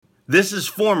This is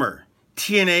former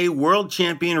TNA World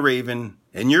Champion Raven,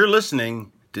 and you're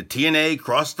listening to TNA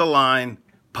Cross the Line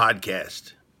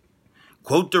podcast.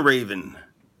 Quote the Raven,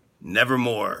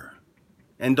 nevermore.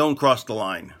 And don't cross the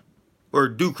line. Or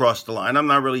do cross the line. I'm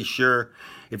not really sure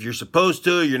if you're supposed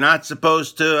to, you're not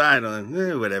supposed to. I don't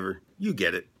know. Whatever. You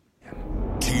get it.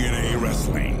 TNA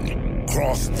Wrestling.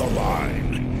 Cross the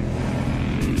line.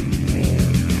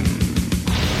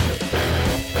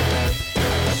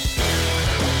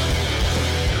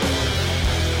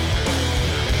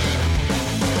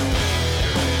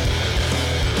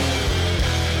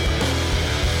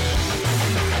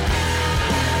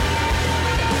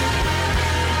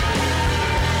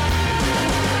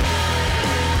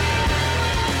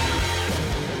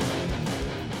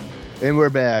 And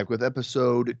we're back with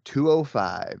episode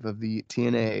 205 of the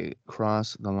TNA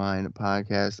Cross the Line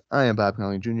podcast. I am Bob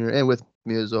Connolly Jr., and with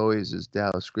me, as always, is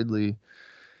Dallas Gridley.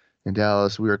 In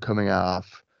Dallas, we are coming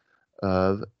off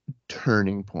of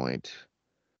Turning Point.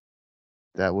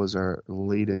 That was our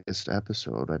latest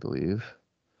episode, I believe.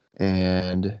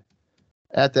 And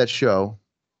at that show,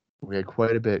 we had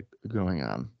quite a bit going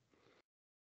on.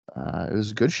 It was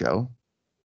a good show,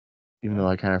 even though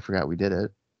I kind of forgot we did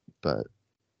it, but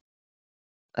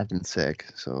I've been sick,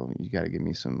 so you got to give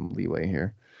me some leeway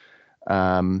here.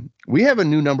 We have a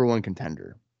new number one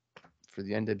contender for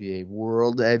the NWA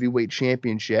World Heavyweight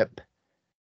Championship,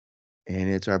 and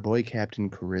it's our boy Captain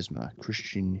Charisma,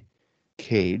 Christian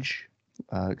Cage,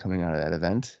 coming out of that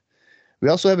event. We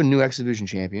also have a new X Division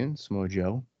champion, Samoa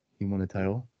Joe. He won the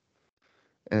title.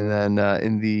 And then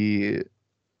in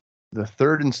the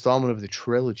third installment of the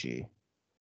trilogy,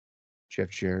 Jeff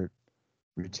Jarrett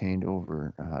retained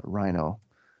over Rhino.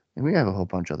 And we have a whole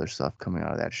bunch of other stuff coming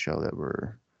out of that show that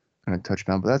we're going to touch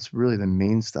on, but that's really the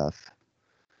main stuff.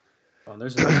 Well,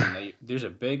 there's a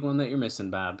big one that you're missing,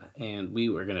 Bob, and we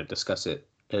were going to discuss it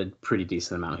a pretty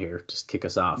decent amount here. Just kick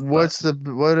us off. What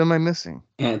am I missing?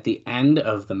 At the end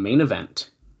of the main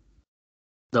event,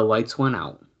 the lights went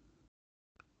out.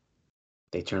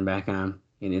 They turned back on,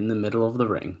 and in the middle of the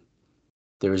ring,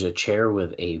 there was a chair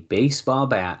with a baseball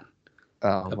bat,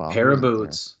 a pair of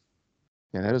boots.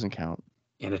 Yeah, that doesn't count.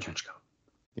 And a trench coat.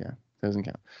 Yeah, doesn't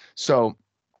count. So,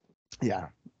 yeah,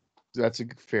 that's a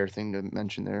fair thing to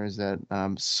mention there is that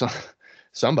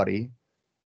somebody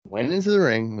went into the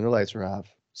ring when the lights were off,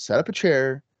 set up a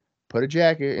chair, put a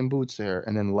jacket and boots there,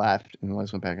 and then left, and the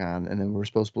lights went back on. And then we're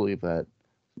supposed to believe that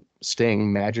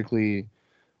Sting magically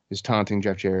is taunting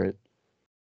Jeff Jarrett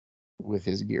with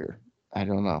his gear. I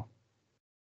don't know.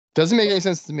 Doesn't make any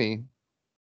sense to me,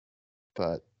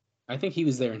 but I think he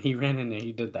was there and he ran in and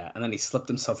he did that. And then he slipped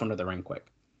himself under the ring quick.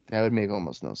 That would make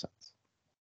almost no sense.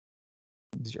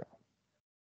 Zero.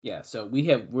 Yeah, so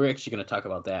we're actually going to talk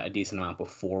about that a decent amount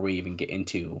before we even get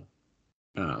into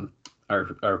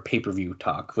our pay-per-view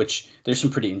talk, which there's some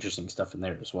pretty interesting stuff in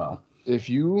there as well. If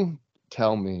you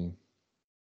tell me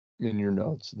in your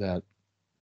notes that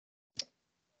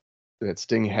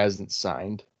Sting hasn't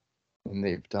signed and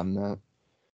they've done that,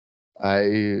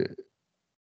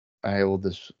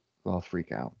 I'll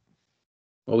freak out.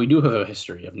 Well, we do have a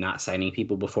history of not signing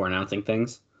people before announcing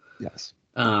things. Yes.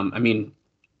 I mean,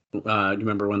 do you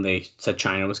remember when they said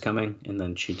China was coming and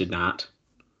then she did not?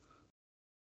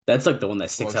 That's like the one that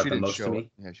sticks out the most to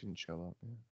me. Yeah, she didn't show up.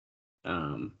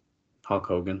 Yeah. Hulk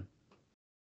Hogan.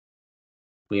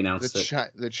 We announced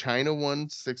the China one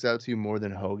sticks out to you more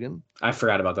than Hogan? I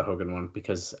forgot about the Hogan one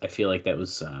because I feel like that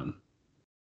was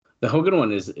the Hogan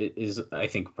one is I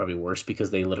think probably worse because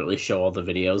they literally show all the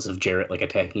videos of Jarrett like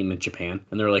attacking him in Japan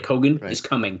and they're like Hogan is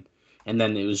coming, and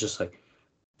then it was just like,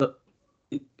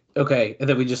 okay, and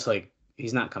then we just like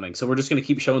he's not coming, so we're just gonna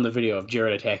keep showing the video of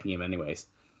Jarrett attacking him anyways.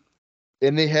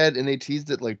 And they teased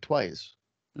it like twice.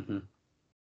 Mm-hmm.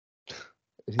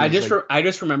 I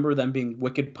just remember them being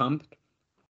wicked pumped.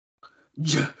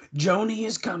 Joni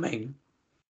is coming,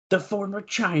 the former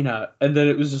China, and then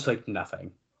it was just like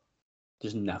nothing.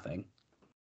 There's nothing.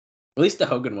 At least the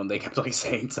Hogan one, they kept like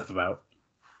saying stuff about.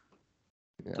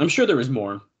 Yeah. I'm sure there was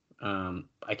more. I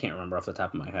can't remember off the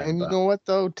top of my head. And you know what,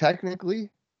 though? Technically,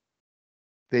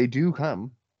 they do come.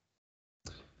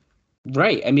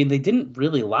 Right. I mean, they didn't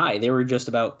really lie. They were just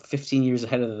about 15 years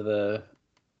ahead of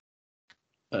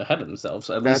themselves.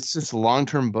 That's just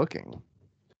long-term booking.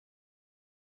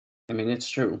 I mean, it's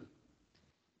true.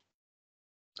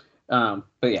 But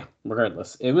yeah,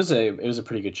 regardless, it was a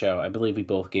pretty good show. I believe we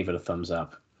both gave it a thumbs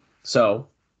up. So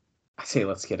I say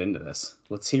let's get into this.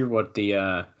 Let's hear what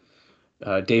the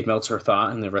Dave Meltzer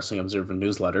thought in the Wrestling Observer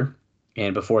newsletter.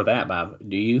 And before that, Bob,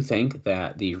 do you think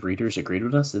that the readers agreed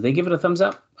with us? Did they give it a thumbs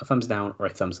up, a thumbs down, or a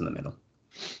thumbs in the middle?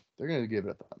 They're going to give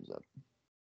it a thumbs up.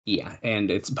 Yeah,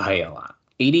 and it's by a lot.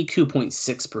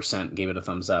 82.6% gave it a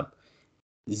thumbs up.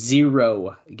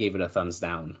 0 gave it a thumbs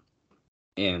down.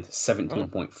 And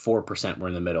 17.4% were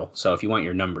in the middle. So if you want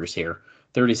your numbers here,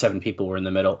 37 people were in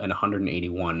the middle and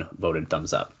 181 voted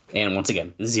thumbs up. And once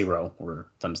again, 0 were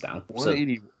thumbs down.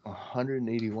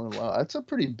 181. Wow, that's a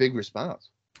pretty big response.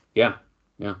 Yeah.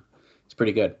 It's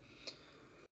pretty good.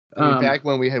 I mean, back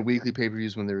when we had weekly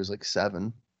pay-per-views when there was like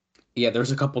 7. Yeah,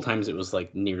 there's a couple times it was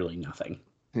like nearly nothing.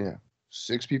 Yeah.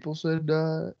 6 people said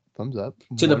thumbs up.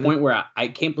 To the point where I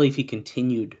can't believe he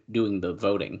continued doing the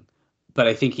voting. But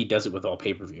I think he does it with all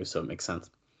pay-per-views, so it makes sense.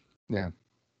 Yeah.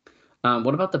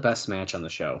 What about the best match on the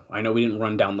show? I know we didn't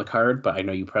run down the card, but I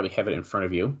know you probably have it in front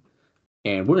of you.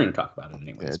 And we're going to talk about it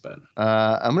anyways. But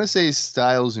I'm going to say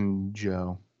Styles and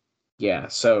Joe. Yeah,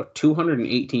 so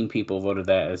 218 people voted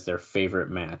that as their favorite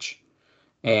match.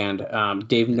 And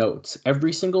Dave notes,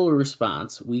 every single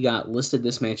response we got listed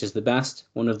this match as the best,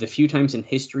 one of the few times in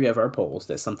history of our polls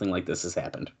that something like this has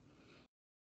happened.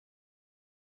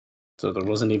 So there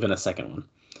wasn't even a second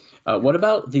one. What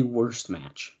about the worst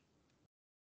match?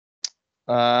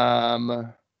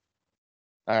 All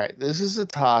right, this is a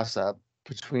toss-up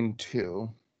between 2.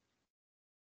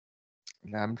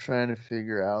 And I'm trying to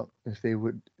figure out if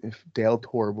Dale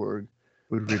Torborg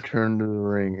would return to the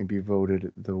ring and be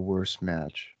voted the worst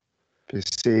match. Because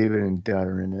Saban and Dud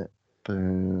are in it, but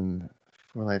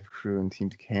For Life Crew and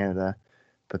Team Canada.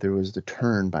 But there was the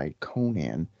turn by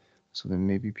Conan, so then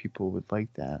maybe people would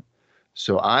like that.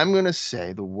 So I'm going to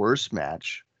say the worst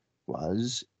match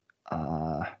was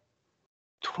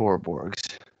Torborg's.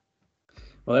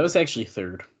 Well, that was actually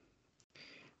third.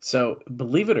 So,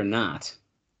 believe it or not,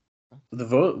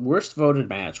 the worst voted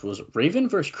match was Raven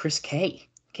versus Chris K.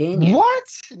 Canyon. What?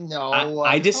 No.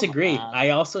 I disagree. I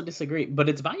also disagree, but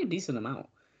it's by a decent amount.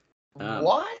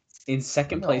 What? In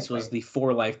second place was the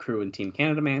For Life Crew and Team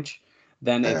Canada match.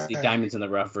 Then it's the Diamonds in the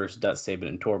Rough versus Dut Saban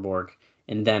and Torborg.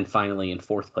 And then finally in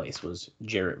fourth place was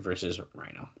Jarrett versus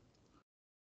Rhino.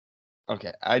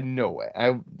 Okay, no way.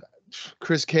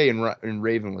 Chris K and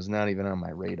Raven was not even on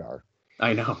my radar.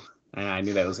 I know. I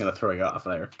knew that was going to throw you off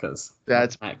there because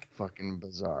that's fucking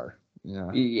bizarre.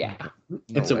 Yeah,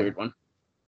 it's a weird one.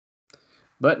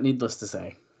 But needless to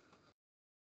say,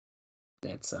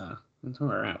 that's where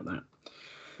we're at with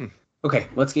that. Okay,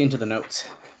 let's get into the notes.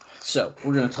 So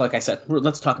we're gonna, like I said, we're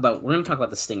gonna talk about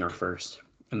the stinger first,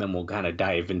 and then we'll kind of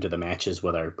dive into the matches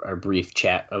with our brief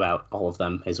chat about all of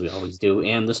them as we always do,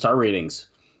 and the star ratings,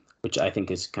 which I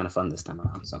think is kind of fun this time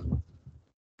around.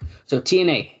 So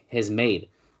TNA has made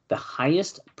the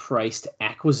highest priced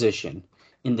acquisition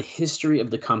in the history of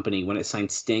the company when it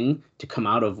signed Sting to come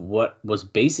out of what was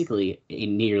basically a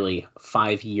nearly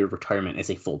 5-year retirement as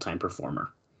a full-time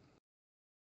performer.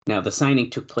 Now, the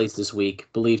signing took place this week,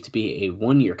 believed to be a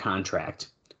 1-year contract,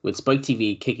 with Spike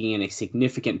TV kicking in a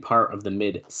significant part of the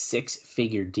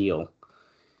mid-6-figure deal.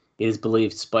 It is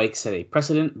believed Spike set a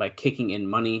precedent by kicking in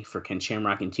money for Ken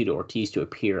Shamrock and Tito Ortiz to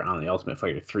appear on The Ultimate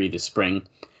Fighter 3 this spring,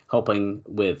 helping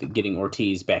with getting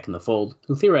Ortiz back in the fold,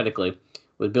 who theoretically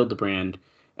would build the brand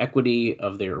equity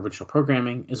of their original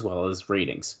programming as well as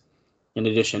ratings. In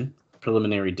addition,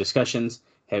 preliminary discussions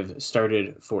have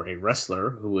started for a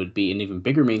wrestler who would be an even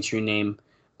bigger mainstream name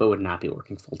but would not be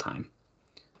working full-time.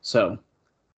 So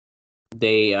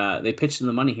they pitched in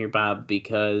the money here, Bob,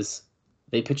 because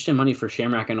they pitched in money for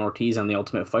Shamrock and Ortiz on The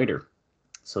Ultimate Fighter.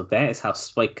 So that is how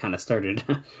Spike kind of started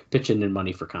pitching in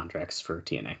money for contracts for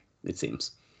TNA, it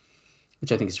seems,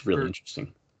 which I think is really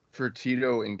interesting. For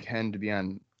Tito and Ken to be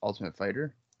on Ultimate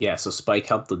Fighter? Yeah, so Spike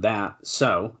helped with that.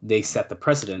 So they set the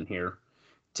precedent here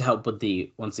to help with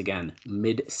the, once again,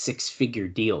 mid-6-figure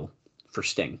deal for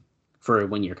Sting for a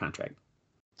 1-year contract.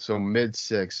 So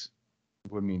mid-6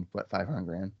 would mean, what,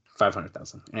 $500,000?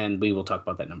 $500,000. And we will talk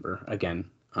about that number again,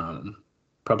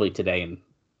 probably today and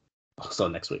also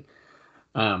next week.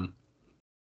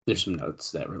 There's some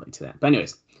notes that relate to that. But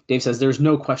anyways, Dave says there's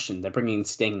no question that bringing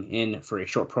Sting in for a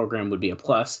short program would be a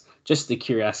plus, just the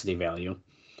curiosity value.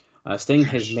 Sting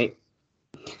has made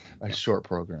a short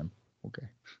program. Okay.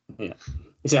 Yeah.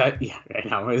 Yeah, right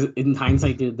now. In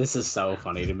hindsight, dude, this is so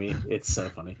funny to me. It's so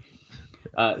funny.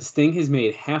 Sting has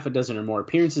made half a dozen or more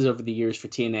appearances over the years for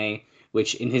TNA,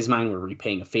 which in his mind were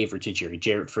repaying a favor to Jerry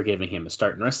Jarrett for giving him a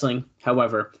start in wrestling.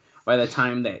 However, by the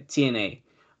time that TNA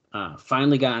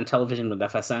finally got on television with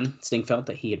FSN, Sting felt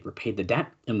that he had repaid the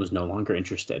debt and was no longer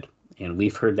interested. And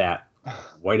we've heard that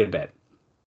quite a bit.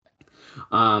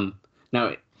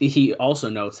 Now, he also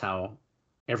notes how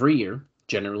every year,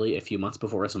 generally a few months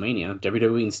before WrestleMania,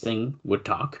 WWE and Sting would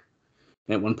talk.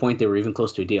 And at one point, they were even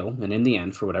close to a deal. And in the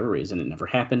end, for whatever reason, it never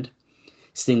happened.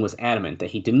 Sting was adamant that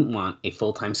he didn't want a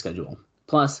full-time schedule,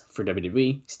 Plus, for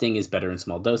WWE, Sting is better in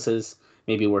small doses,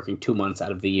 maybe working 2 months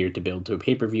out of the year to build to a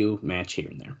pay-per-view match here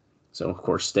and there. So, of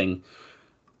course, Sting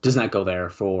does not go there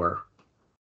for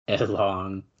a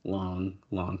long, long,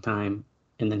 long time.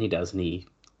 And then he does, and he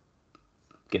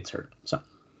gets hurt. So,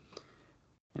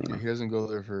 anyway. He doesn't go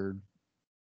there for,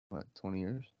 20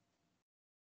 years?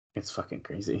 It's fucking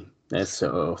crazy. That's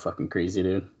so fucking crazy,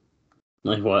 dude.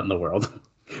 Like, what in the world?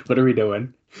 What are we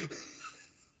doing?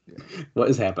 Yeah. What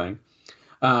is happening?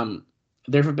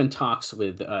 There have been talks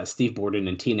with Steve Borden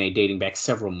and TNA dating back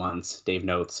several months, Dave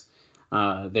notes.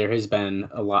 There has been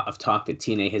a lot of talk that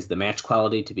TNA has the match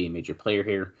quality to be a major player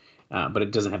here, but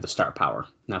it doesn't have the star power.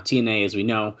 Now, TNA, as we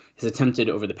know, has attempted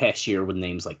over the past year with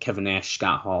names like Kevin Nash,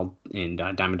 Scott Hall, and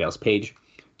Diamond Dallas Page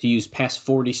to use past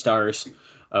 40 stars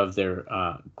of their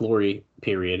glory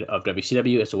period of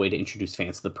WCW as a way to introduce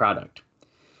fans to the product.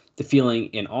 The feeling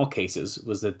in all cases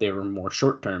was that they were more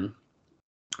short-term.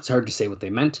 It's hard to say what they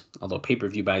meant, although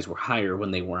pay-per-view buys were higher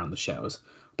when they were on the shows,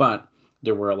 but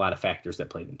there were a lot of factors that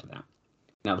played into that.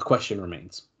 Now the question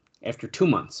remains, after 2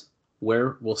 months,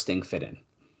 where will Sting fit in?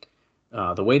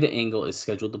 The way the angle is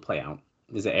scheduled to play out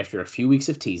is that after a few weeks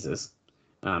of teases,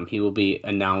 he will be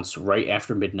announced right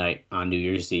after midnight on New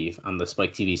Year's Eve on the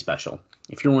Spike TV special.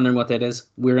 If you're wondering what that is,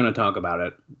 we're going to talk about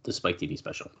it, the Spike TV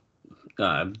special,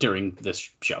 during this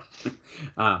show.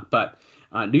 But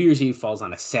New Year's Eve falls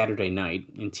on a Saturday night,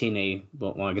 and TNA,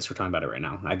 well, I guess we're talking about it right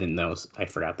now. I didn't know, I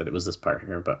forgot that it was this part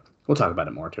here, but we'll talk about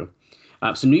it more too.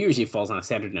 So New Year's Eve falls on a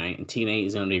Saturday night, and TNA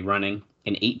is going to be running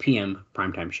an 8 p.m.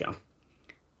 primetime show,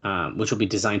 which will be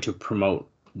designed to promote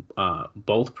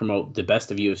the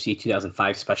Best of UFC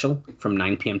 2005 special from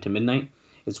 9 p.m. to midnight,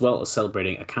 as well as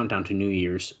celebrating a countdown to New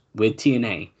Year's with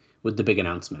TNA with the big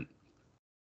announcement,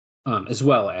 as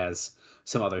well as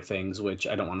some other things which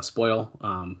I don't want to spoil,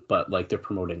 but like they're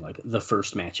promoting like the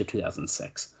first match of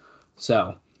 2006.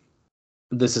 So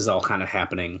this is all kind of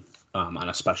happening on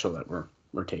a special that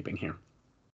we're taping here.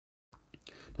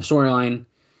 The storyline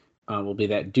will be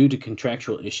that due to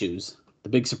contractual issues, the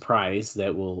big surprise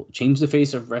that will change the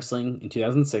face of wrestling in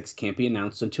 2006 can't be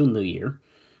announced until the new year,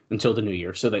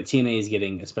 so that TNA is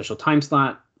getting a special time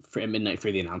slot at midnight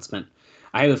for the announcement.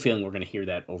 I have a feeling we're going to hear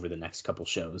that over the next couple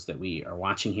shows that we are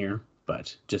watching here,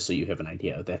 but just so you have an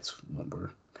idea, that's what we're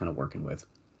kind of working with.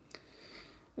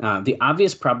 The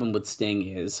obvious problem with Sting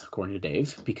is, according to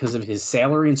Dave, because of his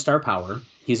salary and star power,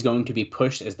 he's going to be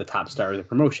pushed as the top star of the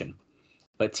promotion.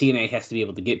 But TNA has to be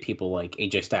able to get people like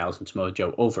AJ Styles and Samoa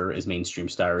Joe over as mainstream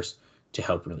stars to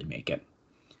help really make it.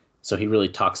 So he really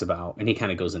talks about, and he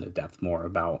kind of goes into depth more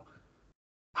about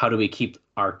how do we keep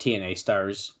our TNA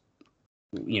stars,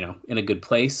 in a good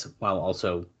place while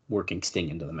also working Sting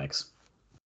into the mix.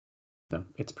 So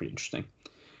it's pretty interesting.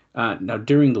 Now,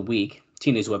 during the week,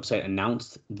 TNA's website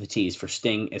announced the tease for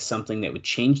Sting as something that would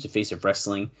change the face of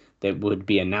wrestling that would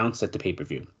be announced at the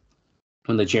pay-per-view.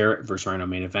 When the Jarrett vs. Rhino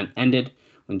main event ended,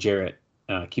 when Jarrett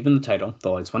keeping the title,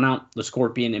 the lights went out, the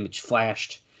Scorpion image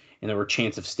flashed, and there were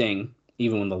chants of Sting,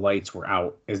 even when the lights were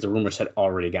out, as the rumors had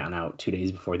already gotten out 2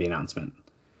 days before the announcement.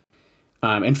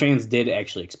 And fans did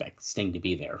actually expect Sting to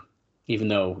be there, even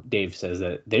though Dave says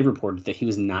that they reported that he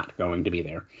was not going to be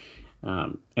there.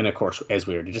 And of course, as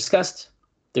we already discussed,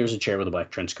 there's a chair with a black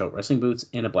trench coat, wrestling boots,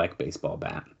 and a black baseball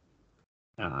bat.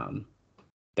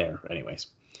 There, anyways.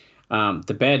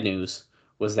 The bad news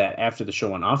was that after the show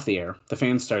went off the air, the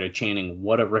fans started chanting,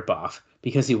 "What a ripoff,"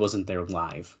 because he wasn't there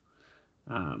live.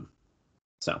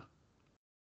 So,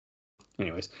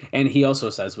 anyways. And he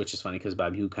also says, which is funny because,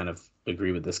 Bob, you kind of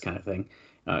agree with this kind of thing,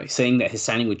 saying that his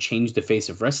signing would change the face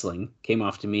of wrestling came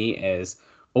off to me as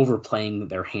overplaying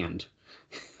their hand.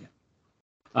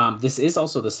 This is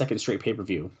also the second straight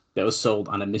pay-per-view that was sold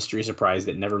on a mystery surprise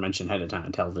that never mentioned ahead of time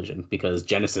on television because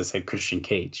Genesis had Christian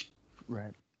Cage.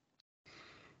 Right.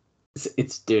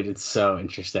 It's so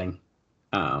interesting.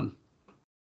 Yeah.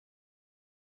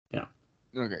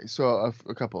 Okay, so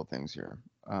a couple of things here.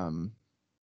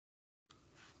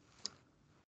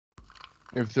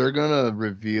 If they're gonna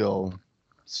reveal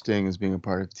Sting as being a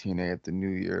part of TNA at the New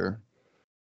Year,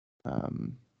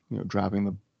 dropping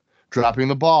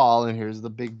the ball and here's the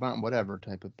big bump, whatever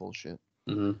type of bullshit.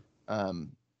 Mm-hmm.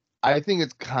 I think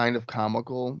it's kind of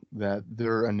comical that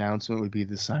their announcement would be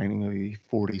the signing of a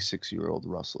 46-year-old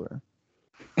wrestler.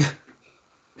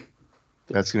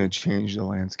 That's going to change the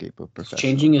landscape of professional. It's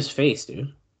changing his face,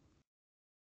 dude.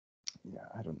 Yeah,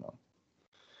 I don't know.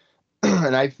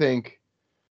 And I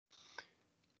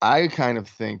kind of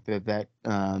think that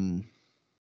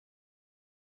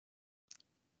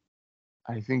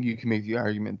I think you can make the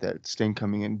argument that Sting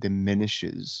coming in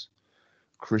diminishes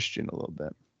Christian a little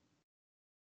bit.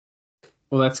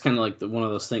 Well, that's kind of like one of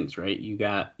those things, right?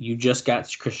 You just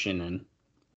got Christian in,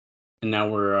 and now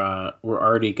we're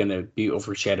already going to be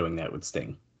overshadowing that with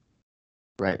Sting.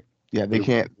 Right. Yeah, they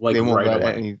can't. Like they won't right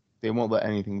let away. They won't let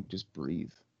anything just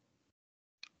breathe.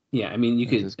 Yeah, I mean, you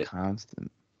It's could. just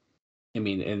constant. I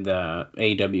mean, and the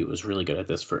AEW was really good at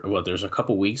this for. Well, there's a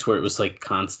couple weeks where it was like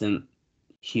constant,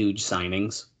 huge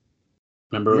signings.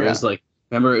 Remember, Yeah.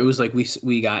 it was like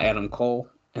we got Adam Cole,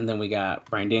 and then we got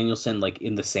Bryan Danielson like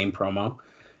in the same promo,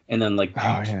 and then like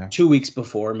Oh yeah. 2 weeks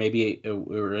before, maybe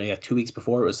or yeah, 2 weeks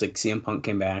before, it was like CM Punk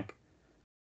came back,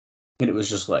 and it was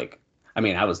just like, I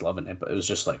mean, I was loving it, but it was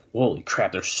just like, holy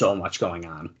crap, there's so much going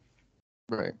on.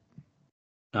 Right.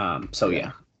 So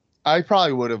yeah. I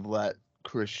probably would have let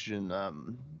Christian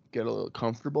get a little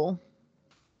comfortable.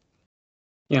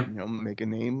 Yeah. You know, make a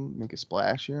name, make a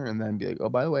splash here, and then be like, oh,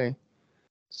 by the way,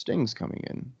 Sting's coming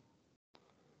in.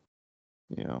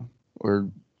 You know, or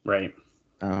Right.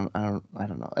 I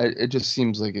don't know. It just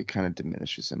seems like it kind of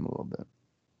diminishes him a little bit.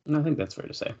 And I think that's fair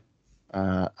to say.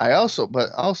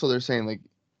 But also they're saying like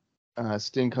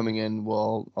Sting coming in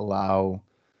will allow,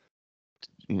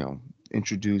 you know,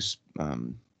 introduce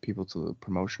people to the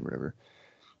promotion, whatever.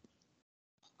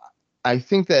 I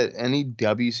think that any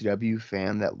WCW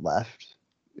fan that left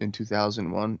in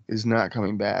 2001 is not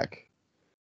coming back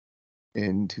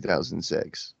in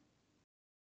 2006.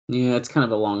 Yeah, it's kind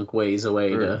of a long ways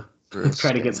away to For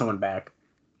try to get Sting. someone back.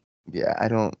 Yeah,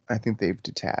 I think they've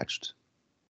detached.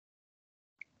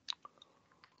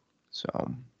 So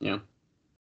Yeah.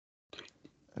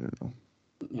 I don't know.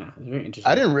 Yeah, it's very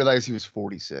interesting. I didn't realize he was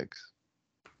 46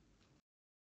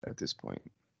 at this point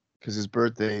because his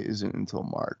birthday isn't until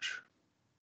March.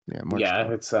 Yeah, March. Yeah,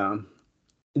 12th.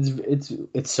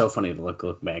 it's so funny to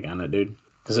look back on it, dude.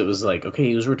 Because it was like, okay,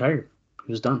 he was retired,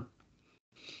 he was done,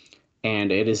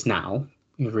 and it is now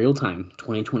in real time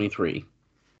 2023,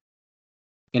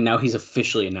 and now he's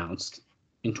officially announced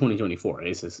in 2024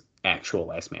 is his actual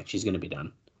last match. He's going to be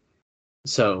done.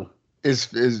 So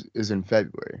Is in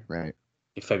February, right?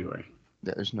 in February.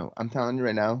 There's no. I'm telling you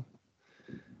right now,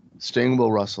 Sting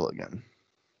will wrestle again.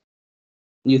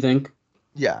 You think?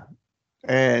 Yeah,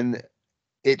 and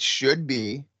it should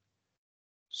be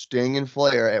Sting and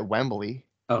Flair at Wembley.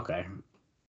 Okay.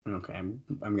 I'm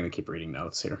gonna keep reading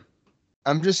notes here.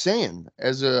 I'm just saying,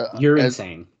 You're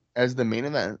insane. As the main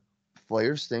event,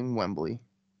 Flair, Sting, Wembley.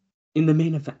 In the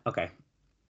main event. Okay.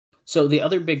 So the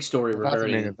other big story Not the main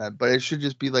regarding event, but it should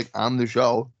just be like on the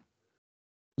show.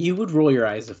 you would roll your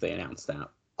eyes if they announced that.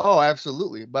 Oh,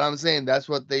 absolutely. But I'm saying that's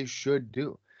what they should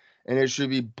do. And it should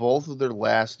be both of their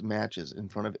last matches in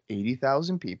front of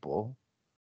 80,000 people.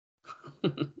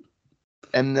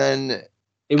 And then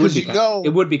it would be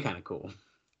kind of cool.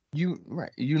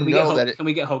 Can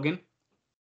we get Hogan?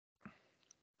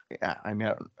 Yeah, I mean,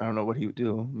 I don't know what he would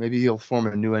do. Maybe he'll form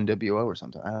a new NWO or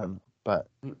something. I don't know. But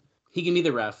he can be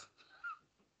the ref.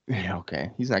 Yeah,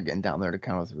 okay. He's not getting down there to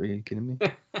count with 3. Are you kidding me?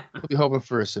 He'll be hoping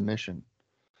for a submission.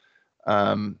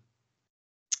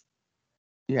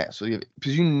 Yeah, so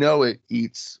because it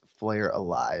eats Flair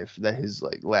alive that his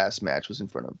like last match was in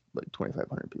front of like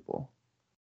 2,500 people,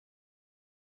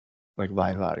 like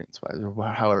live audience wise, or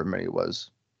however many it was,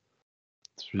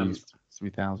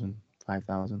 3,000,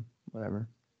 5,000, whatever.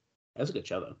 That's a good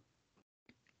show though.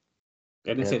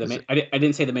 I didn't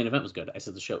say the main event was good. I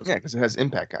said the show was good. Because it has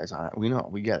Impact guys on it. We know,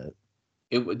 we get it.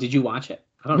 Did you watch it?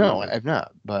 I don't know. I've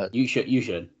not, but you should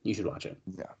watch it.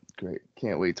 Yeah, great.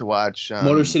 Can't wait to watch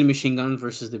Motor City Machine Guns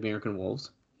versus the American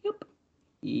Wolves. Yep.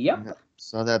 Yeah,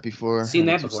 saw that before. Seen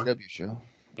that before. W show.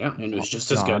 Yeah, and it was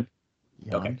just as good.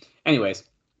 Okay. Anyways,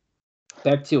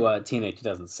 back to TNA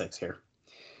 2006 here.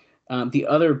 The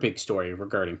other big story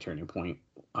regarding Turning Point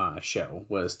show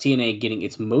was TNA getting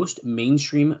its most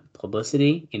mainstream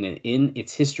publicity in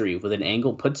its history with an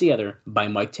angle put together by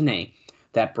Mike Tenay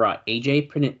that brought AJ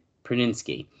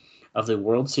Praninsky of the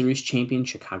World Series champion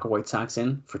Chicago White Sox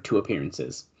in for 2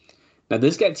 appearances. Now,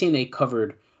 this got TNA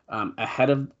covered ahead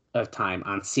of time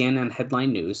on CNN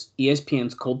Headline News,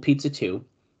 ESPN's Cold Pizza 2,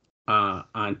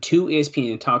 on 2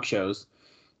 ESPN talk shows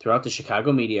throughout the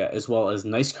Chicago media, as well as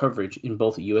nice coverage in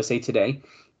both USA Today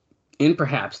and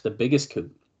perhaps the biggest coup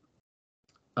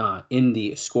in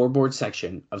the scoreboard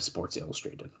section of Sports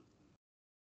Illustrated.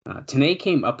 Tenay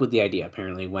came up with the idea,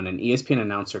 apparently, when an ESPN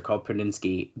announcer called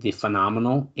Praninsky the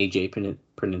phenomenal AJ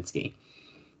Praninsky.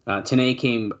 Tenay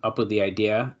came up with the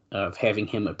idea of having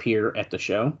him appear at the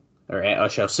show, or at a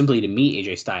show, simply to meet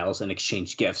AJ Styles and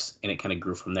exchange gifts, and it kind of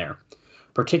grew from there.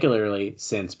 Particularly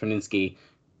since Praninsky,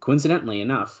 coincidentally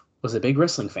enough, was a big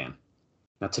wrestling fan.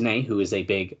 Now, Tenay, who is a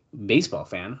big baseball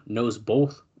fan, knows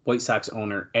both White Sox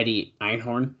owner Eddie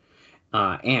Einhorn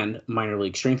and minor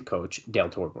league strength coach Dale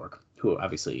Torborg, who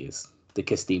obviously is the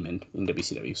Kiss Demon in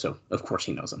WCW, so of course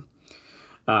he knows him.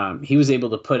 He was able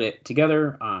to put it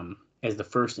together as the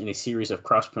first in a series of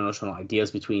cross-promotional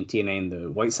ideas between TNA and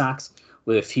the White Sox,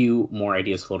 with a few more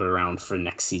ideas floated around for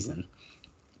next season.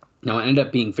 Now, it ended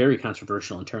up being very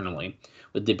controversial internally,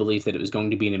 with the belief that it was going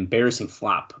to be an embarrassing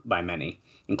flop by many,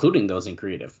 including those in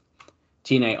creative.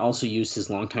 TNA also used his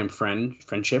longtime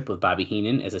friendship with Bobby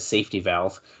Heenan as a safety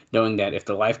valve, knowing that if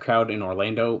the live crowd in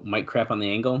Orlando might crap on the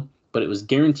angle, but it was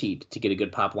guaranteed to get a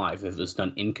good pop live if it was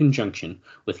done in conjunction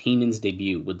with Heenan's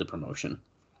debut with the promotion.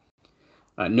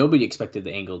 Nobody expected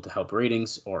the angle to help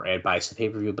ratings or add buys to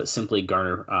pay-per-view, but simply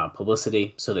garner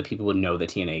publicity so that people would know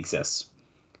that TNA exists.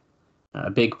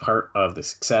 A big part of the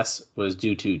success was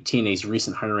due to TNA's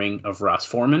recent hiring of Ross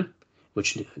Foreman,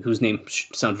 whose name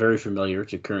sounds very familiar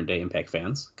to current-day Impact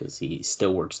fans, because he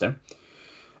still works there,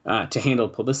 to handle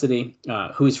publicity,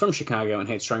 who is from Chicago and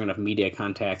had strong enough media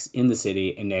contacts in the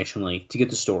city and nationally to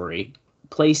get the story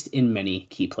placed in many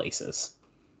key places.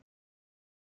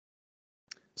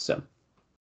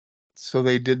 So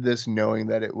they did this knowing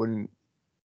that it wouldn't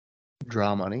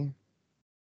draw money?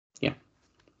 Yeah.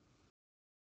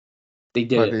 They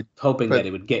did it hoping that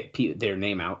it would get their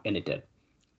name out, and it did.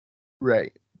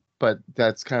 Right. But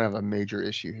that's kind of a major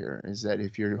issue here, is that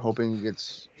if you're hoping it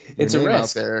gets your it's a name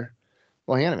risk out there,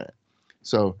 well, hang on a minute.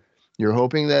 So you're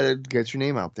hoping that it gets your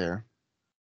name out there,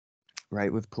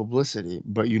 right, with publicity,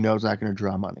 but you know it's not going to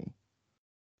draw money.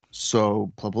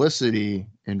 So publicity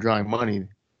and drawing money,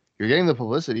 you're getting the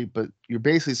publicity, but you're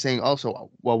basically saying also,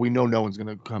 well, we know no one's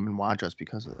going to come and watch us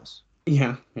because of this.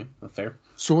 Yeah, fair.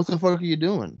 So what the fuck are you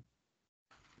doing?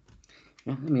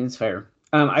 Yeah, I mean, it's fair.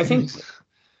 I think,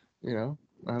 you know,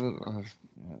 I don't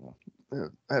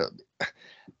know.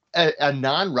 A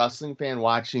non-wrestling fan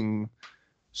watching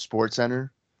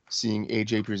SportsCenter, seeing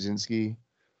AJ Brzezinski,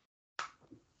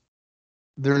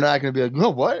 they're not going to be like, oh,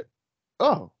 what?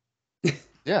 Oh,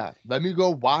 yeah, let me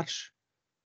go watch.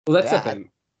 Well, that's the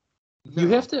thing. You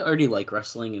have to already like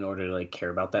wrestling in order to like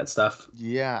care about that stuff.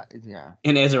 Yeah.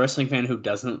 And as a wrestling fan who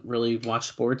doesn't really watch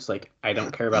sports, like I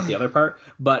don't care about the other part,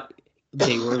 but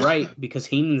they were right because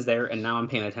Heenan's there, and now I'm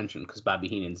paying attention because Bobby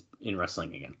Heenan's in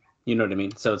wrestling again. You know what I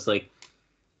mean? So it's like,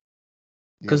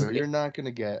 because you're not gonna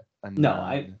get a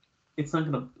it's not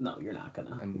gonna. No, you're not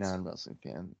gonna. A non-wrestling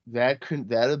fan.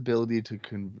 That ability to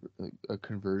a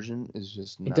conversion is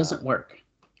just not. It doesn't work.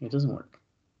 It doesn't work.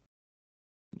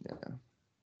 Yeah.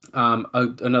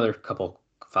 Another couple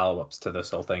follow-ups to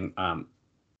this whole thing.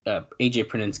 AJ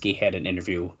Praninsky had an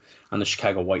interview on the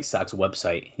Chicago White Sox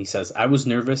website. He says, "I was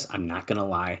nervous. I'm not gonna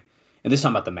lie." And this is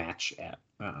talking about the match,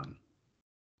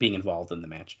 being involved in the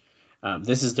match.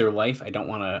 This is their life. I don't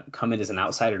want to come in as an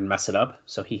outsider and mess it up.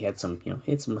 So he had some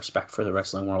respect for the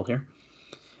wrestling world here.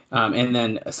 And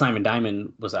then Simon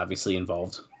Diamond was obviously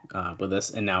involved with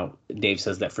this. And now Dave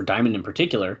says that for Diamond in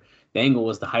particular, the angle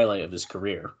was the highlight of his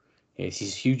career. He's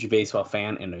a huge baseball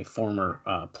fan and a former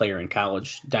player in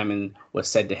college. Diamond was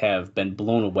said to have been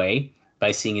blown away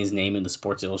by seeing his name in the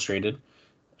Sports Illustrated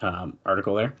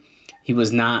article there. He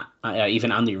was not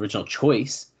even on the original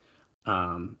choice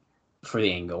for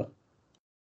the angle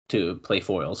to play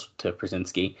foils to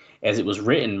Brzezinski, as it was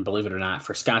written, believe it or not,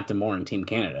 for Scott D'Amore and Team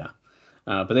Canada.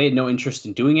 But they had no interest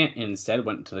in doing it and instead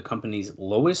went to the company's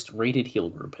lowest rated heel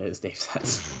group, as Dave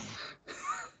says.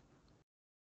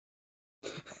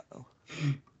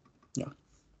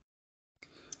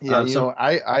 Yeah, so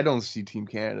I don't see Team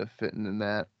Canada fitting in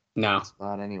that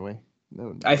spot anyway.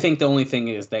 No. I think the only thing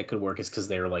is that could work is because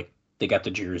they're like, they got the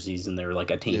jerseys and they're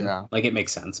like a team. Yeah. Like it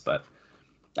makes sense, but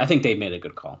I think they made a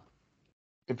good call.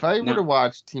 If I were to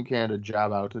watch Team Canada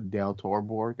job out to Dale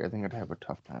Torborg, I think I'd have a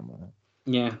tough time with it.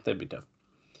 Yeah, that'd be tough.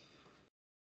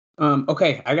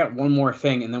 Okay, I got one more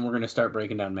thing, and then we're going to start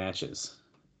breaking down matches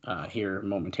here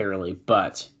momentarily.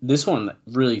 But this one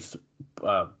really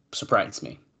surprised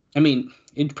me. I mean,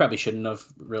 it probably shouldn't have,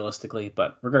 realistically,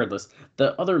 but regardless,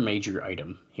 the other major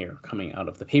item here coming out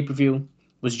of the pay-per-view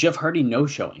was Jeff Hardy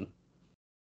no-showing.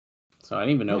 So I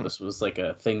didn't even know this was like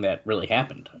a thing that really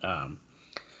happened.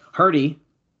 Hardy,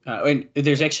 and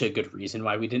there's actually a good reason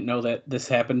why we didn't know that this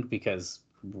happened, because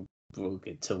we'll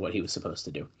get to what he was supposed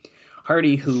to do.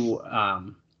 Hardy, who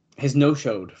has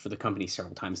no-showed for the company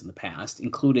several times in the past,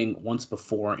 including once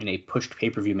before in a pushed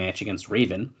pay-per-view match against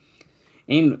Raven,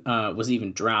 and was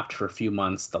even dropped for a few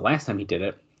months. The last time he did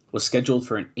it was scheduled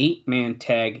for an 8-man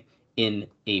tag in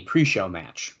a pre-show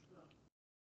match.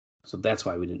 So that's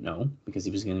why we didn't know, because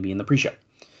he was going to be in the pre-show.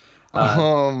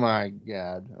 Oh my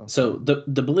God. Okay. So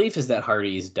the belief is that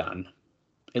Hardy is done,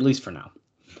 at least for now.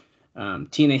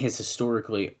 TNA has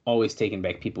historically always taken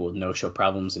back people with no-show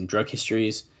problems and drug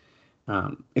histories.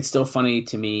 It's still funny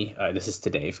to me, this is to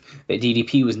Dave, that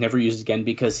DDP was never used again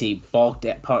because he balked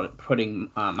at putting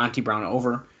Monty Brown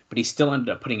over, but he still ended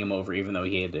up putting him over even though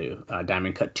he had to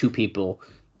diamond cut 2 people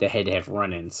that had to have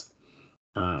run-ins.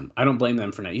 I don't blame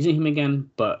them for not using him again,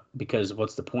 but because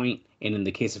what's the point? And in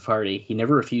the case of Hardy, he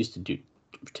never refused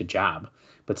to job,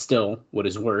 but still, what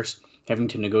is worse, having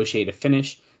to negotiate a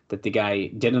finish that the guy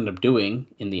did end up doing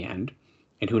in the end,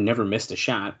 and who never missed a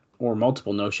shot, or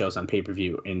multiple no-shows on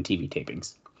pay-per-view and TV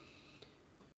tapings.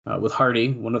 With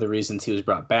Hardy, one of the reasons he was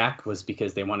brought back was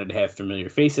because they wanted to have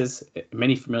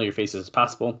many familiar faces as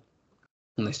possible,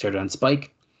 when they started on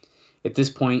Spike. At this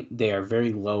point, they are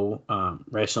very low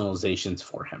rationalizations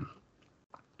for him.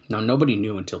 Now, nobody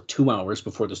knew until 2 hours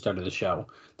before the start of the show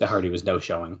that Hardy was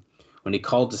no-showing, when he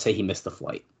called to say he missed the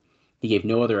flight. He gave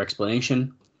no other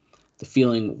explanation. The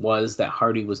feeling was that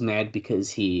Hardy was mad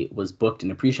because he was booked in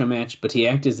a pre-show match, but he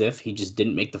acted as if he just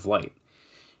didn't make the flight.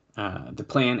 The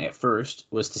plan at first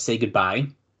was to say goodbye,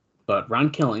 but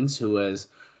Ron Killings, who was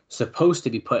supposed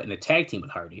to be put in a tag team with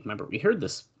Hardy, remember, we heard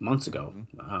this months ago,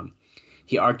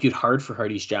 he argued hard for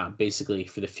Hardy's job, basically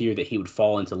for the fear that he would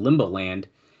fall into limbo land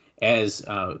as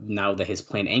now that his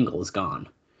plan Angle is gone.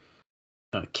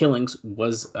 Killings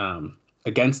was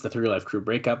against the 3 Live Crew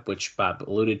breakup, which Bob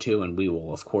alluded to, and we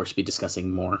will, of course, be discussing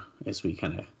more as we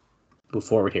kind of move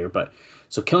forward here. But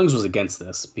so Killings was against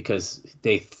this because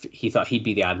he thought he'd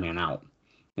be the odd man out.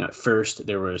 Now, at first,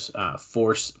 there was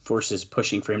forces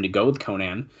pushing for him to go with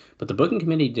Conan, but the booking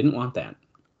committee didn't want that,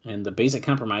 and the basic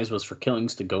compromise was for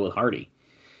Killings to go with Hardy.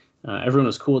 Everyone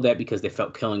was cool with that because they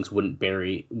felt Killings wouldn't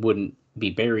be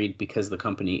buried because the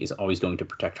company is always going to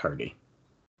protect Hardy.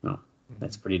 Well,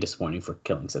 that's pretty disappointing for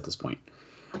Killings at this point.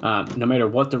 No matter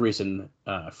what the reason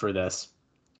for this,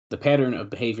 the pattern of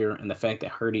behavior and the fact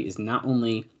that Hardy is not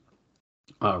only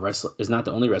is not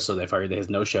the only wrestler they've hired that has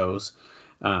no shows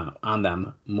on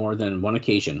them more than one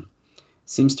occasion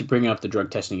seems to bring up the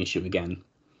drug testing issue again.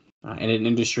 In an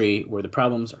industry where the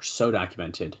problems are so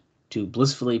documented, to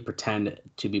blissfully pretend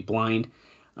to be blind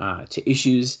to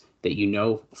issues that you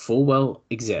know full well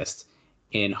exist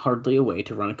in hardly a way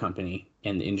to run a company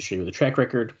in the industry with a track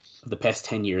record of the past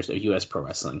 10 years of U.S. pro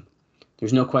wrestling.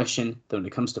 There's no question that when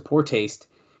it comes to poor taste,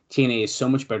 TNA is so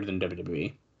much better than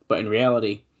WWE, but in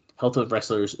reality, health of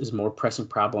wrestlers is a more pressing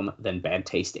problem than bad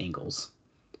taste angles.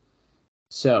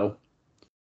 So,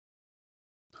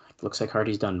 it looks like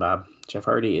Hardy's done, Bob. Jeff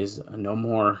Hardy is no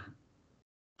more,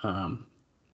 at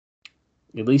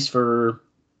least for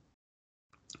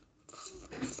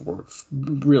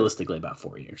realistically about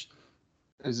 4 years.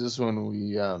 Is this when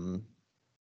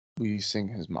we sing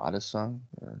his Modest song?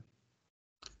 Or?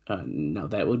 No,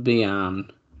 that would be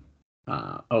on.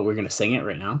 We're gonna sing it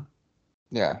right now.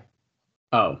 Yeah.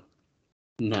 Oh,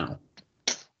 no.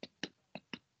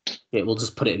 Yeah, we'll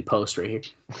just put it in post right here.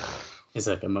 It's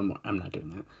like I'm not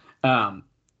doing that.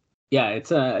 Yeah,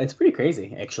 it's pretty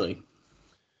crazy actually.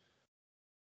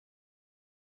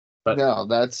 But no,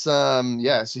 that's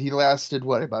yeah. So he lasted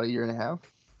what, about 1.5 years?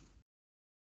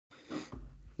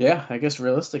 Yeah, I guess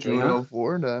realistically, June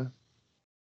 2004 to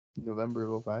November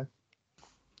of 2005.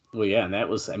 Well, yeah, and that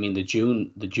was, I mean, the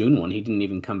June one, he didn't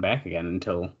even come back again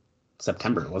until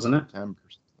September, wasn't it? September,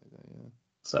 something like that, yeah.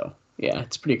 So, yeah,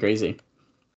 it's pretty crazy.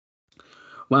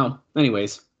 Well,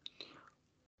 anyways,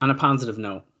 on a positive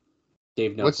note,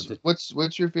 Dave notes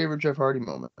what's your favorite Jeff Hardy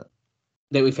moment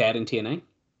that we've had in TNA?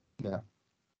 Yeah.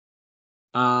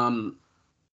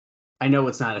 I know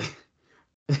it's not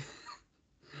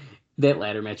that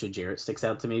ladder match with Jarrett sticks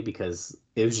out to me because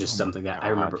it was just something that I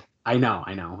remember. I know,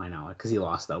 because he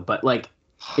lost though. But like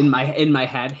in my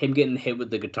head, him getting hit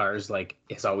with the guitars like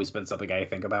has always been something I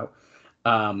think about.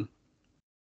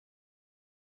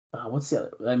 What's the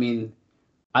other? I mean,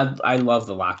 I love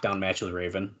the lockdown match with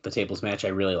Raven, the tables match. I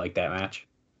really like that match.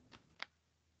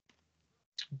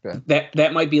 Okay.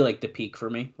 That might be like the peak for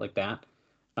me, like that.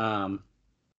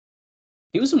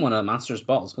 He was in one of Monsters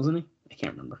Balls, wasn't he? I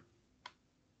can't remember.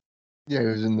 Yeah, he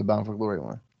was in the Bound for Glory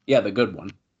one. Yeah, the good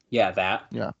one. Yeah, that.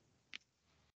 Yeah.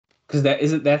 Because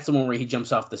that's the one where he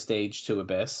jumps off the stage to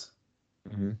Abyss.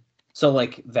 Mm-hmm. So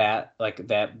like that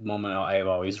moment I have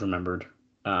always remembered.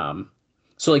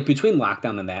 So like between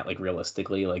Lockdown and that, like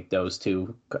realistically, like those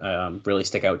two really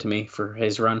stick out to me for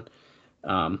his run.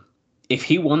 If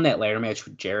he won that ladder match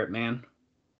with Jarrett, man,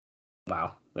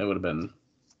 wow, that would have been.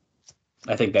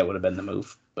 I think that would have been the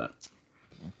move, but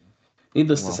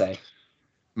needless to say.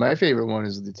 My favorite one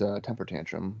is the temper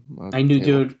tantrum. I knew,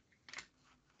 dude.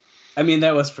 I mean,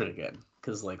 that was pretty good.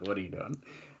 Because, like, what are you doing?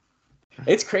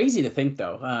 It's crazy to think,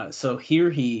 though. So here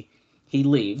he he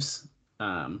leaves,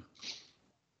 or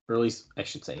at least I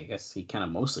should say, I guess he kind of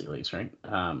mostly leaves, right?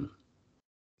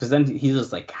 Because then he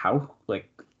does like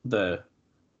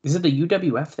is it the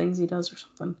UWF things he does or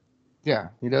something? Yeah,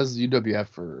 he does UWF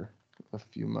for a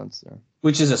few months there.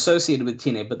 Which is associated with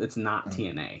TNA, but it's not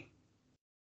TNA.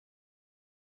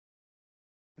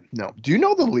 No. Do you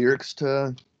know the lyrics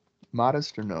to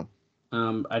Modest or no?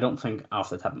 I don't think off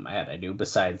the top of my head I do,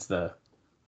 besides the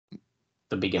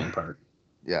beginning part.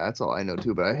 Yeah, that's all I know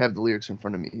too, but I have the lyrics in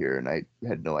front of me here and I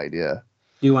had no idea.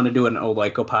 Do you want to do an old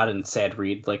Lycopod and sad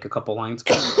read like a couple lines?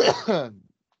 Yeah,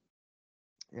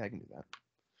 I can do that.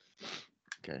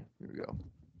 Okay, here we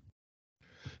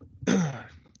go.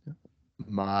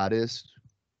 Modest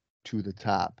to the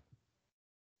top.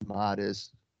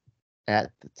 Modest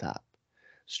at the top.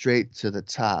 Straight to the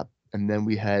top. And then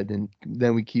we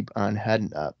keep on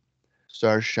heading up.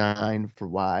 Stars shine for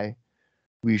why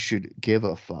we should give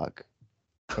a fuck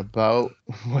about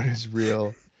what is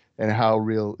real and how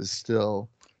real is still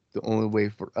the only way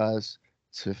for us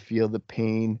to feel the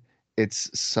pain it's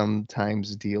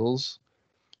sometimes deals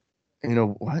in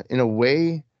a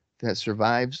way that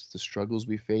survives the struggles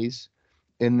we face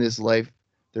in this life.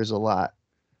 There's a lot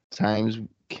times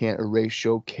can't erase,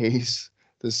 showcase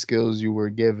the skills you were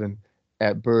given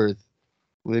at birth.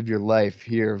 Live your life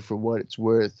here for what it's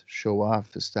worth. Show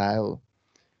off the style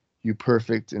you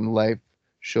perfect in life.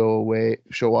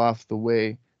 Show off the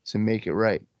way to make it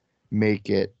right. Make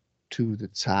it to the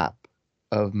top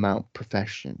of Mount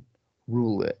Profession.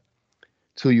 Rule it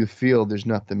till you feel there's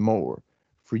nothing more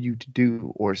for you to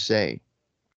do or say.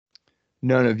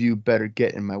 None of you better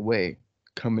get in my way.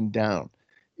 Coming down.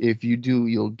 If you do,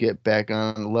 you'll get back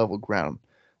on level ground.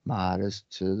 Modest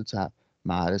to the top.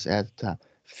 Modest at the top.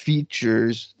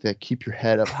 Features that keep your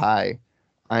head up high.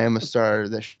 I am a star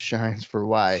that shines for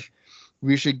why.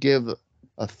 We should give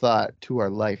a thought to our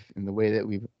life in the way that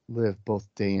we live both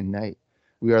day and night.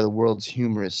 We are the world's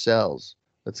humorous cells.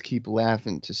 Let's keep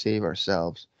laughing to save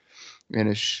ourselves.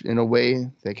 In a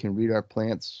way that can read our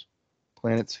planet's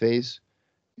face.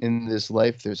 In this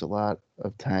life, there's a lot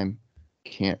of time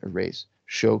can't erase.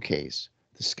 Showcase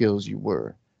the skills you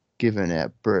were given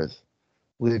at birth.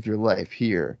 Live your life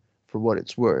here for what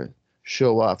it's worth.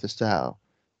 Show off the style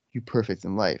you perfect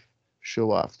in life.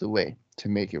 Show off the way to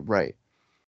make it right.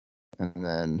 And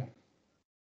then,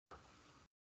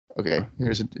 okay,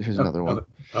 here's another one.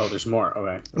 Oh, there's more.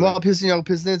 Okay. Well,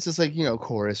 because then it's just like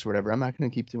chorus or whatever. I'm not gonna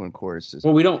keep doing choruses.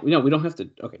 Well, we don't have to.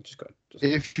 Okay, just go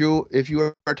ahead. If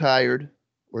you are tired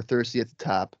or thirsty at the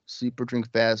top, sleep or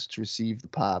drink fast to receive the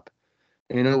pop,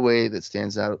 in a way that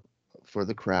stands out for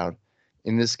the crowd.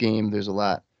 In this game, there's a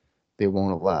lot they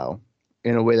won't allow.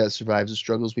 In a way that survives the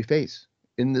struggles we face.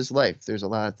 In this life, there's a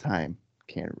lot of time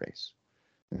can't erase.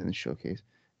 And then the showcase,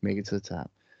 make it to the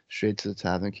top, straight to the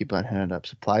top, and keep on heading up.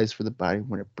 Supplies for the body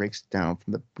when it breaks down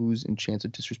from the booze and chance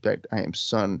of disrespect. I am a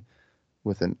son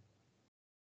with an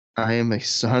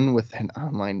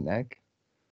online neck.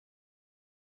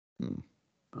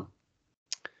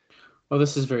 Well,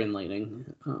 this is very enlightening.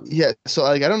 Yeah, so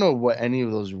I don't know what any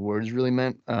of those words really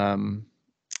meant.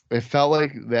 It felt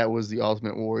like that was the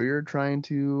Ultimate Warrior trying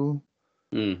to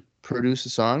produce a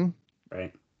song.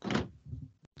 Right.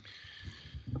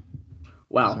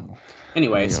 Wow. So,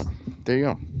 anyways, there you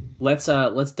go. Let's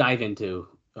dive into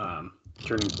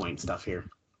turning point stuff here.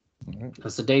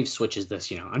 Right. So Dave switches this,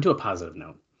 onto a positive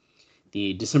note.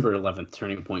 The December 11th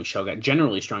Turning Point show got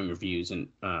generally strong reviews, and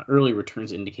early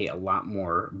returns indicate a lot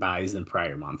more buys than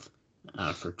prior month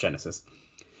for Genesis.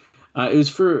 It was,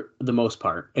 for the most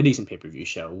part, a decent pay-per-view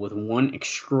show with one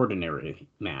extraordinary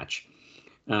match.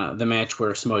 The match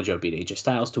where Samoa Joe beat AJ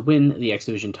Styles to win the X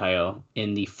Division title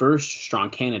in the first strong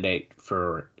candidate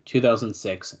for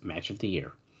 2006 Match of the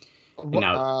Year.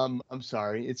 Now, I'm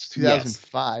sorry, it's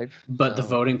 2005. Yes, but the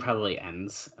voting probably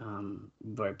ends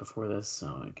right before this,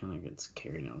 so it kind of gets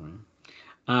carried over.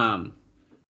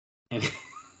 And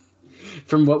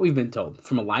from what we've been told,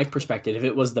 from a live perspective,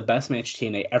 it was the best match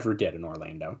TNA ever did in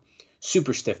Orlando.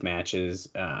 Super stiff matches.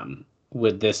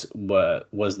 With this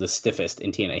was the stiffest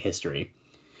in TNA history.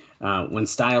 When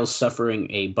Styles suffering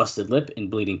a busted lip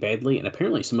and bleeding badly, and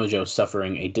apparently Samoa Joe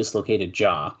suffering a dislocated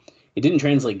jaw. It didn't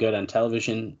translate good on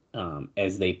television,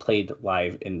 as they played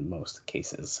live in most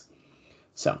cases.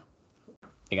 So,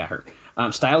 they got hurt.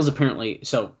 Styles apparently...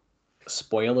 So,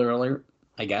 spoiler alert.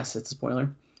 I guess it's a spoiler.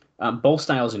 Both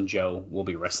Styles and Joe will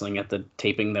be wrestling at the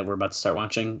taping that we're about to start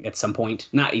watching at some point.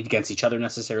 Not against each other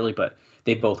necessarily, but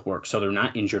they both work, so they're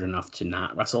not injured enough to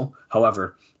not wrestle.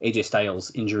 However, AJ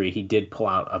Styles' injury, he did pull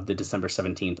out of the December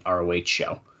 17th ROH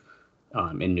show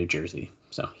in New Jersey.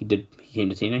 So he came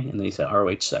to TNA and then he said,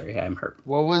 ROH, sorry, I'm hurt.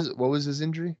 What was his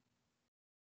injury?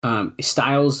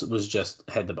 Styles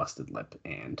had the busted lip,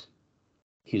 and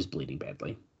he was bleeding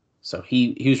badly. So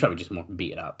he was probably just more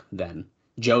beat up than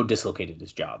Joe dislocated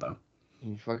his jaw, though.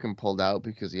 He fucking pulled out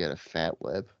because he had a fat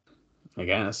lip. I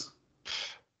guess.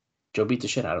 Joe beat the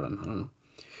shit out of him. I don't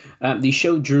know. The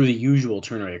show drew the usual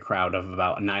turn rate crowd of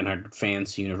about 900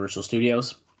 fans to Universal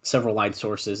Studios. Several live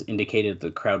sources indicated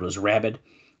the crowd was rabid,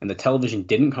 and the television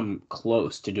didn't come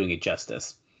close to doing it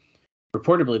justice.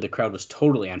 Reportedly, the crowd was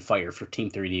totally on fire for Team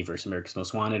 3D versus America's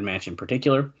Most Wanted match in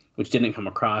particular, which didn't come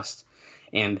across,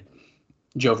 and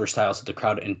Joe versus Styles at the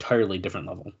crowd at an entirely different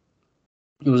level.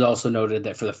 It was also noted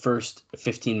that for the first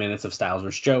 15 minutes of Styles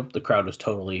versus Joe, the crowd was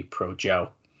totally pro-Joe,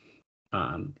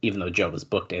 even though Joe was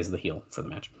booked as the heel for the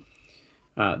match.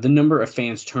 The number of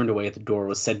fans turned away at the door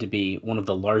was said to be one of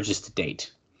the largest to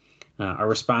date. Our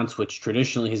response, which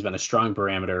traditionally has been a strong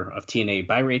barometer of TNA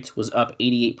buy rates, was up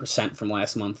 88% from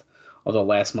last month, although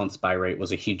last month's buy rate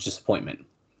was a huge disappointment,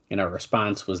 and our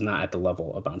response was not at the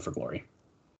level of Bound for Glory.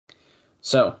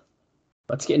 So,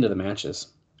 let's get into the matches.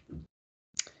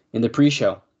 In the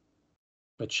pre-show,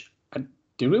 which,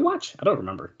 did we watch? I don't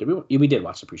remember. Did we? We did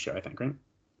watch the pre-show, I think, right?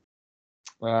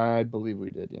 I believe we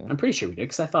did, yeah. I'm pretty sure we did,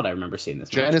 because I thought I remember seeing this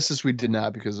Genesis match. we did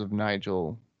not because of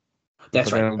Nigel.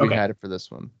 That's right. We had it for this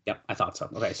one. Yep, I thought so.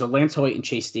 Okay, so Lance Hoyt and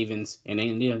Chase Stevens and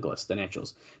Andy Douglas, the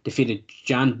Naturals, defeated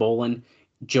John Bolin,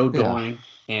 Joe Doring,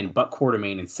 and Buck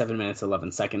Quartermain in 7 minutes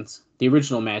 11 seconds. The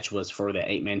original match was for the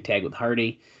 8-man tag with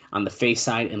Hardy on the face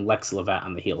side and Lex Levette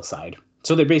on the heel side.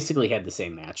 So they basically had the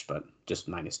same match, but just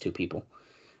minus 2 people.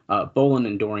 Bolin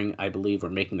and Doring, I believe, were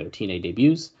making their TNA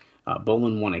debuts.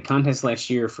 Bolin won a contest last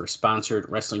year for sponsored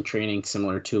wrestling training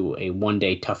similar to a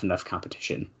one-day Tough Enough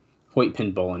competition. Hoyt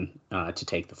pinned Bolin to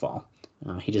take the fall.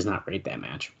 He does not rate that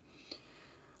match.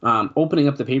 Opening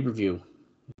up the pay-per-view,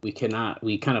 we kind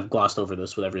of glossed over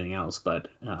this with everything else, but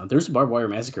there's a barbed wire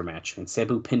massacre match, and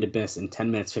Sabu pinned Abyss in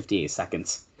 10 minutes 58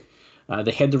 seconds.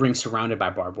 They had the ring surrounded by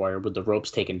barbed wire with the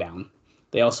ropes taken down.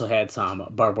 They also had some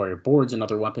barbed wire boards and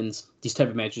other weapons. These type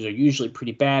of matches are usually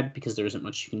pretty bad because there isn't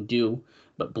much you can do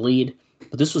but bleed.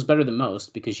 But this was better than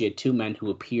most because you had 2 men who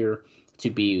appear to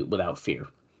be without fear.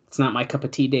 It's not my cup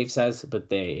of tea, Dave says, but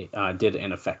they did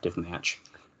an effective match.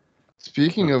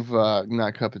 Speaking of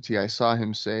not cup of tea, I saw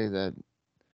him say that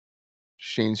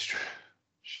Shane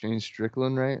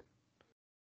Strickland, right?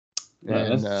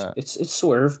 And it's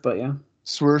Swerve, but yeah.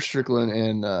 Swerve Strickland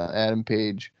and Adam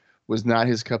Page was not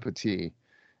his cup of tea,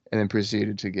 and then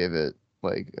proceeded to give it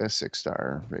like a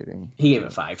 6-star rating. He gave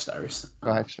it 5 stars.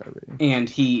 5-star rating. And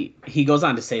he goes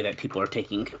on to say that people are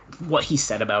taking what he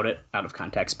said about it out of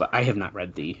context, but I have not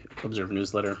read the Observer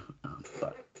newsletter,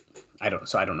 but I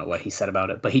don't know what he said about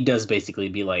it. But he does basically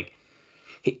be like,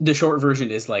 the short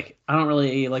version is like, I don't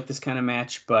really like this kind of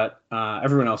match, but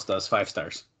everyone else does. 5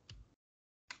 stars.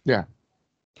 Yeah.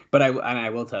 But I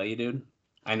will tell you, dude,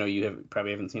 I know you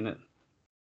probably haven't seen it.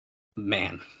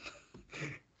 Man,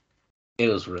 it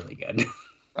was really good.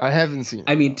 I haven't seen it.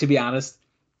 I mean, to be honest,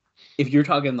 if you're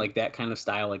talking like that kind of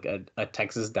style, like a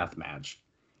Texas death match,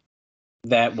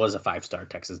 that was a 5-star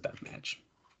Texas death match.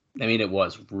 I mean, it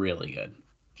was really good.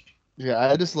 Yeah,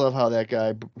 I just love how that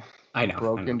guy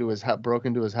broke into his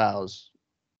house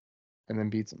and then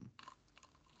beats him.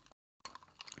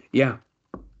 Yeah.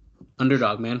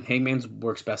 Underdog, man. Hangman's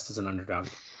works best as an underdog.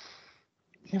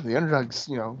 Yeah, the underdogs,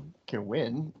 can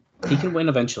win. He can win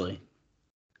eventually.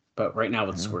 But right now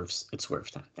it's Swerve's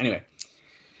time. Anyway.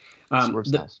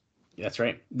 Swerve's house. That's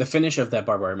right. The finish of that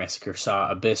barbed wire massacre saw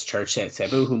Abyss charge at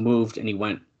Sabu, who moved, and he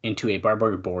went into a barbed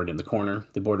wire board in the corner.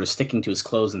 The board was sticking to his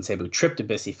clothes, and Sabu tripped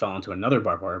Abyss. He fell into another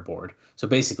barbed wire board. So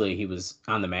basically, he was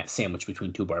on the mat sandwiched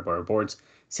between 2 barbed wire boards.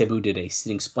 Sabu did a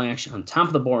sitting splash on top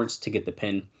of the boards to get the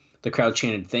pin. The crowd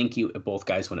chanted thank you at both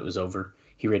guys when it was over.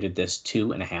 He rated this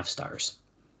 2.5 stars.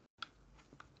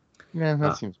 Yeah,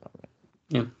 that seems about right.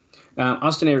 Yeah.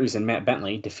 Austin Aries and Matt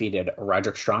Bentley defeated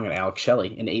Roderick Strong and Alex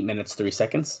Shelley in 8 minutes 3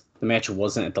 seconds. The match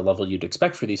wasn't at the level you'd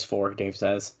expect for these 4, Dave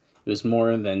says. It was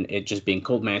more than it just being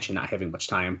cold match and not having much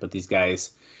time, but these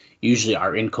guys usually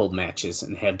are in cold matches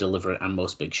and have delivered on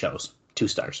most big shows. 2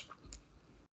 stars.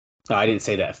 I didn't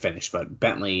say that finished, but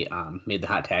Bentley made the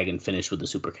hot tag and finished with the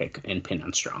super kick and pin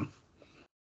on Strong.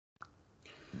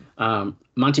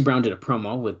 Monty Brown did a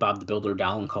promo with Bob the Builder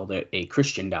doll and called it a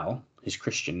Christian doll, his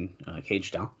Christian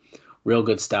cage doll. Real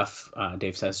good stuff,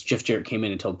 Dave says. Jeff Jarrett came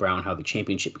in and told Brown how the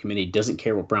championship committee doesn't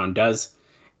care what Brown does,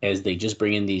 as they just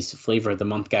bring in these flavor of the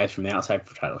month guys from the outside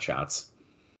for title shots.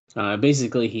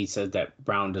 Basically, he said that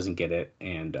Brown doesn't get it,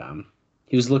 and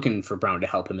he was looking for Brown to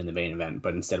help him in the main event,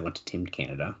 but instead went to Team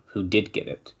Canada, who did get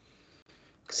it,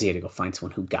 because he had to go find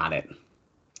someone who got it.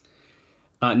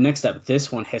 Next up,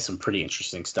 this one has some pretty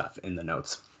interesting stuff in the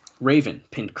notes. Raven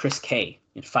pinned Chris K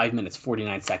in 5 minutes,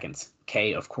 49 seconds.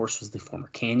 K, of course, was the former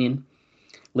Canyon.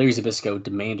 Larry Zbyszko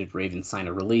demanded Raven sign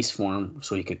a release form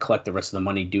so he could collect the rest of the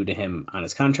money due to him on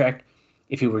his contract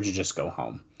if he were to just go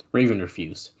home. Raven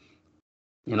refused.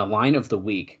 In a line of the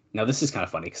week, now this is kind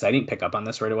of funny because I didn't pick up on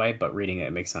this right away, but reading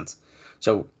it makes sense.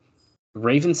 So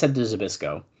Raven said to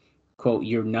Zbyszko, quote,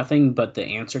 "You're nothing but the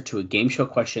answer to a game show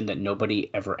question that nobody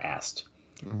ever asked."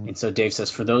 Mhm. And so Dave says,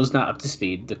 for those not up to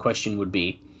speed, the question would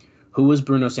be, who was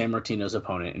Bruno Sammartino's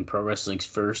opponent in pro wrestling's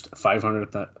first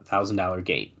 $500,000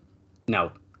 gate?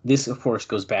 Now, this, of course,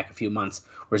 goes back a few months,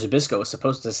 where Zbyszko was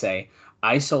supposed to say,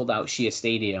 I sold out Shea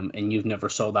Stadium, and you've never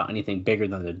sold out anything bigger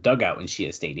than the dugout in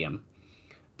Shea Stadium.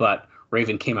 But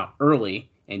Raven came out early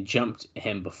and jumped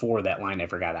him before that line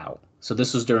ever got out. So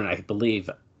this was during, I believe,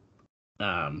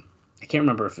 I can't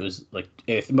remember if it was like,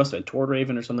 if it must have been toward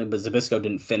Raven or something, but Zbyszko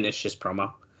didn't finish his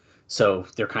promo. So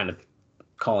they're kind of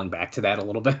calling back to that a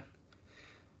little bit.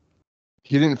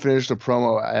 He didn't finish the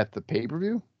promo at the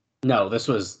pay-per-view? No, this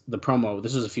was the promo.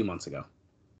 This was a few months ago.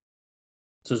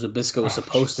 So Zbyszko was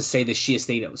supposed to say the Shea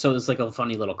Stadium. So it's like a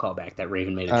funny little callback that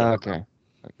Raven made a joke. Okay.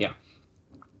 Yeah.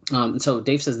 So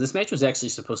Dave says this match was actually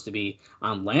supposed to be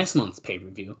on last month's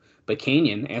pay-per-view, but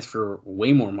Canyon asked for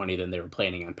way more money than they were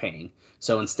planning on paying.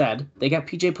 So instead, they got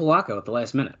PJ Polacco at the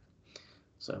last minute.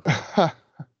 So,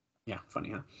 yeah,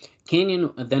 funny, huh?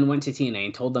 Canyon then went to TNA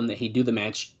and told them that he'd do the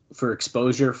match for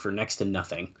exposure for next to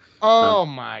nothing. Oh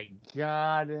my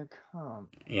God. Come.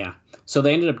 Yeah. So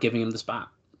they ended up giving him the spot.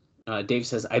 Dave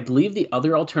says, I believe the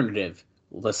other alternative,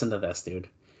 listen to this, dude,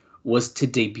 was to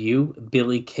debut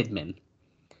Billy Kidman.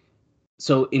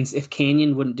 So if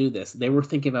Canyon wouldn't do this, they were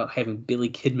thinking about having Billy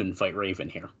Kidman fight Raven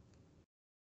here.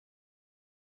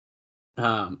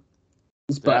 That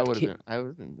would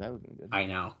have been good. I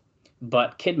know.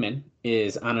 But Kidman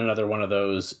is on another one of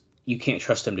those you can't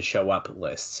trust him to show up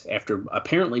lists after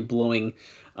apparently blowing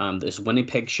this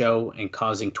Winnipeg show and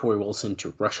causing Tori Wilson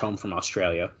to rush home from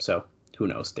Australia. So who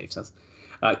knows, Dave says.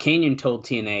 Canyon told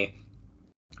TNA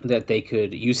that they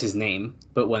could use his name,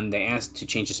 but when they asked to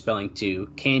change the spelling to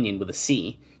Canyon with a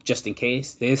C, just in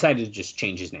case, they decided to just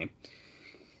change his name.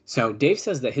 So Dave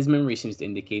says that his memory seems to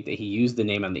indicate that he used the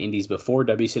name on the Indies before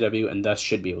WCW and thus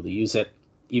should be able to use it,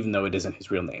 even though it isn't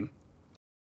his real name.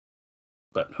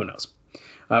 But who knows?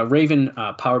 Raven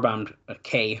powerbombed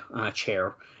K on a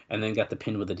chair and then got the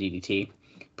pin with a DDT.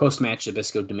 Post-match,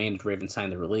 Zbyszko demanded Raven sign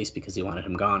the release because he wanted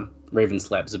him gone. Raven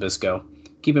slapped Zbyszko.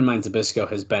 Keep in mind, Zbyszko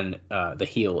has been the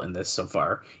heel in this so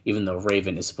far, even though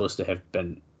Raven is supposed to have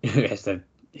been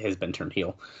has been turned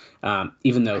heel.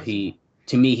 Even though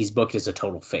to me, he's booked as a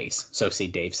total face. So see,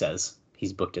 Dave says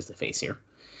he's booked as the face here.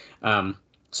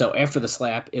 So after the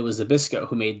slap, it was Zbyszko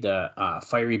who made the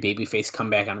fiery babyface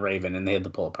comeback on Raven, and they had the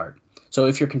pull apart. So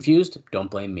if you're confused,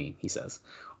 don't blame me, he says.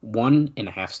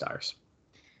 1.5 stars.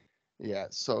 Yeah,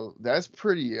 so that's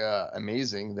pretty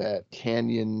amazing that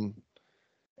Canyon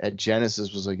at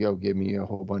Genesis was like, yo, give me a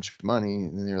whole bunch of money.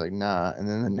 And then they're like, nah. And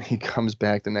then he comes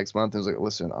back the next month and is like,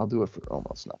 listen, I'll do it for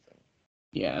almost nothing.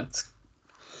 Yeah.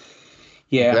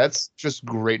 That's just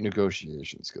great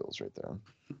negotiation skills right there.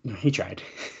 He tried.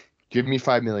 Give me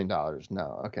 $5 million.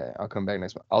 No, okay, I'll come back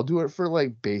next month. I'll do it for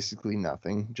like basically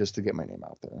nothing just to get my name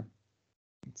out there.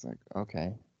 It's like,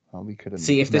 okay. Well, we could have.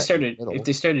 See, if they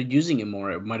started using it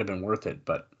more, it might have been worth it,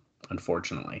 but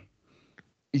unfortunately.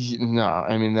 No,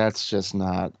 I mean that's just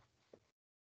not.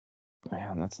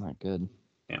 Man, that's not good.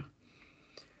 Yeah.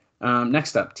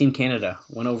 Next up, Team Canada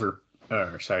over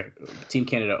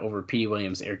Petey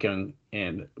Williams, Eric Young,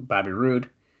 and Bobby Roode,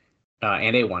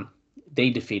 and A1.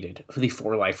 They defeated the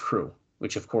 4 Life Crew,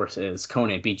 which of course is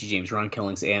Conan, BG James, Ron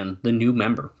Killings, and the new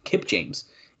member Kip James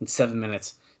in 7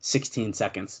 minutes, 16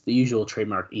 seconds. The usual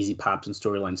trademark easy pops and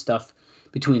storyline stuff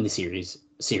between the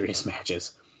serious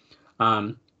matches.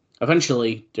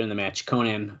 Eventually, during the match,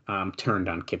 Conan turned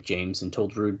on Kip James and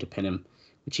told Roode to pin him,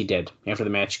 which he did. After the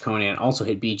match, Conan also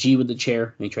hit BG with the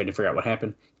chair, and he tried to figure out what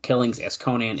happened. Killings asked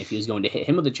Conan if he was going to hit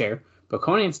him with the chair, but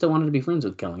Conan still wanted to be friends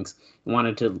with Killings and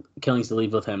wanted Killings to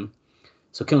leave with him.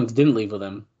 So Killings didn't leave with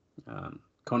him.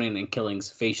 Conan and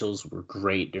Killings' facials were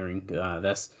great during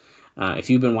this. If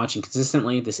you've been watching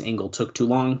consistently, this angle took too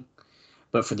long.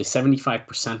 But for the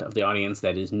 75% of the audience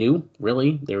that is new,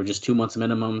 really, they were just 2 months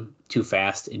minimum, too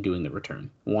fast in doing the return.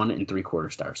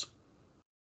 1.75 stars.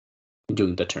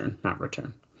 Doing the turn, not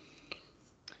return.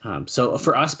 So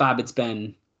for us, Bob, it's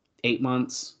been 8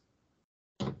 months.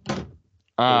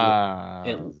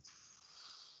 At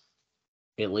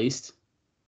least.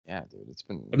 Yeah, dude, it's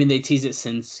been. I mean, they teased it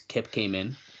since Kip came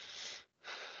in.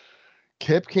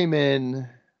 Kip came in.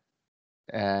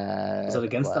 Was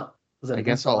that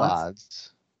against all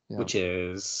odds? which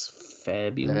is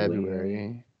February.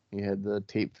 February. He had the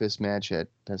tape fist match at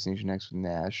Destination X with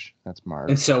Nash. That's March.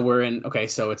 And so we're in. Okay,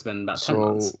 so it's been about 10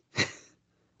 months.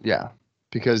 Yeah,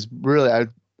 because really,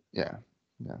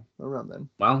 around then.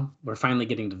 Well, we're finally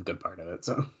getting to the good part of it.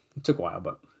 So it took a while,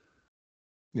 but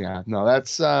yeah, no,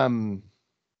 that's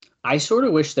I sort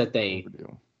of wish that they.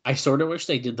 overdue. I sort of wish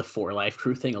they did the 4 Life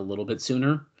Crew thing a little bit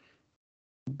sooner,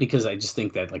 because I just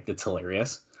think that that's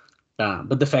hilarious.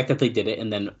 But the fact that they did it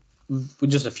and then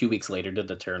just a few weeks later did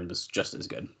the turn was just as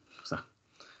good. So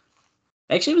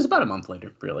actually, it was about a month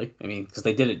later, really. I mean, because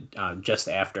they did it just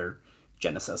after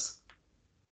Genesis.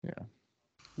 Yeah.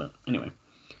 But anyway,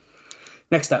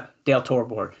 next up, Dale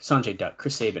Torborg, Sanjay Dutt,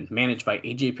 Chris Sabin, managed by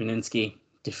AJ Paninsky,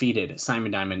 defeated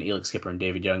Simon Diamond, Elix Skipper, and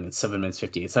David Young in 7 minutes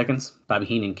 58 seconds. Bobby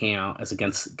Heenan came out as a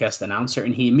guest announcer,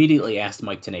 and he immediately asked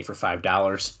Mike Tenay for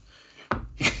 $5.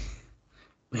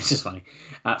 Which is funny.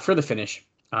 For the finish,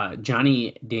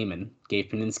 Johnny Damon gave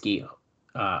Paninsky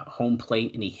home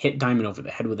plate, and he hit Diamond over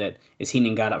the head with it as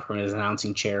Heenan got up from his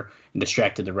announcing chair and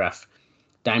distracted the ref.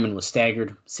 Diamond was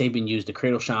staggered. Sabin used a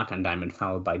cradle shock on Diamond,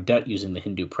 followed by Dutt using the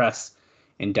Hindu press,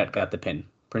 and Dutt got the pin.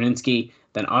 Paninsky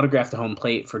then autographed the home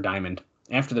plate for Diamond.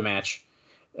 After the match,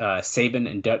 Sabin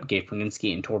and Dutt gave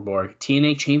Paninsky and Torborg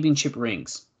TNA Championship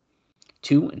rings,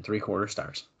 2 3/4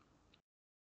 stars.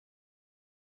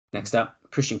 Next up,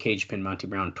 Christian Cage pinned Monty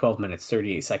Brown 12 minutes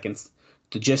 38 seconds.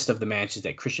 The gist of the match is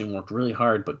that Christian worked really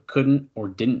hard but couldn't or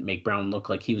didn't make Brown look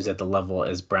like he was at the level,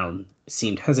 as Brown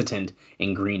seemed hesitant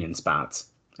and green in spots.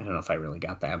 I don't know if I really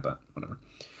got that, but whatever.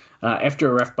 After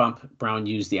a ref bump, Brown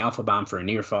used the Alpha Bomb for a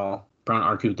near fall. Brown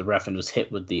argued with the ref and was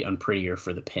hit with the Unprettier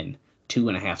for the pin,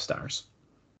 2.5 stars.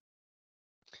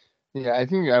 Yeah, I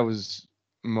think I was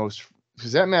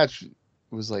because that match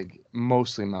was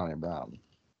mostly Monty Brown,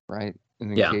 right?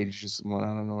 And then Cage just went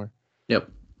out of nowhere. Yep.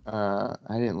 I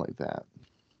didn't like that.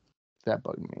 That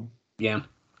bugged me. Yeah.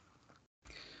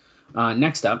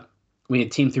 Next up, we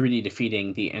had Team 3D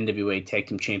defeating the NWA Tag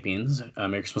Team Champions,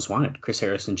 America's Most Wanted, Chris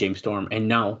Harris and James Storm. And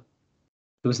no,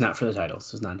 it was not for the titles.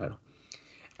 It was non-title.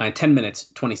 10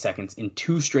 minutes, 20 seconds in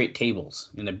 2 straight tables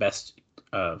in the best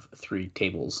of 3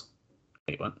 tables.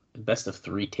 Wait, what? Best of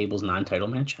 3 tables non-title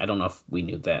match? I don't know if we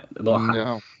knew that. Well,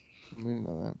 no, we didn't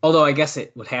know that. Although I guess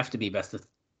it would have to be best of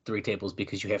 3 tables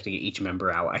because you have to get each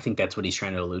member out. I think that's what he's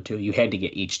trying to allude to. You had to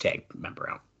get each tag member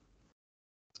out.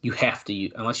 You have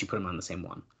to, unless you put them on the same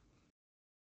one.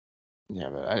 Yeah,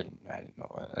 but I didn't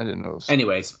know that. I didn't know.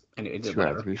 Anyways, 2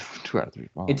 out of 3. 2 out of 3.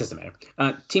 It doesn't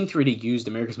matter. Team 3D used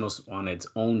America's Most Wanted's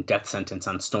own death sentence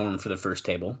on Storm for the first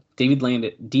table.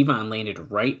 Devon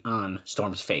landed right on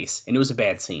Storm's face, and it was a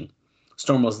bad scene.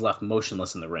 Storm was left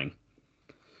motionless in the ring.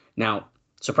 Now,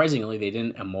 surprisingly, they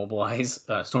didn't immobilize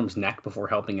Storm's neck before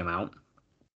helping him out.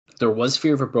 There was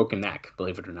fear of a broken neck,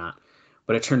 believe it or not,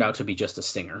 but it turned out to be just a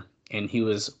stinger, and he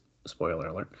was, spoiler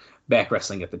alert, back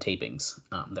wrestling at the tapings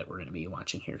that we're going to be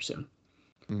watching here soon.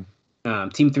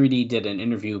 Team 3D did an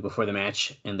interview before the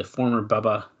match, and the former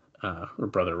Bubba, or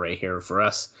Brother Ray here for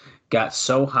us, got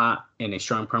so hot in a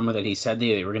strong promo that he said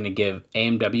they were going to give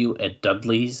AMW a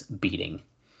Dudley's beating.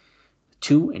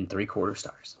 2 3/4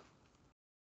 stars.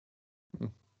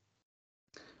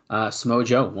 Samoa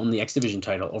Joe won the X Division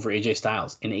title over AJ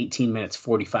Styles in 18 minutes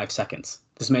 45 seconds.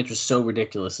 This match was so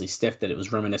ridiculously stiff that it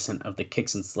was reminiscent of the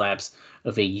kicks and slaps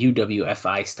of a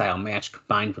UWFI style match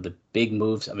combined with the big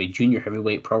moves of a junior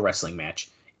heavyweight pro wrestling match.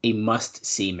 A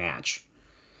must-see match.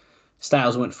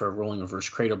 Styles went for a rolling reverse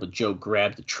cradle, but Joe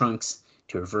grabbed the trunks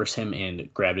to reverse him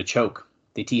and grabbed a choke.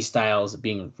 They teased Styles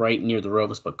being right near the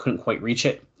ropes but couldn't quite reach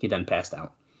it. He then passed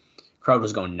out. Crowd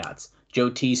was going nuts. Joe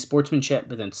teased sportsmanship,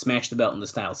 but then smashed the belt in the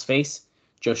Styles' face.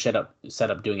 Joe set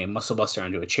up doing a muscle buster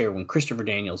onto a chair when Christopher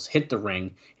Daniels hit the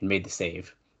ring and made the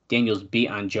save. Daniels beat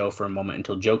on Joe for a moment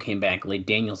until Joe came back, laid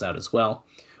Daniels out as well,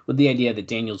 with the idea that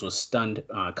Daniels was stunned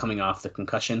coming off the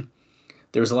concussion.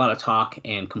 There was a lot of talk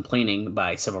and complaining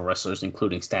by several wrestlers,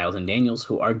 including Styles and Daniels,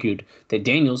 who argued that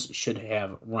Daniels should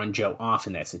have run Joe off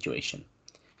in that situation.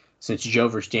 Since Joe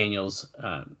versus Daniels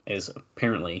is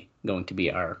apparently going to be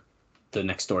the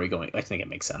next story going, I think it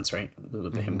makes sense, right?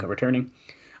 With him returning.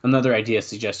 Another idea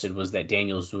suggested was that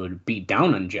Daniels would beat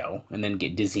down on Joe and then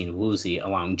get dizzy and woozy,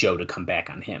 allowing Joe to come back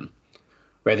on him,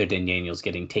 rather than Daniels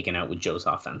getting taken out with Joe's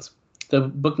offense. The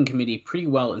booking committee pretty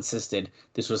well insisted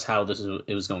this was how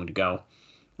it was going to go.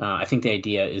 I think the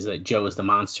idea is that Joe is the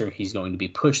monster. He's going to be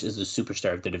pushed as the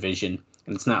superstar of the division,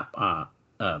 and it's not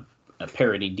a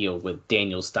parody deal with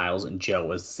Daniels, Styles, and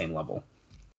Joe as the same level.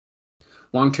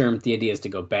 Long term, the idea is to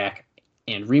go back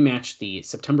and rematch the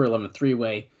September 11th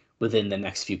three-way within the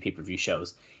next few pay-per-view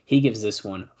shows. He gives this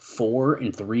one 4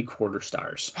 3/4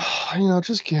 stars.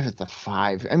 Just give it the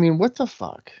 5. I mean, what the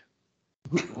fuck?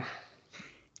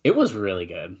 It was really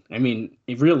good. I mean,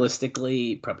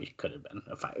 realistically, probably could have been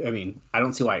a 5. I mean, I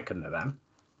don't see why it couldn't have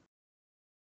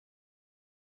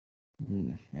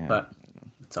been. Yeah. But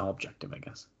it's all objective, I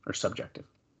guess, or subjective.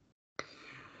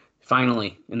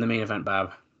 Finally, in the main event,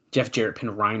 Bob, Jeff Jarrett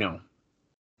pinned Rhino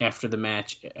after the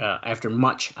match, after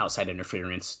much outside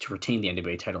interference, to retain the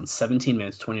NWA title in 17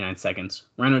 minutes, 29 seconds.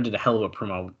 Rhino did a hell of a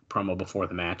promo before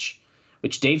the match,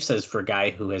 which Dave says for a guy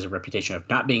who has a reputation of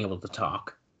not being able to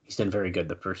talk, he's done very good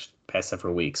the past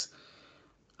several weeks.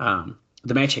 The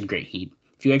match had great heat.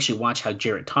 If you actually watch how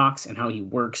Jarrett talks and how he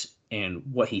works and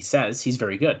what he says, he's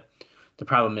very good. The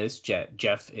problem is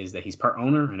Jeff is that he's part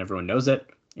owner and everyone knows it,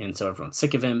 and so everyone's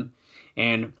sick of him.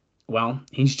 And well,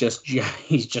 he's just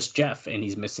Jeff, and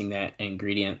he's missing that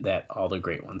ingredient that all the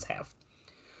great ones have.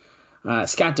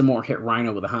 Scott D'Amore hit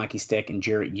Rhino with a hockey stick, and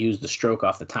Jarrett used the stroke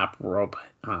off the top rope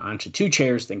onto 2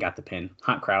 chairs, then got the pin.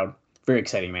 Hot crowd, very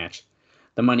exciting match.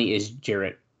 The money is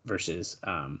Jarrett versus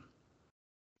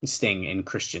Sting and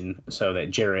Christian, so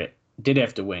that Jarrett did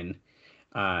have to win,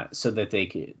 so that they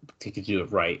could do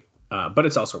it right. But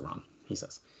it's also wrong, he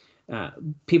says.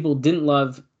 People didn't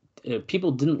love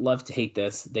to hate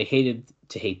this. They hated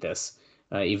to hate this,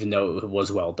 even though it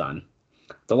was well done.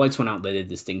 The lights went out. They did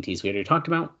the Sting tease we already talked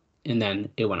about, and then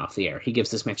it went off the air. He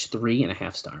gives this match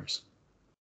 3.5 stars.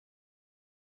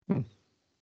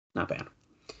 Not bad.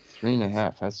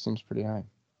 3.5. That seems pretty high.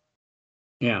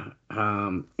 Yeah.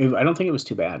 I don't think it was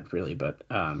too bad, really, but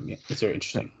it's very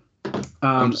interesting.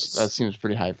 That seems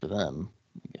pretty high for them,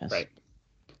 I guess. Right.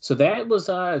 So that was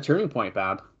a turning point,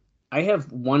 Bob. I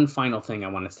have one final thing I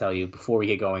want to tell you before we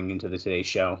get going into today's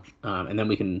show, and then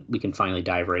we can finally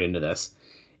dive right into this.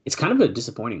 It's kind of a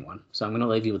disappointing one, so I'm going to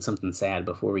leave you with something sad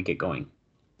before we get going.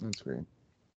 That's great.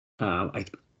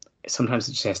 Sometimes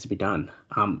it just has to be done.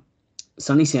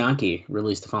 Sonny Siaki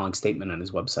released the following statement on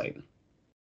his website.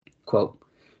 Quote,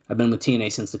 I've been with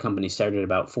TNA since the company started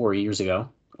about 4 years ago,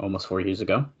 almost 4 years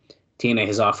ago. TNA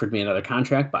has offered me another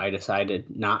contract, but I decided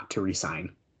not to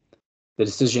resign. The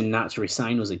decision not to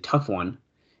resign was a tough one,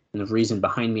 and the reason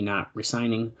behind me not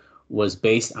resigning was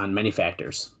based on many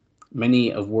factors.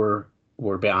 Many of were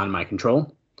beyond my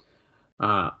control.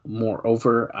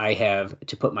 Moreover, I have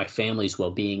to put my family's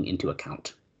well-being into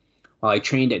account. While I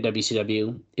trained at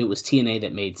WCW, it was TNA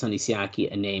that made Sonny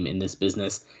Siaki a name in this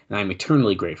business, and I'm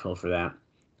eternally grateful for that.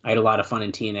 I had a lot of fun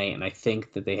in TNA, and I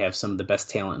think that they have some of the best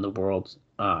talent in the world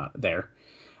there.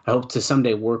 I hope to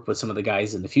someday work with some of the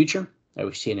guys in the future. I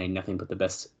wish TNA nothing but the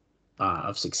best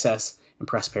of success and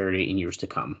prosperity in years to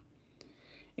come.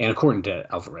 And according to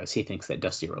Alvarez, he thinks that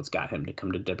Dusty Rhodes got him to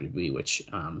come to WWE, which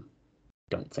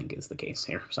don't think is the case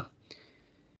here.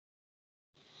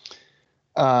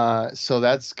 So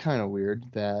that's kind of weird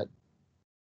that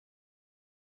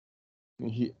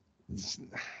the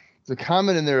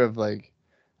comment in there of like,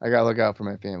 I gotta look out for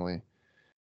my family.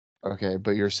 Okay,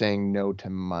 but you're saying no to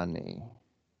money.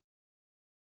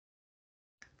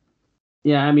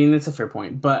 Yeah, I mean, that's a fair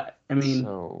point, but I mean,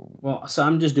 so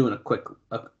I'm just doing a quick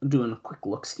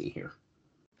look ski here.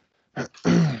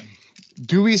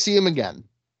 Do we see him again?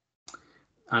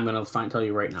 I'm gonna tell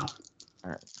you right now. All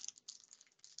right.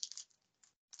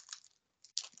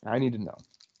 I need to know.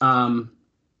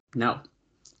 No.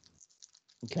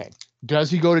 Okay. Does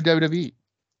he go to WWE?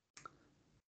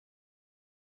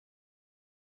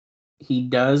 He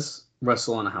does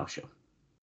wrestle on a house show.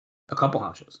 A couple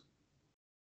house shows.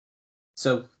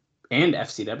 So, and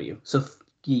FCW. So,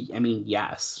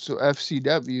 yes. So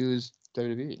FCW is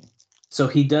WWE. So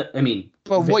he does,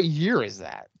 But what year is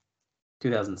that?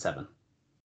 2007.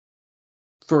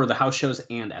 For the house shows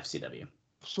and FCW.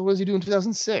 So what does he do in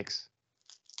 2006?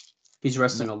 He's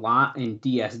wrestling a lot in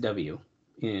DSW.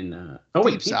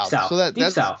 Deep South. South. So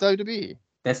that's South. WWE.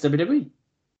 That's WWE.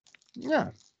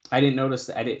 Yeah. I didn't notice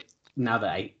that. Now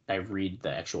that I read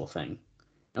the actual thing.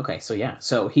 Okay, so yeah.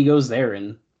 So he goes there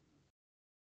and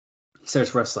he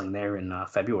starts wrestling there in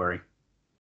February.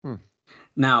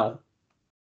 Now,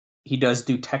 he does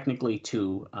do technically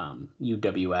 2 UWF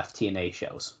TNA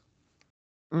shows.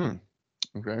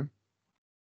 Okay.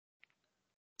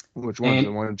 Which one?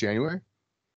 The one in January?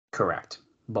 Correct.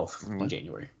 Both in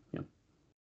January. Yeah.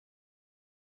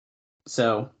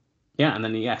 So, yeah, and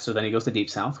then so then he goes to Deep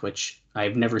South, which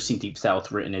I've never seen Deep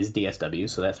South written as DSW,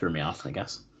 so that threw me off, I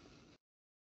guess.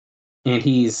 And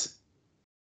he's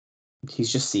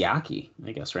just Siaki,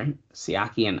 I guess, right?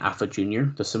 Siaki and Alpha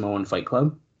Jr., the Samoan Fight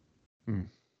Club.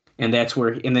 And that's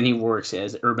where, and then he works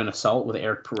as Urban Assault with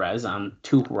Eric Perez on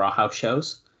 2 Raw House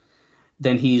shows.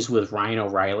 Then he's with Ryan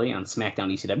O'Reilly on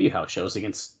SmackDown ECW house shows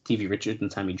against Stevie Richards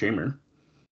and Tommy Dreamer.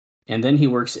 And then he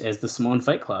works as the Samoan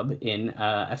Fight Club in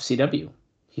FCW.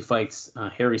 He fights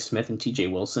Harry Smith and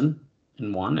TJ Wilson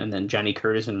in one, and then Johnny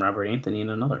Curtis and Robert Anthony in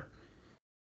another.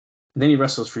 And then he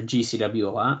wrestles for GCW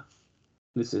a lot.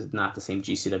 This is not the same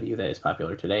GCW that is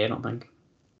popular today, I don't think.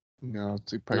 No,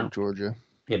 it's like Pike, Georgia.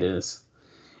 It is.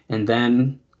 And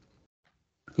then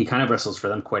he kind of wrestles for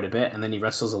them quite a bit, and then he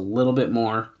wrestles a little bit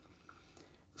more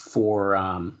for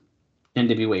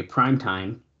NWA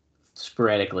Primetime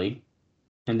sporadically.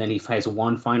 And then he fights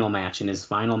one final match. In his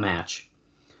final match,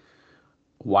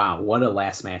 wow, what a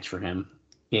last match for him.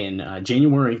 In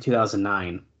January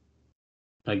 2009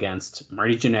 against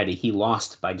Marty Jannetty, he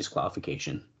lost by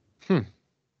disqualification.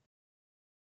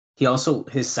 He also,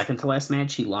 his second to last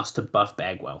match, he lost to Buff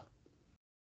Bagwell.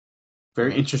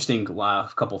 Very interesting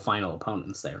couple final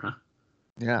opponents there, huh?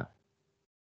 Yeah.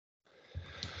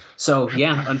 So,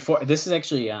 yeah, this is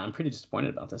actually, I'm pretty disappointed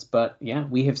about this. But, yeah,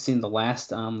 we have seen the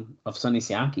last of Sonny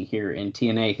Siaki here in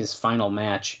TNA. His final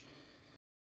match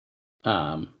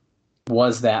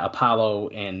was that Apollo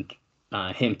and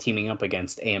him teaming up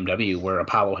against AMW, where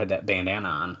Apollo had that bandana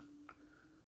on.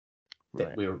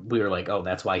 That we were like, oh,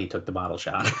 that's why he took the bottle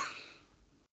shot.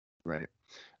 Right.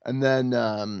 And then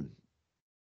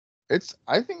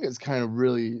I think it's kind of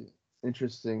really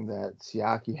interesting that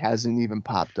Siaki hasn't even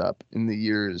popped up in the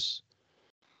years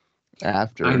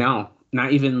after. I know.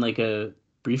 Not even like a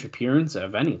brief appearance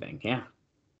of anything. Yeah.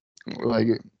 Like,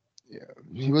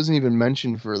 he wasn't even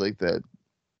mentioned for like that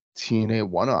TNA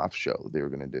one-off show they were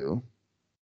going to do.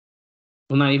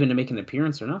 Well, not even to make an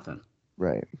appearance or nothing.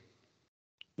 Right.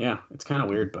 Yeah, it's kind of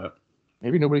weird, but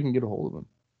maybe nobody can get a hold of him.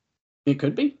 It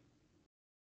could be.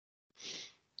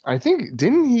 I think,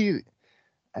 didn't he?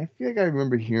 I feel like I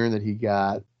remember hearing that he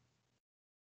got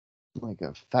like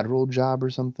a federal job or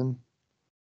something.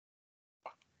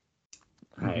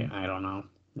 I don't know.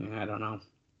 Yeah, I don't know.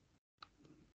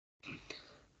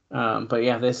 But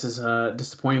yeah, this is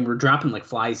disappointing. We're dropping like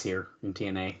flies here in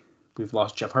TNA. We've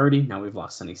lost Jeff Hardy. Now we've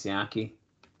lost Sonny Siaki.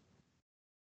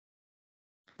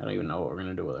 I don't even know what we're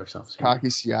gonna do with ourselves here. Kaki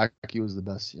Siaki was the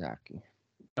best Siaki.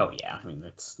 Oh yeah, I mean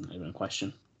that's not even a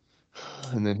question.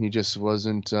 And then he just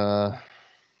wasn't. I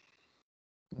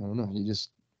don't know. He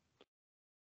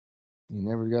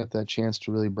never got that chance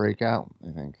to really break out,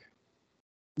 I think.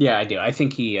 Yeah, I do. I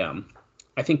think he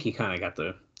kind of got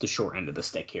the short end of the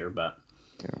stick here, but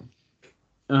yeah.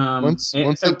 Once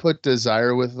they put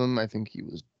Desire with him, I think he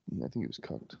was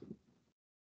cooked.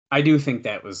 I do think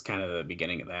that was kind of the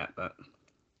beginning of that, but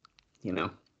you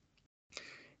know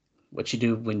what you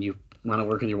do when you want to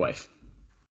work with your wife.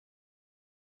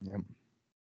 Yep.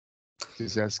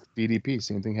 Just ask BDP.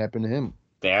 Same thing happened to him.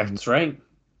 That's right.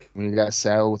 When he got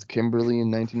saddled with Kimberly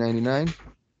in 1999.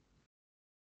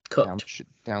 Cooked.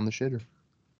 Down the shitter.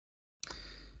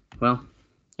 Well,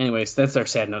 anyways, that's our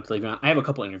sad note to leave on. I have a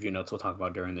couple interview notes we'll talk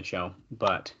about during the show,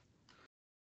 but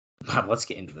Bob, let's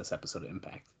get into this episode of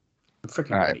Impact. I'm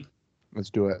freaking ready. Right. Let's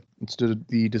do it. Let's do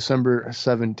the December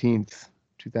 17th,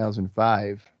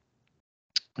 2005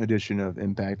 edition of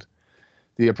Impact.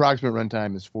 The approximate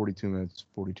runtime is 42 minutes,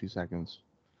 42 seconds.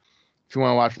 If you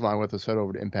want to watch along with us, head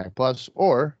over to Impact Plus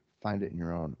or find it in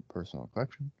your own personal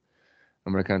collection.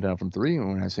 I'm going to count down from 3, and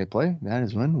when I say play, that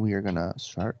is when we are going to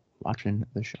start watching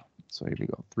the show. So here we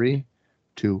go. 3,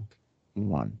 2,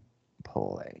 1,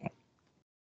 play.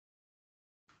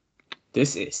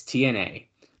 This is TNA.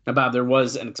 Now, Bob, there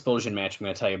was an explosion match I'm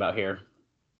going to tell you about here.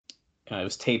 It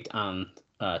was taped on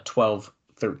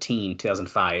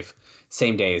 12/13/2005,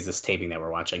 same day as this taping that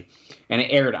we're watching. And it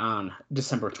aired on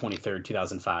December 23rd,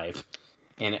 2005.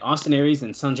 And Austin Aries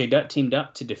and Sanjay Dutt teamed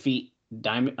up to defeat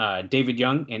David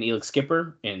Young and Elix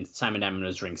Skipper, and Simon Diamond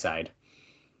was ringside.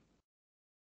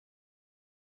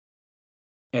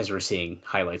 As we're seeing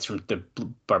highlights from the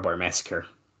Barbed Wire Massacre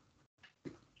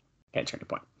at Turning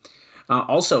Point.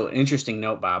 Also, an interesting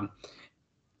note, Bob.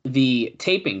 The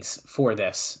tapings for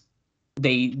this,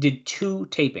 they did 2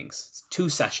 tapings, 2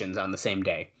 sessions on the same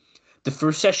day. The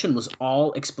first session was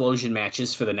all Explosion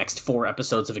matches for the next 4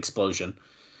 episodes of Explosion.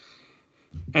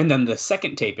 And then the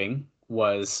second taping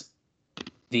was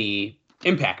the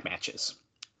Impact matches.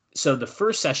 So the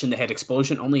first session that had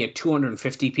Explosion only had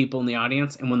 250 people in the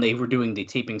audience, and when they were doing the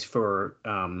tapings for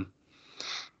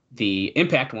the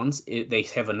Impact ones, they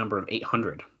have a number of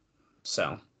 800.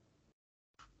 So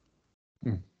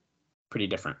pretty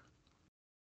different.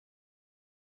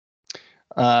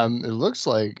 It looks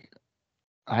like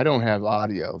I don't have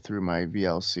audio through my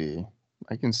VLC.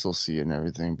 I can still see it and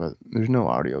everything, but there's no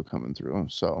audio coming through.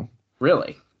 So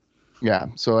really, yeah.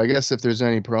 So I guess if there's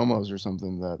any promos or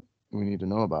something that we need to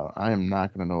know about. I am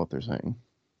not going to know what they're saying.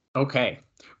 Okay.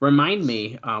 Remind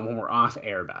me when we're off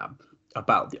air, Bob,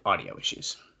 about the audio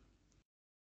issues.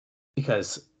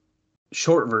 Because,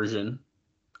 short version,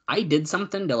 I did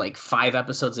something to like 5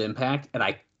 episodes of Impact, and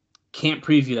I can't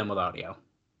preview them with audio.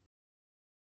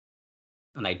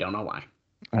 And I don't know why.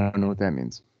 I don't know what that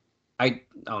means.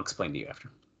 I'll explain to you after.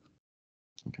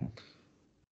 Okay.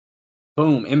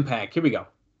 Boom, Impact. Here we go.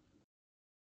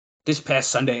 This past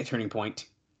Sunday at Turning Point.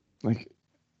 Like,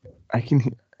 I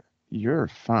can. You're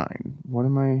fine. What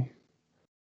am I?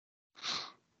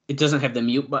 It doesn't have the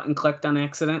mute button clicked on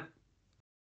accident.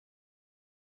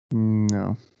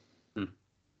 No.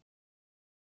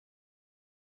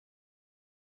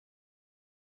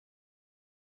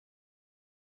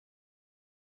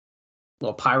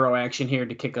 Little pyro action here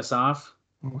to kick us off.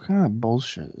 What kind of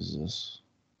bullshit is this?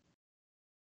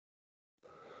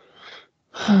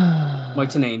 Mike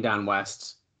TNA and Don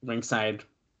West, ringside.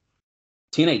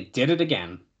 TNA did it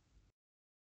again.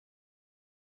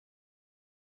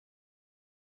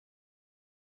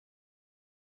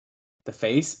 The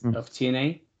face of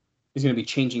TNA is going to be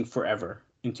changing forever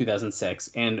in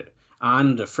 2006. And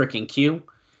on the freaking cue,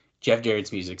 Jeff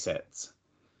Jarrett's music sets.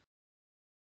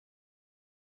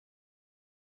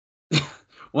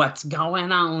 What's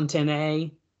going on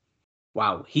today?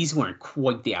 Wow, he's wearing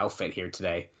quite the outfit here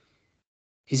today.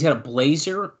 He's got a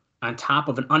blazer on top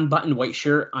of an unbuttoned white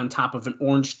shirt on top of an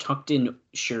orange tucked-in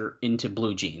shirt into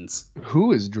blue jeans.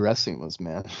 Who is dressing this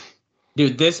man?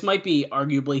 Dude, this might be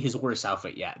arguably his worst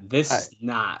outfit yet. This is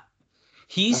not.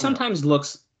 He sometimes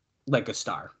looks like a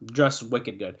star, dressed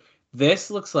wicked good.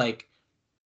 This looks like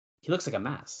he looks like a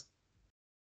mess.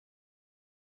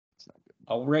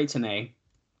 All right, TNA.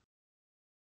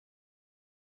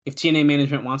 If TNA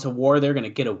management wants a war, they're going to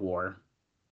get a war.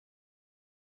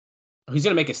 He's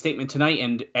going to make a statement tonight,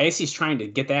 and as he's trying to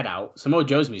get that out, Samoa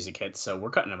Joe's music hits, so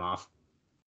we're cutting him off.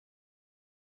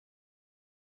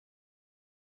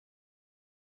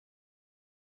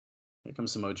 Here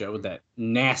comes Samoa Joe with that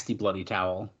nasty bloody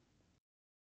towel.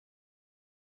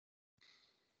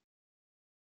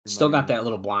 Still got that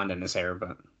little blonde in his hair,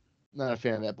 but... Not a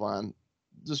fan of that blonde.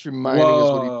 Just reminding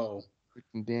us what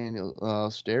he...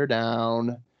 Daniel, stare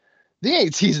down. They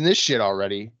ain't teasing this shit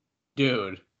already.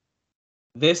 Dude,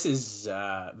 this is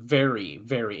very,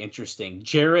 very interesting.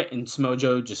 Jarrett and Samoa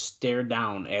Joe just stared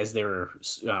down as they were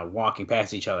walking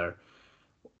past each other.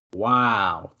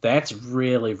 Wow, that's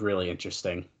really, really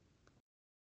interesting.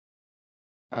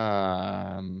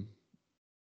 That's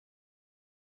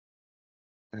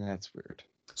weird.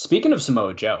 Speaking of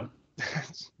Samoa Joe,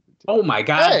 oh my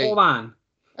God, hold on.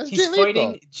 He's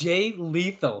fighting Jay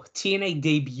Lethal, TNA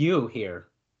debut here.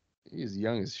 He's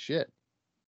young as shit.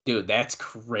 Dude, that's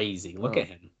crazy. Look at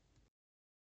him.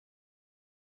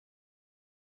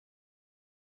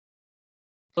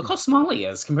 Look how small he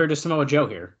is compared to Samoa Joe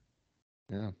here.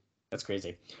 Yeah. That's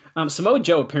crazy. Samoa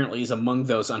Joe apparently is among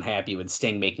those unhappy with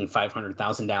Sting making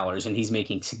 $500,000, and he's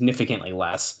making significantly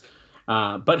less.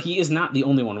 But he is not the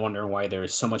only one wondering why there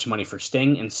is so much money for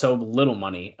Sting and so little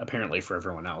money, apparently, for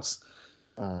everyone else.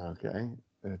 Okay.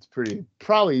 It's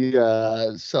probably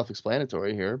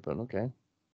self-explanatory here, but okay.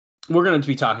 We're going to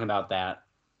be talking about that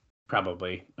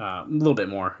probably a little bit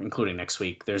more, including next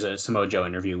week. There's a Samoa Joe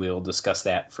interview. We'll discuss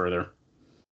that further.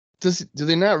 Do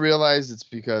they not realize it's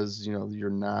because, you're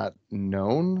not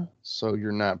known, so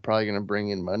you're not probably going to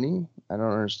bring in money? I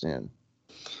don't understand.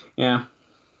 Yeah.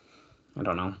 I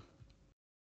don't know.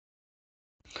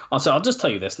 Also, I'll just tell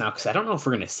you this now, because I don't know if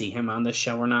we're going to see him on this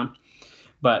show or not.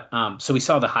 But, so we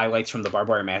saw the highlights from the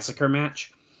Barbed Wire Massacre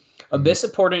match. Abyss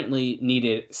apparently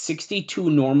needed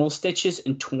 62 normal stitches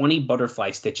and 20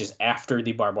 butterfly stitches after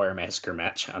the Barbed Wire Massacre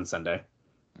match on Sunday.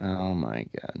 Oh, my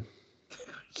God.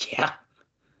 Yeah.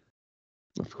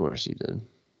 Of course he did.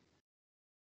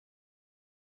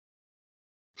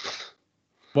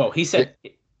 Well, he said,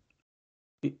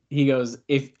 he goes,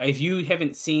 if you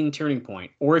haven't seen Turning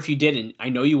Point, or if you didn't, I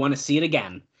know you want to see it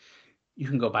again, you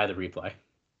can go buy the replay.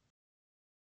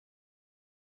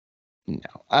 No,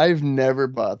 I've never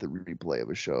bought the replay of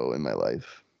a show in my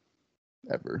life.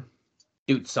 Ever.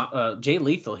 Dude, Jay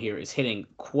Lethal here is hitting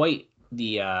quite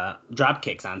the drop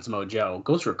kicks on Samoa Joe.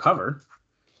 Goes for a cover.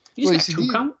 He's got 2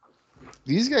 count.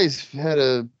 These guys had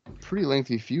a pretty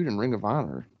lengthy feud in Ring of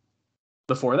Honor.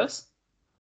 Before this?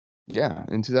 Yeah,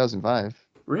 in 2005.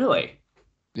 Really?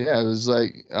 Yeah, it was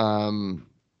like kind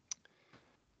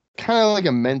of like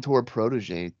a mentor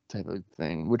protege type of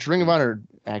thing, which Ring of Honor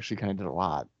actually kind of did a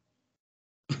lot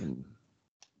in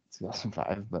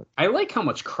 2005. But I like how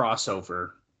much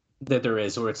crossover that there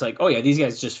is, where it's like, oh yeah, these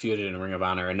guys just feuded in Ring of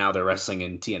Honor and now they're wrestling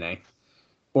in TNA,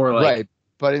 or like, right.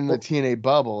 But in the TNA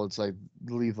bubble, it's like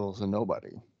Lethal's a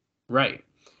nobody. Right.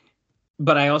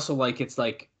 But I also like it's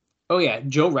like, oh yeah,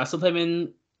 Joe wrestled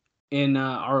him in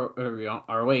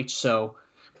ROH, so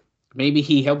maybe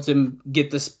he helped him get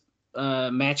this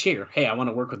match here. Hey, I want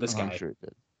to work with this guy. I'm sure it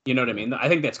did. You know what I mean? I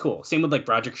think that's cool. Same with like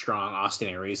Broderick Strong, Austin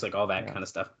Aries, like all that kind of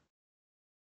stuff.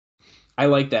 I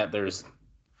like that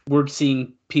we're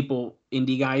seeing people,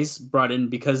 indie guys, brought in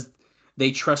because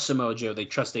they trust Samoa Joe, they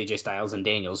trust AJ Styles and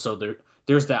Daniels. So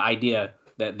there's the idea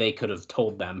that they could have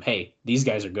told them, hey, these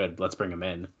guys are good, let's bring them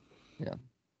in. Yeah.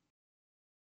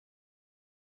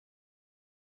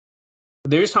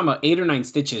 They're just talking about 8 or 9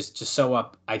 stitches to sew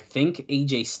up, I think,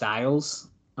 AJ Styles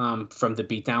from the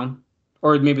beatdown.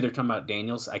 Or maybe they're talking about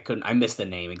Daniels. I missed the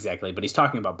name exactly, but he's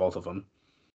talking about both of them.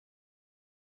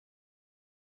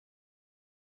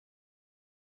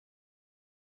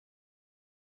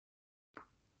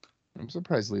 I'm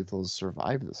surprised Lethal's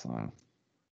survived this long.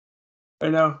 I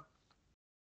know.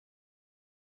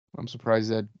 I'm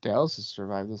surprised that Dallas has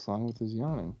survived this long with his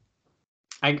yawning.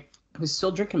 I was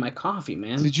still drinking my coffee,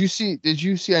 man. Did you see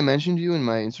I mentioned you in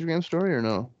my Instagram story or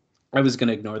no? I was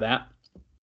gonna ignore that.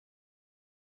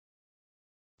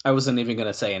 I wasn't even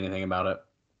gonna say anything about it.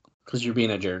 Because you're being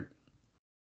a jerk.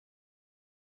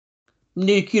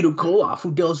 Nikita Koloff,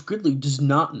 who Dallas Gridley does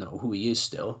not know who he is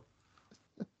still.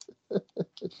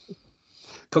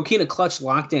 Coquina Clutch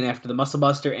locked in after the Muscle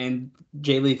Buster and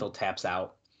Jay Lethal taps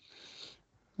out.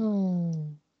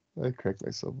 I cracked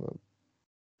myself up.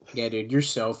 Yeah, dude, you're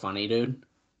so funny, dude.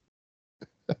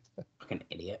 Fucking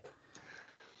idiot.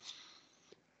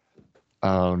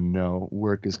 Oh no,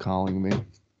 work is calling me.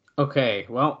 Okay,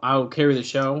 well, I'll carry the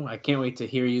show. I can't wait to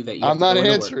hear you that you I'm not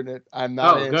answering it. I'm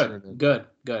not answering it.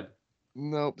 Good.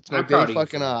 Nope, it's my day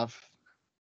fucking off.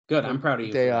 Good, I'm proud of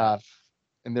you. Day off.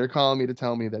 And they're calling me to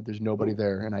tell me that there's nobody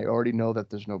there, and I already know that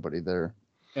there's nobody there.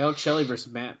 Alex Shelley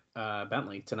versus Matt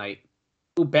Bentley tonight.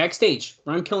 Ooh, backstage,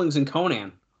 Ron Killings and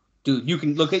Conan. Dude, you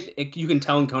can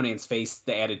tell in Conan's face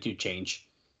the attitude change.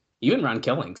 Even Ron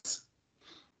Killings.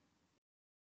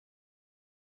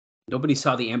 Nobody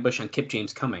saw the ambush on Kip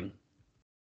James coming.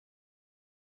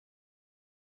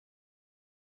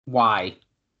 Why?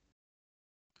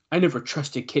 I never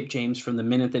trusted Kip James from the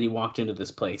minute that he walked into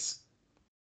this place.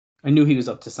 I knew he was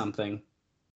up to something.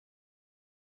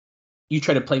 You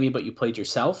tried to play me, but you played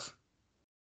yourself?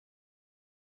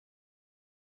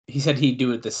 He said he'd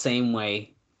do it the same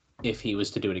way if he was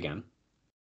to do it again.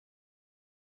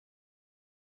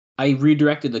 I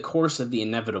redirected the course of the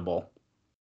inevitable.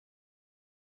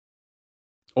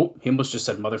 Oh, he almost just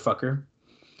said motherfucker.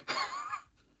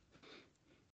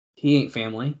 He ain't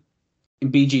family.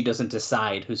 And BG doesn't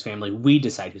decide who's family. We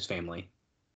decide who's family.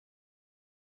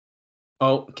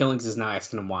 Oh, Killings is now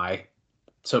asking him why.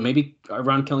 So maybe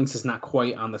Ron Killings is not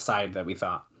quite on the side that we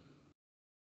thought.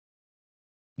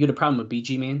 You had a problem with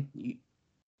BG, man?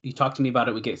 You talk to me about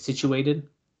it, we get situated.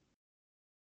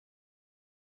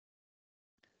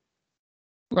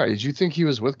 Right, did you think he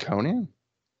was with Conan?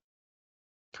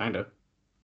 Kind of.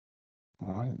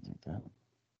 Oh, I didn't think that.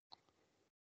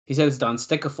 He said it's done.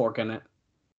 Stick a fork in it.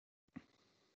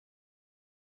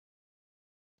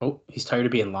 Oh, he's tired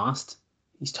of being lost.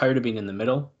 He's tired of being in the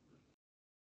middle.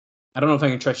 I don't know if I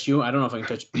can trust you. I don't know if I can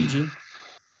trust BG.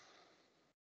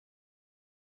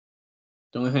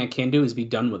 The only thing I can do is be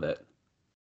done with it.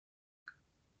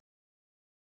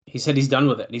 He said he's done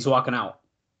with it. He's walking out.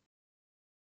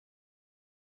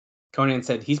 Conan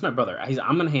said, he's my brother.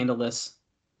 I'm going to handle this.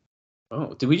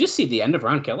 Oh, did we just see the end of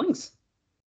Ron Killings?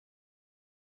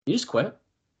 You just quit?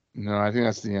 No, I think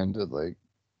that's the end of, like,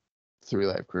 3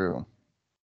 Live Crew.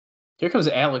 Here comes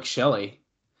Alex Shelley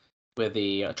with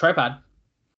the tripod.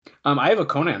 I have a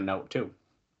Conan note, too.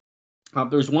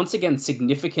 There's once again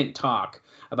significant talk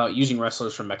about using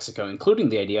wrestlers from Mexico, including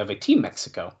the idea of a Team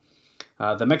Mexico.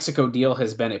 The Mexico deal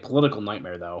has been a political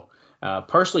nightmare, though,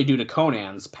 partially due to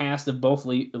Conan's past of both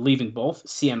leaving both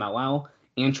CMLL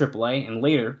and AAA, and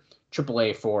later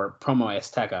AAA for Promo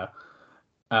Azteca,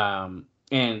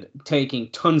 and taking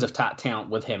tons of top talent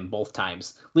with him both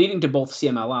times, leading to both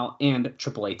CMLL and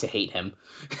AAA to hate him.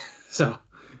 So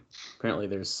apparently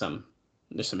there's some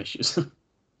issues.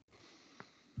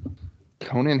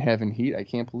 Conan having heat? I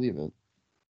can't believe it.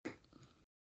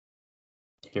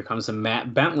 Here comes a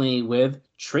Matt Bentley with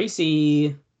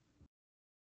Tracy.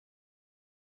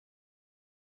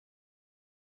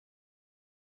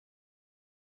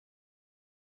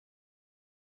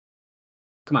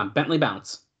 Come on, Bentley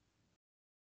bounce.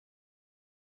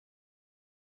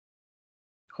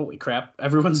 Holy crap.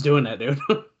 Everyone's doing that, dude.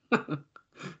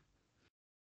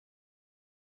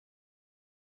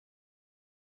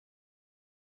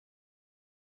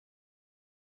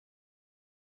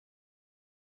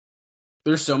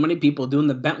 There's so many people doing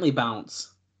the Bentley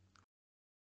bounce.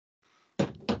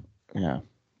 Yeah.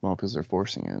 Well, because they're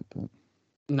forcing it. But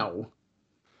No.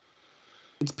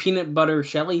 It's peanut butter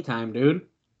Shelly time, dude.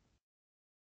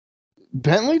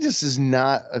 Bentley just is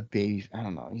not a baby. I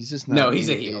don't know. He's just not No, a he's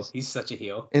a baby heel. face. He's such a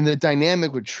heel. And the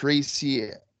dynamic with Tracy,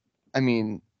 I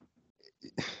mean,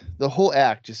 the whole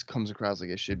act just comes across like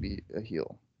it should be a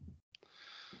heel.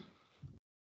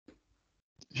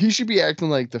 He should be acting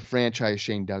like the franchise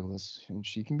Shane Douglas, and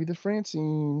she can be the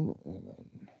Francine. And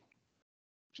then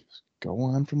just go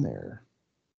on from there.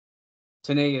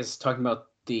 TNA is talking about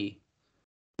the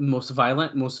most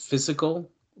violent, most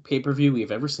physical pay-per-view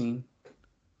we've ever seen.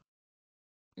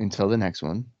 Until the next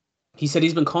one. He said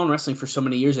he's been calling wrestling for so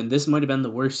many years, and this might have been the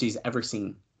worst he's ever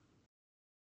seen.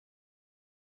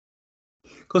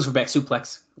 Goes for back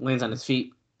suplex, lands on his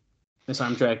feet. This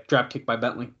arm drop kick by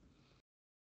Bentley.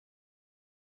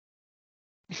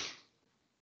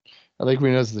 I like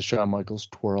when he does the Shawn Michaels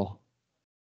twirl.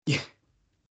 Yeah.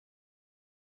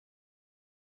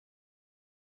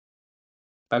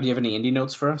 Bob, do you have any indie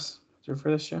notes for us for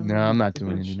this show? No, I'm not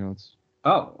doing any notes.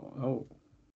 Oh.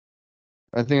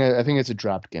 I think it's a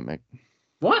dropped gimmick.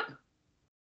 What?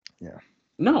 Yeah.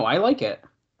 No, I like it.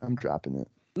 I'm dropping it.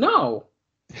 No.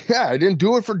 Yeah, I didn't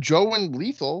do it for Joe and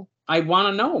Lethal. I want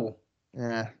to know.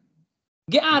 Yeah.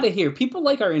 Get out of here. People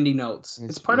like our indie notes.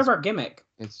 It's part of our gimmick.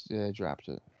 I dropped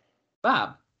it.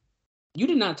 Bob, you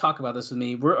did not talk about this with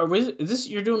me. Is this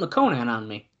you're doing the Conan on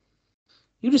me?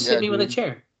 You just hit me with a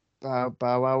chair. Bow,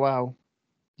 bow, wow, wow.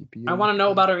 I want to know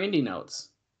about our indie notes.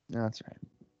 No, that's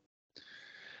right.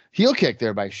 Heel kick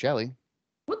there by Shelly.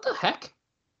 What the heck?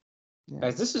 Yeah.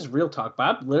 Guys, this is real talk.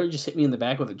 Bob literally just hit me in the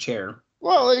back with a chair.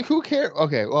 Well, like, who cares?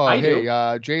 Okay, well,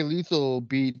 I Jay Lethal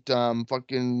beat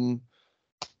fucking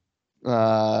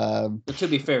But to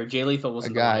be fair, Jay Lethal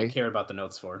wasn't the one I cared about the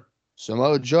notes for.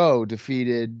 Samoa Joe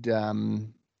defeated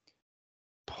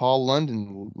Paul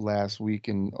London last week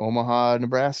in Omaha,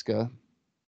 Nebraska.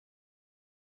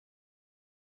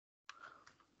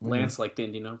 Lance liked the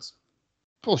indie notes.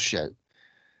 Bullshit.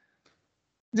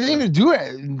 Didn't even do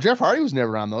it. Jeff Hardy was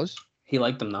never on those. He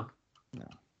liked them though.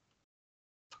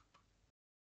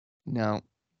 No,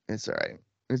 it's all right.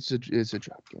 It's a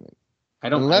drop gimmick.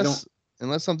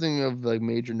 Unless something of like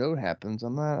major note happens, I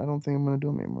don't think I'm gonna do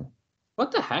them anymore.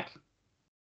 What the heck?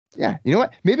 Yeah, you know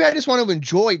what? Maybe I just want to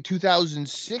enjoy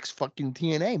 2006 fucking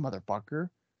TNA, motherfucker.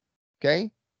 Okay,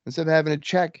 instead of having to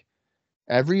check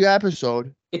every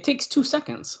episode. It takes 2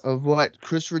 seconds of what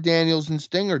Christopher Daniels and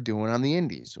Sting are doing on the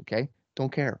indies. Okay,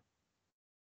 don't care.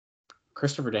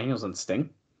 Christopher Daniels and Sting.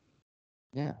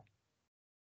 Yeah,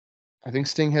 I think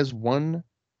Sting has one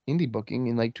indie booking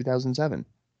in like 2007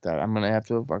 that I'm gonna have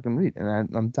to fucking read,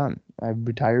 and I'm done. I've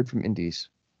retired from indies.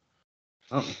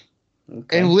 Oh,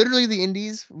 okay. And literally the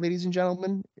indies, ladies and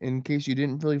gentlemen, in case you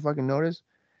didn't really fucking notice,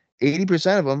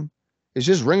 80% of them is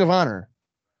just Ring of Honor.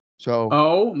 So.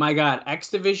 Oh my God, X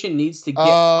Division needs to get.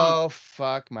 Oh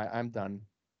fuck I'm done.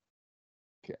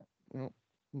 Okay. No,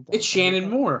 it's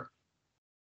Shannon Moore,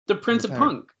 the Prince of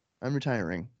Punk. I'm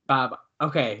retiring. Bob.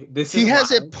 Okay, he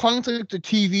has it punked like the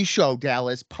TV show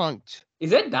Dallas Punked.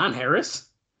 Is that Don Harris?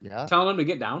 Yeah. Telling him to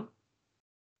get down.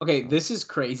 Okay, this is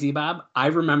crazy, Bob. I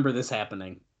remember this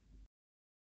happening.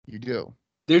 You do.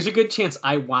 There's a good chance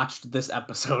I watched this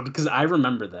episode because I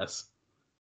remember this.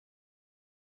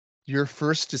 Your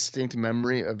first distinct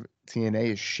memory of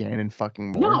TNA is Shannon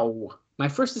fucking Moore? No. My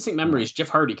first distinct memory is Jeff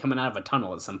Hardy coming out of a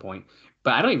tunnel at some point.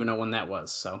 But I don't even know when that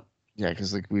was, so. Yeah,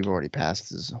 because like we've already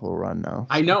passed this whole run now.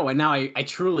 I know, and now I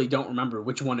truly don't remember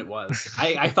which one it was.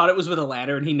 I thought it was with a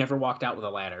ladder, and he never walked out with a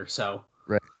ladder, so.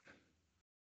 Right.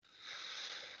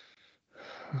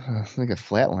 Like a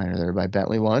flatliner there by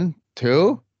Bentley. 1,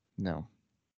 2? No.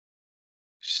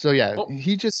 So yeah,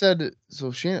 he just said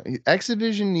so. Shannon, X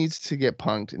Division needs to get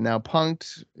punked. Now,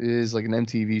 punked is like an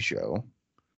MTV show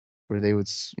where they would,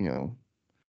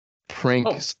 prank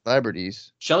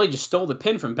celebrities. Shelly just stole the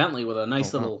pin from Bentley with a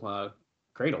nice little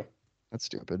cradle. That's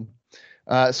stupid.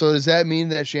 So does that mean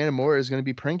that Shannon Moore is going to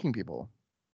be pranking people?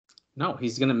 No,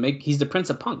 he's the Prince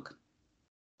of Punk.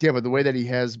 Yeah, but the way that he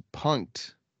has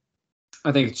punked.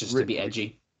 I think it's just to be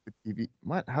edgy.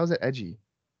 What? How's that edgy?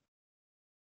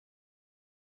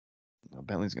 Oh,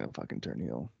 Bentley's gonna fucking turn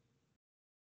heel.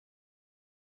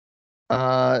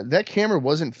 That camera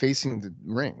wasn't facing the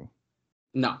ring.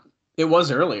 No, it was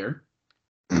earlier.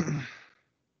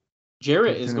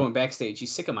 Jarrett is going backstage.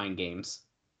 He's sick of mind games.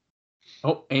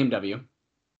 Oh, AMW.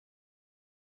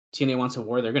 TNA wants a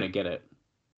war. They're gonna get it.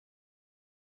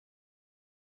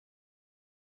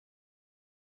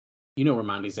 You know where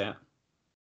Monty's at.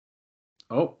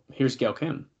 Oh, here's Gail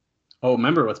Kim. Oh,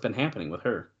 remember what's been happening with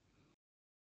her.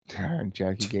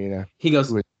 Jackie Gata, He goes,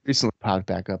 who has recently popped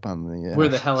back up on the. "Where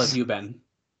the hell have you been?"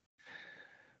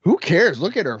 Who cares?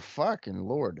 Look at her, fucking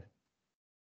Lord.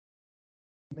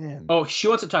 Man. Oh, she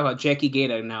wants to talk about Jackie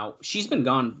Gata now. She's been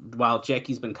gone while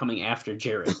Jackie's been coming after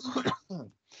Jared.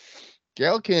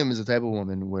 Gail Kim is the type of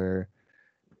woman where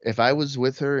if I was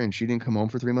with her and she didn't come home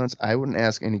for 3 months, I wouldn't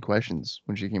ask any questions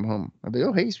when she came home. I'd be,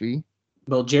 oh, hey, sweetie.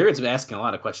 Well, Jared's been asking a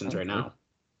lot of questions right now.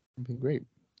 It'd be great.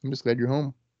 I'm just glad you're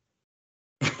home.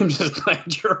 I'm just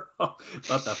glad you're home.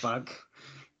 What the fuck?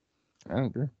 I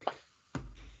don't care.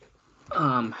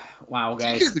 Wow,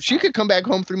 guys. She could come back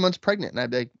home 3 months pregnant, and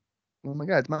I'd be like, oh my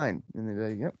God, it's mine. And they'd be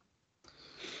like, yep.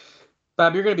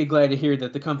 Bob, you're going to be glad to hear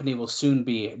that the company will soon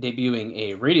be debuting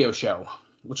a radio show,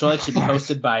 which will actually be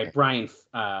hosted by Brian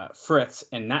Fritz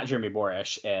and not Jeremy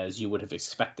Borash, as you would have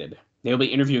expected. They will be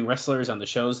interviewing wrestlers on the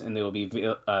shows, and they will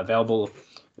be available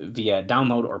via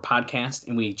download or podcast.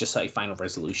 And we just saw a final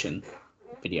resolution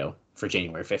video for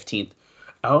January 15th.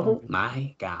 Oh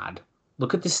my God.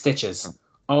 Look at the stitches.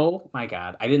 Oh my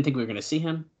God. I didn't think we were going to see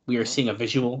him. We are seeing a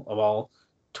visual of all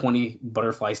 20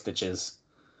 butterfly stitches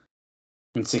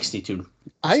in 62 stitches.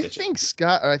 I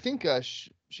think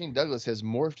Shane Douglas has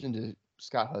morphed into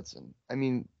Scott Hudson. I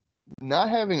mean, not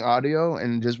having audio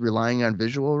and just relying on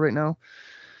visual right now,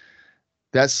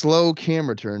 that slow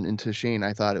camera turn into Shane,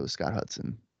 I thought it was Scott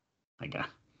Hudson. My God.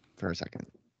 For a second.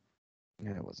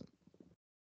 Yeah, it wasn't.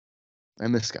 I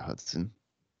miss Scott Hudson.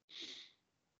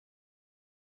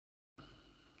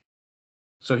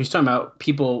 So he's talking about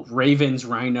people, ravens,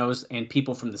 rhinos, and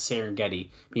people from the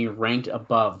Serengeti being ranked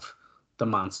above the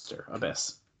monster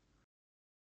Abyss.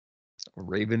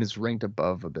 Raven is ranked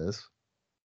above Abyss.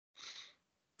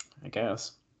 I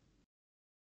guess.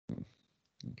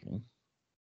 Okay.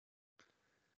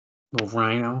 Well,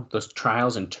 Rhino, those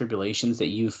trials and tribulations that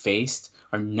you faced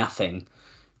are nothing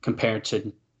compared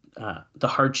to the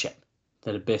hardship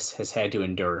that Abyss has had to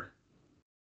endure.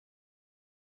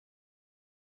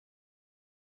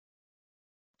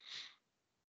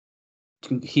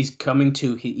 He's coming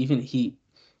to, he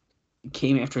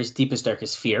came after his deepest,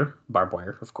 darkest fear, barbed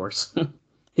wire, of course.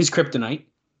 His kryptonite.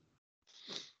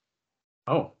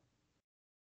 Oh.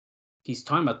 He's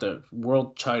talking about the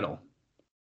world title.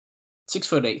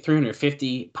 6'8",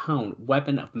 350-pound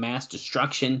weapon of mass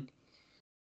destruction.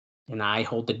 And I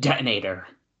hold the detonator.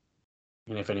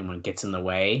 And if anyone gets in the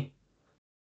way,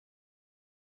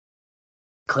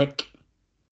 click.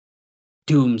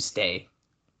 Doomsday.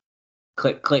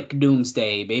 Click, click,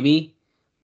 doomsday, baby.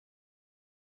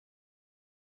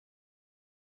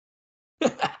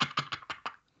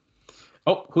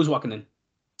 Oh, who's walking in?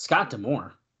 Scott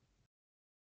D'Amore.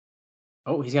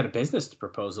 Oh, he's got a business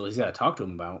proposal he's got to talk to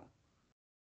him about.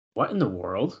 What in the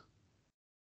world?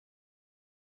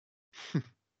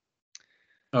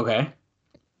 Okay.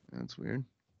 That's weird.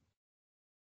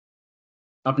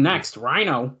 Up next,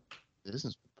 Rhino.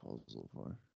 Business proposal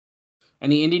for.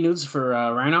 Any indie news for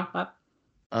Rhino?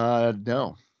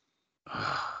 No.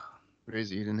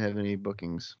 Crazy. You didn't have any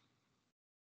bookings.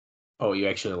 Oh, you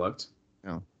actually looked?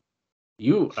 No.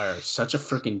 You are such a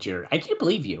freaking jerk. I can't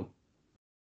believe you.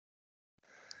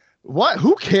 What?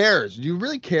 Who cares? Do you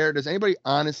really care? Does anybody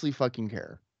honestly fucking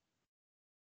care?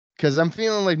 Because I'm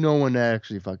feeling like no one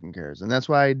actually fucking cares. And that's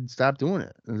why I stopped doing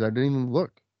it. I didn't even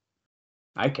look.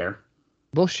 I care.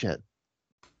 Bullshit.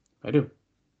 I do.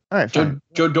 All right, fine.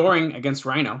 Joe Doring against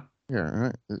Rhino. Yeah, all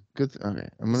right. Good. Okay,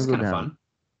 I'm This going is to go kind of down. fun.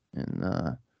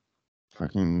 And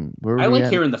fucking... Where I we like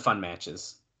at? hearing the fun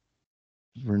matches.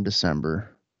 We're in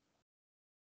December.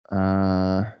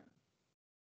 Okay.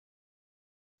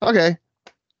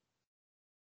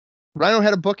 Rhino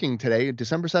had a booking today,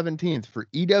 December 17th, for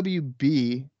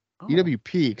EWP,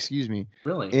 excuse me,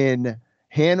 Really? in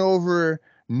Hanover,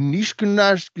 Nischken,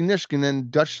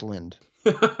 Dutchland,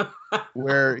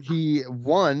 where he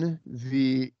won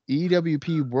the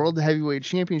EWP World Heavyweight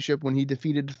Championship when he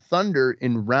defeated Thunder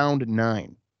in round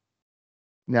 9.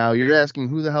 Now, you're asking,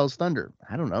 who the hell's Thunder?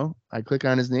 I don't know. I click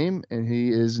on his name, and he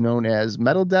is known as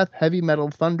Metal Death, Heavy Metal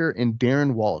Thunder, and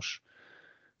Darren Walsh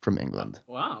from England.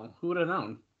 Wow, who would have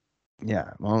known?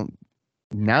 Yeah, well,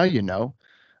 now you know.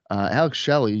 Alex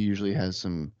Shelley usually has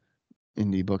some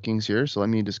indie bookings here, so let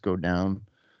me just go down.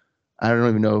 I don't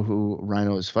even know who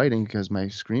Rhino is fighting because my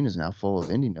screen is now full of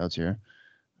indie notes here.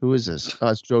 Who is this? Oh,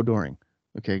 it's Joe Doring.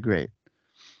 Okay, great.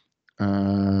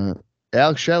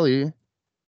 Alex Shelley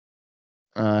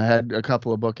had a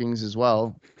couple of bookings as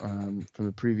well from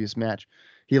the previous match.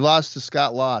 He lost to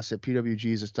Scott Loss at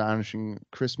PWG's Astonishing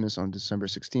Christmas on December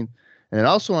 16th. And then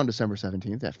also on December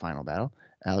 17th, that final battle,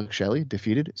 Alex Shelley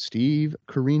defeated Steve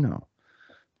Corino.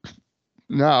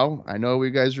 Now, I know what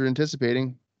you guys are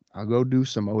anticipating. I'll go do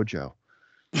Samoa Joe.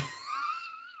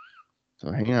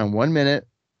 So hang on 1 minute,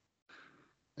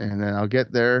 and then I'll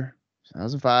get there.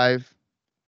 2005,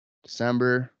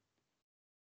 December.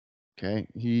 Okay,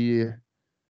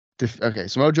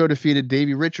 Samoa Joe defeated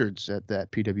Davey Richards at that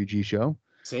PWG show.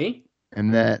 See?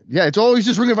 And it's always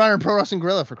just Ring of Honor and Pro Wrestling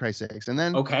Guerrilla, for Christ's sakes. And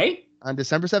then on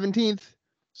December 17th,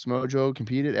 Samoa Joe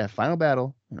competed at Final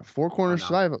Battle in a four-corner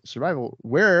survival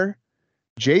where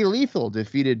Jay Lethal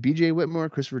defeated BJ Whitmore,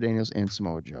 Christopher Daniels, and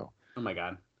Samoa Joe. Oh my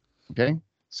God. Okay.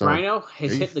 So Rhino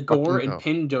has hit the gore and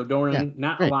pinned Joe Doring.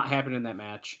 Not a lot happened in that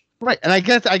match. Right. And I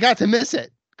got to miss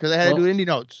it because I had to do indie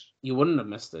notes. You wouldn't have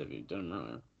missed it if you didn't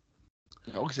know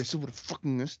it. No, because I still would have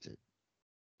fucking missed it.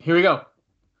 Here we go.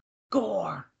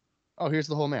 Gore. Oh, here's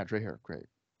the whole match right here. Great.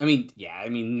 I mean,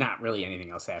 not really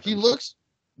anything else happened.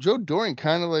 Joe Doring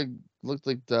kind of looked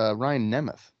like Ryan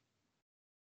Nemeth.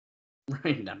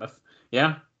 Ryan Nemeth.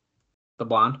 Yeah. The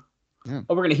blonde. Yeah.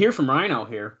 Oh, we're going to hear from Rhino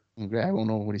here. Okay, I won't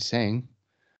know what he's saying.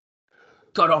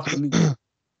 Cut off from me.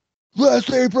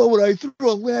 Last April when I threw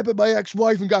a lamp at my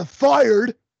ex-wife and got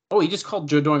fired. Oh, he just called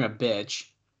Joe Doring a bitch.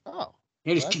 Oh.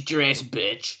 He just kicked your ass,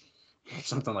 bitch.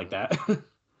 Something like that.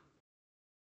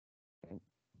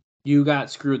 You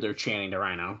got screwed there chanting to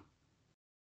Rhino.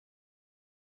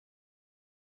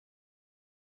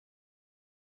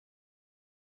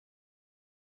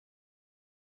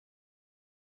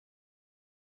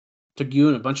 Took you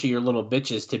and a bunch of your little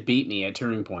bitches to beat me at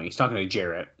Turning Point. He's talking to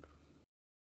Jarrett.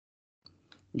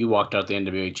 You walked out the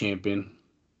NWA champion.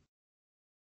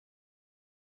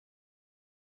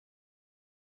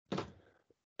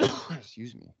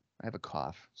 Excuse me. I have a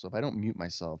cough. So if I don't mute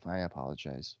myself, I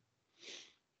apologize.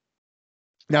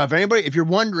 Now, if you're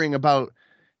wondering about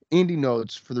indie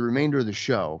notes for the remainder of the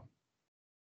show,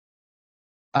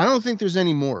 I don't think there's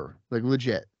any more, like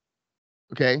legit.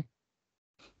 Okay?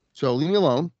 So leave me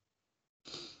alone.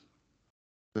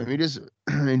 Let me just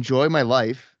enjoy my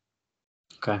life.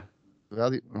 Okay.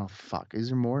 Oh, fuck. Is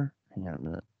there more? Hang on a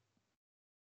minute.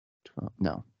 12.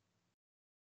 No.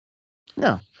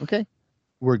 No. Okay.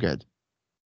 We're good.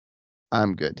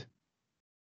 I'm good.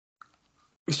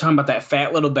 He's talking about that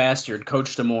fat little bastard,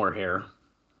 Coach D'Amore here.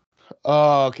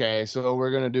 Oh, okay. So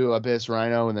we're going to do Abyss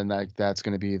Rhino, and then that's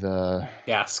going to be the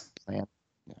plan.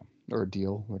 Yeah. Or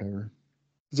deal, whatever.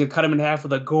 He's going to cut him in half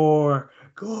with a gore.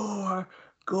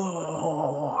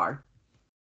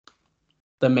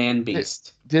 The man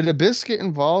beast. Did Abyss get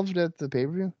involved at the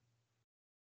pay-per-view?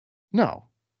 No.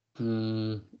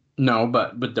 No,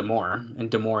 but D'Amore, and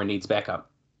D'Amore needs backup.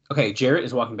 Okay, Jarrett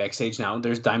is walking backstage now.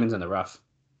 There's diamonds in the rough.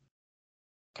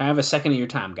 Can I have a second of your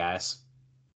time, guys?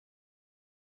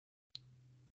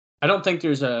 I don't think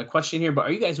there's a question here, but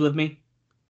are you guys with me?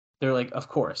 They're like, of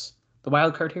course. The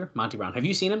wild card here, Monty Brown. Have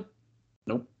you seen him?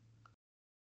 Nope.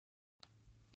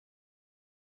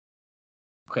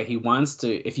 Okay, he wants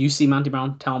to. If you see Monty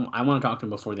Brown, tell him I want to talk to him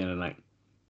before the end of the night.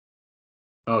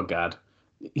 Oh, God.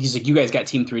 He's like, you guys got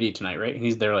Team 3D tonight, right?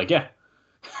 And they're like, yeah.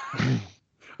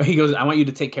 He goes, I want you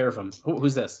to take care of him.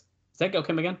 Who's this? Is that Gil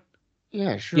Kim again?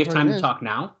 Yeah, sure. Do you have time to talk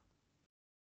now?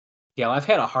 Yeah, well, I've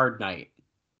had a hard night.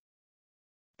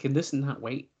 Can this not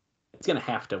wait? It's going to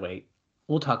have to wait.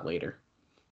 We'll talk later.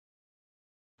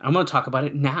 I'm going to talk about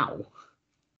it now.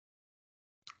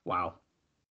 Wow.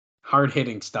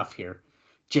 Hard-hitting stuff here.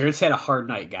 Jarrett's had a hard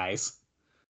night, guys.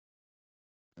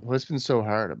 What's been so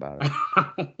hard about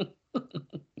it?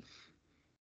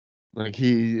 Like,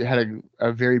 he had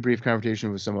a very brief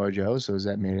conversation with Samoa Joe, so has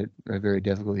that made it a very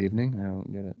difficult evening? I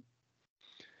don't get it.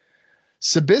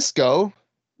 Sabisco.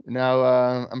 Now,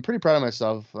 I'm pretty proud of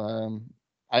myself.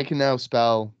 I can now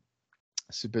spell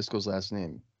Sabisco's last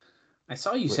name. I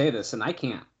saw you say this, and I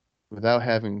can't. Without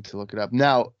having to look it up.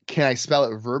 Now, can I spell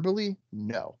it verbally?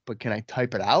 No. But can I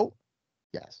type it out?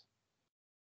 Yes.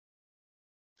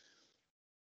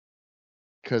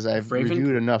 Because I've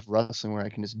reviewed enough wrestling where I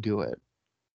can just do it.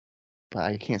 But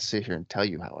I can't sit here and tell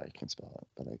you how I can spell it,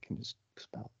 but I can just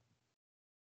spell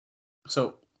it.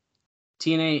 So,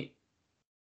 TNA,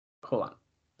 hold on.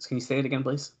 Can you say it again,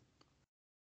 please?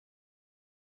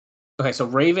 Okay, so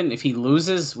Raven, if he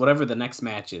loses whatever the next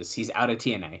match is, he's out of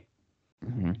TNA.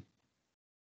 Mm-hmm.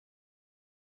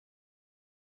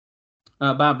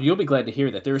 Bob, you'll be glad to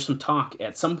hear that there was some talk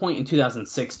at some point in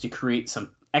 2006 to create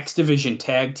some X Division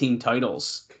tag team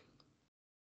titles.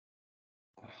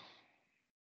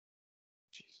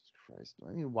 Jesus Christ.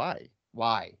 I mean, why?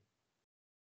 Why?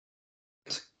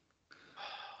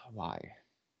 Why?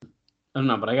 I don't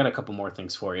know, but I got a couple more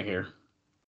things for you here.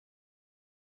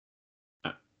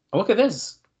 Look at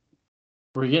this.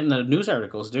 We're getting the news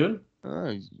articles, dude.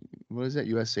 What is that?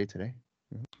 USA Today?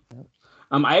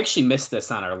 I actually missed this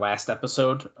on our last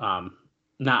episode.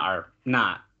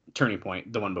 Not Turning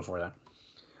Point, the one before that.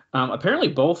 Apparently,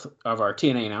 both of our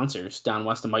TNA announcers, Don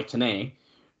West and Mike Tenay,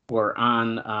 were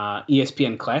on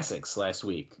ESPN Classics last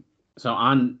week. So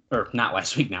or not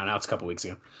last week now it's a couple weeks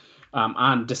ago.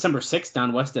 On December 6th,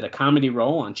 Don West did a comedy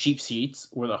role on Cheap Seats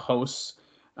where the hosts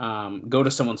go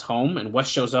to someone's home and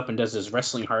West shows up and does his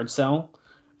wrestling hard sell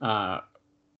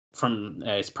from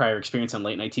his prior experience on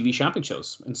late night TV shopping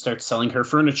shows and starts selling her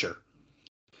furniture.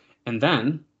 And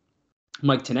then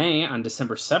Mike Tenay on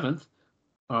December 7th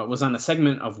was on a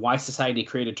segment of Why Society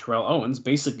Created Terrell Owens,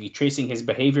 basically tracing his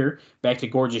behavior back to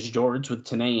Gorgeous George with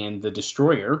Tenay and the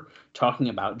Destroyer talking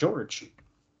about George.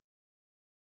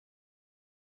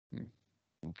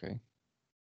 Okay.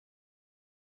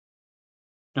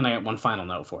 And I got one final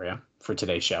note for you for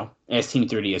today's show, as Team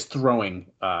 30 is throwing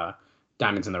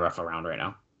diamonds in the rough around right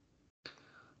now.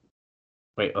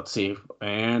 Wait, let's see.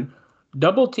 And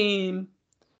double team.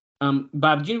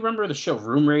 Bob, do you remember the show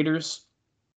Room Raiders?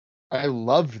 I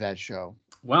loved that show.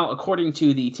 Well, according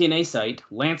to the TNA site,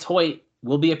 Lance Hoyt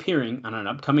will be appearing on an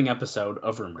upcoming episode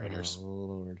of Room Raiders. Oh,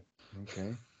 Lord.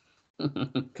 Okay.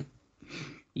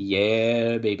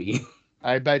 Yeah, baby.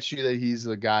 I bet you that he's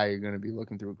the guy you're going to be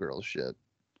looking through girls' shit.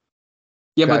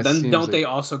 Yeah, but then don't they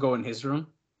also go in his room?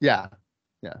 Yeah.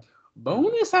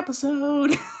 Bonus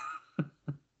episode.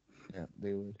 Yeah,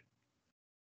 they would.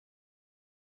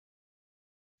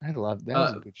 I love that.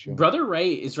 Was a good show. Brother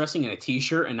Ray is wrestling in a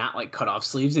t-shirt and not like cut off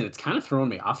sleeves, and it's kind of throwing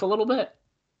me off a little bit.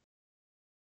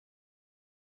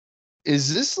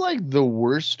 Is this like the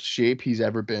worst shape he's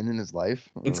ever been in his life?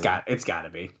 It's got to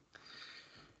be.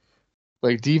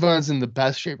 Like Devon's in the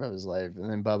best shape of his life, and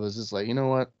then Bubba's just like, you know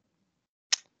what?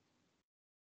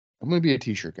 I'm gonna be a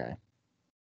t-shirt guy.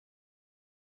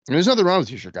 And there's nothing wrong with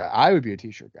t-shirt guy. I would be a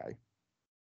t-shirt guy.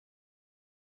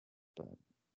 But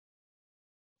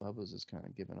Bubba's is kind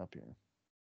of giving up here.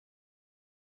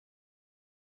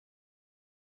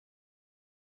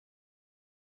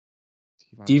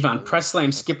 Devon press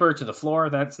slam skipper to the floor.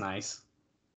 That's nice.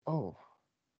 Oh,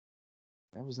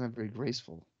 that was not very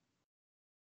graceful.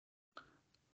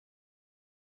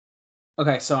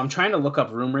 Okay, so I'm trying to look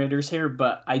up Room Raiders here,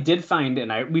 but I did find,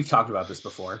 and we've talked about this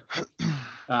before.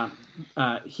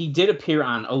 He did appear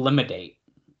on Eliminate.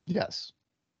 Yes.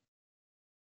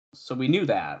 So we knew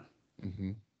that.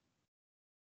 Mm-hmm.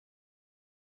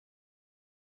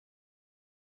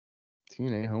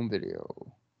 TNA home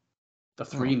video. The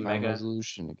 3 mega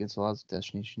resolution against the odds of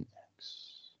Destination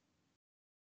X.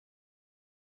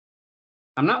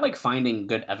 I'm not like finding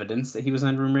good evidence that he was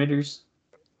on Room Raiders.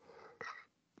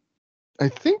 I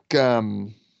think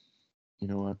you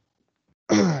know what?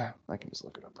 I can just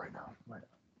look it up right now.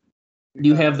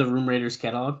 You have the Room Raiders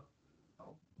catalog?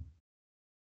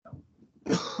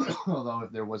 Although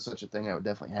if there was such a thing, I would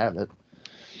definitely have it.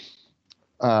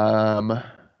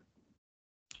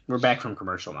 We're back from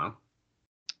commercial now.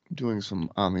 Doing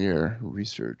some on-the-air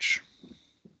research.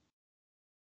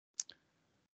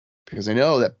 Because I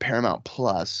know that Paramount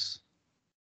Plus...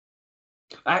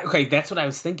 Okay, that's what I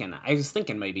was thinking. I was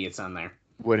thinking maybe it's on there.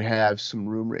 Would have some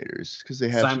Room Raiders because they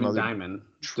have Simon some other Diamond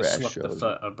trash swept shows. the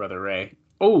foot of Brother Ray.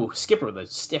 Oh, Skipper with a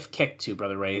stiff kick to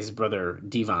Brother Ray. His brother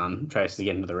Devon tries to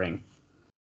get into the ring.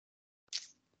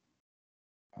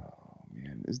 Oh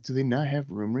man, do they not have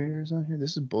Room Raiders on here?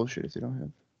 This is bullshit if they don't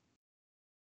have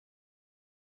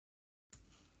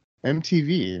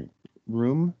MTV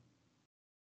Room.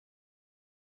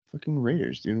 Fucking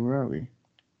Raiders, dude. Where are we?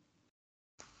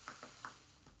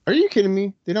 Are you kidding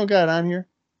me? They don't got it on here?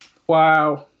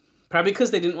 Wow. Probably because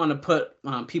they didn't want to put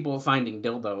people finding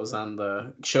dildos on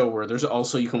the show where there's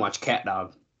also you can watch Cat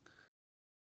Dog.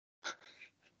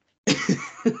 I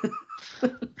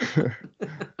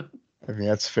mean,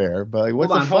 that's fair, but like, what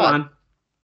hold the on, fuck? Hold on.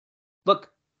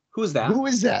 Look, who's that? Who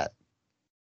is that?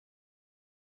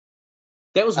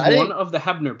 That was one of the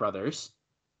Hebner brothers.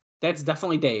 That's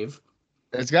definitely Dave.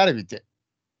 That's got to be Dave.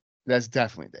 That's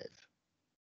definitely Dave.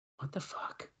 What the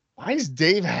fuck? Why is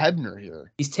Dave Hebner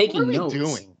here? He's taking notes. What are we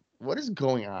doing? What is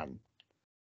going on?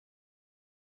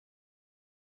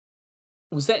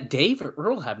 Was that Dave or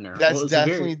Earl Hebner? That's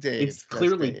definitely Dave. It's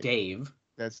clearly Dave.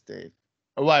 That's Dave.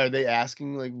 Oh, why are they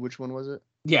asking? Like, which one was it?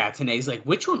 Yeah, Tanay's like,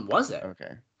 which one was it?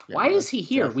 Okay. Yeah, why is he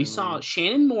here? Definitely... We saw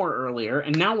Shannon Moore earlier,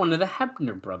 and now one of the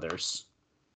Hebner brothers.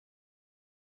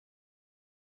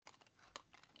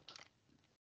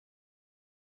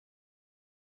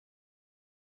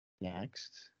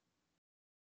 Next.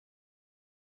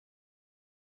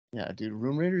 Yeah, dude,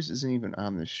 Room Raiders isn't even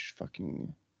on this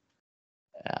fucking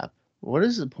app. What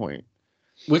is the point?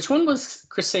 Which one was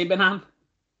Chris Sabin on?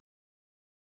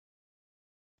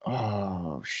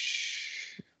 Oh,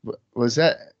 was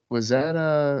that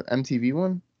MTV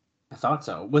one? I thought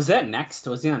so. Was that Next?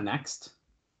 Was he on Next?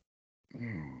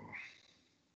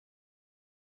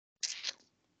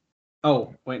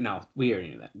 Oh, wait, no. We already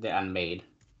knew that. The Unmade.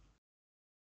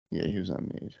 Yeah, he was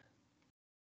Unmade.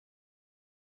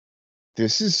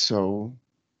 This is so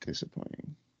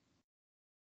disappointing.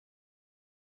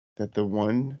 That the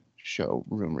one show,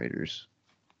 Room Raiders,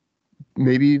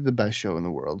 maybe the best show in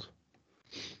the world,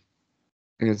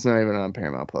 and it's not even on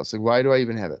Paramount Plus. Like, why do I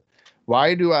even have it?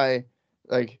 Why do I,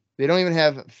 like, they don't even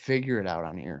have Figure It Out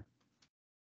on here.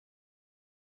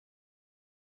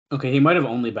 Okay, he might have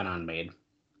only been Unmade.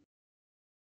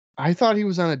 I thought he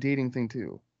was on a dating thing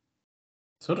too.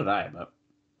 So did I, but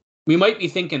we might be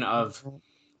thinking of.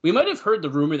 We might have heard the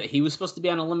rumor that he was supposed to be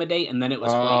on Eliminate, and then it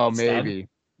was White instead. Maybe.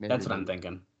 That's what I'm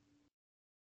thinking.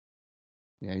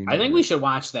 Yeah, I think we should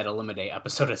watch that Eliminate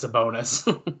episode as a bonus.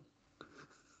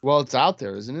 Well, it's out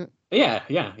there, isn't it? Yeah,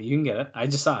 you can get it. I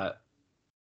just saw it.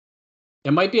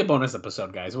 It might be a bonus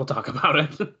episode, guys. We'll talk about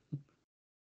it.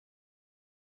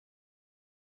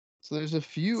 So there's a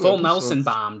few Full episodes. Nelson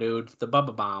bomb, dude. The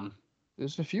Bubba bomb.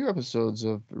 There's a few episodes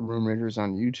of Room Raiders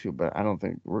on YouTube, but I don't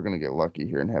think we're gonna get lucky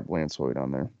here and have Lance Hoyt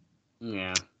on there.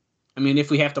 Yeah. I mean,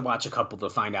 if we have to watch a couple to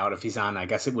find out if he's on, I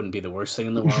guess it wouldn't be the worst thing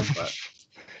in the world, but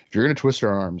if you're gonna twist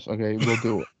our arms, okay, we'll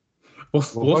do it.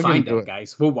 we'll find him,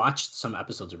 guys. We'll watch some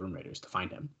episodes of Room Raiders to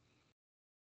find him.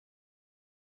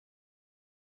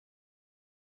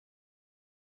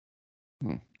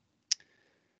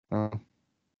 Oh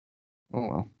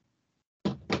well.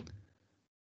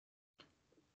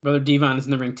 Brother Devon is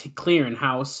in the ring, clearing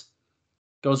house.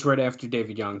 Goes right after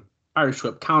David Young. Irish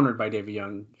whip countered by David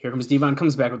Young. Here comes Devon,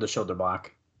 comes back with the shoulder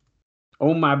block.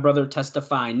 Oh, my brother,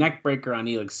 testify. Neck breaker on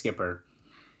Elig Skipper.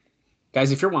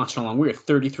 Guys, if you're watching along, we are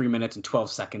 33 minutes and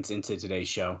 12 seconds into today's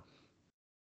show.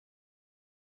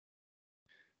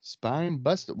 Spine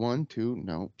busted 1, 2.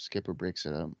 No, Skipper breaks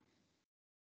it up.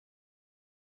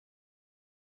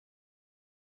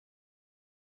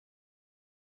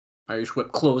 Irish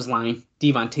whip clothesline.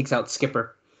 Devon takes out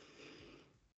Skipper.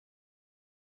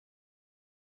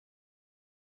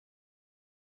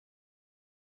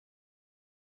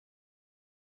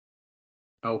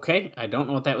 Okay, I don't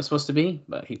know what that was supposed to be,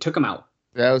 but he took him out.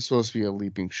 That was supposed to be a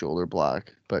leaping shoulder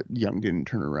block, but Young didn't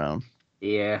turn around.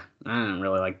 Yeah, I didn't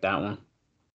really like that one.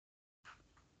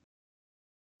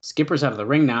 Skipper's out of the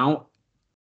ring now.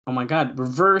 Oh my god,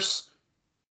 reverse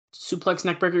suplex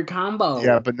neckbreaker combo.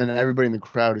 Yeah, but then everybody in the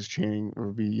crowd is chanting or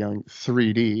be yelling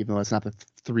 3D, even though it's not the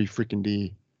 3 freaking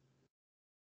D.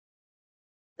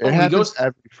 It happens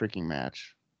every freaking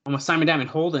match. Almost Simon Diamond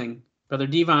holding Brother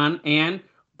Devon, and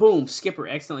boom, Skipper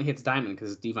accidentally hits Diamond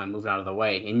because Devon moved out of the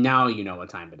way, and now you know what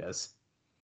time it is.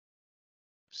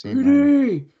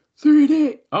 3D!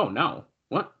 3D! Oh no.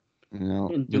 What? No.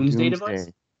 Doomsday device?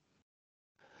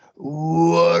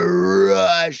 What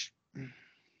rush!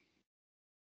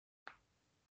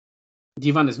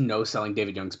 Devon is no-selling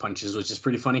David Young's punches, which is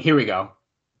pretty funny. Here we go.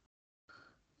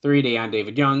 3D on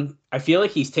David Young. I feel like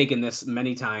he's taken this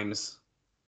many times.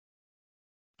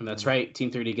 And that's right. Team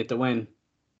 3D get the win.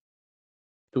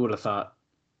 Who would have thought?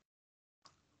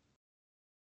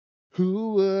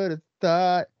 Who would have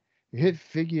thought? Hit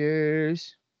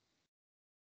figures.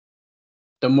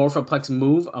 The Morphoplex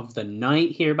move of the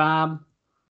night here, Bob.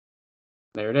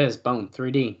 There it is. Boom.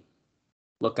 3D.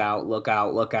 Look out, look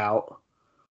out, look out.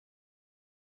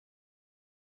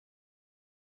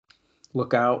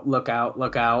 Look out, look out,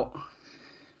 look out.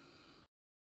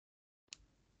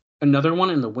 Another one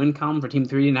in the win column for Team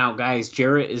 3D. Now, guys,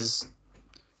 Jarrett is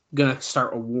going to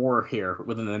start a war here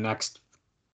within the next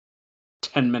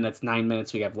 10 minutes, 9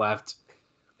 minutes we have left.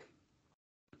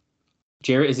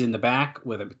 Jarrett is in the back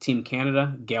with a Team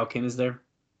Canada. Gail Kin is there.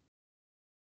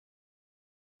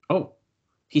 Oh,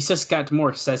 he says Scott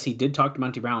Moore says he did talk to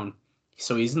Monty Brown.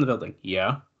 So he's in the building.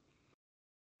 Yeah.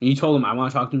 And you told him, I want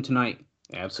to talk to him tonight.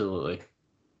 Absolutely.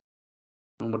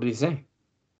 And what did he say?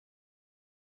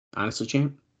 Honestly,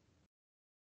 champ,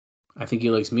 I think he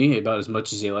likes me about as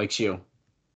much as he likes you.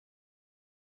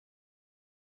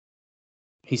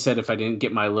 He said if I didn't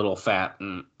get my little fat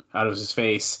out of his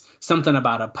face, something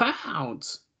about a pound.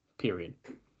 Period.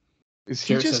 Is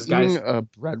he just eating a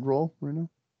bread roll right now?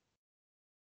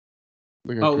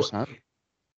 Like a croissant?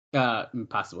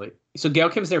 Possibly. So Gail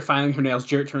Kim's there filing her nails.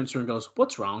 Jarrett turns to her and goes,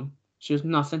 "What's wrong?" She goes,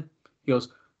 "Nothing." He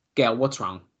goes, "Gail, what's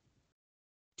wrong?"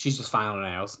 She's just filing her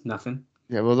nails. Nothing.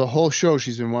 Yeah, well, the whole show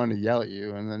she's been wanting to yell at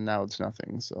you, and then now it's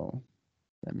nothing. So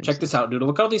that makes Check this out, dude.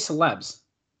 Look at all these celebs.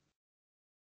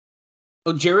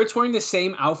 Oh, Jarrett's wearing the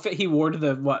same outfit he wore to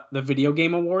the video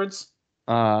game awards.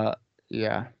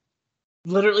 Yeah.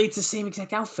 Literally, it's the same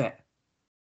exact outfit.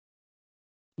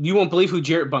 You won't believe who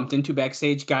Jarrett bumped into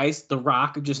backstage, guys. The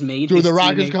Rock just made. Dude, The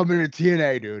Rock is coming to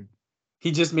TNA, dude.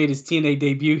 He just made his TNA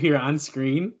debut here on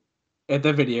screen at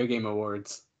the Video Game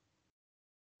Awards.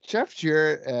 Jeff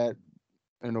Jarrett at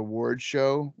an award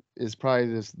show is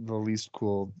probably the least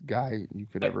cool guy you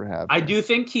could ever have. I do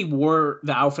think he wore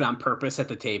the outfit on purpose at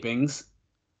the tapings,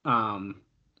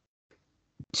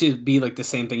 to be like the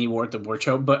same thing he wore at the award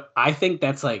show. But I think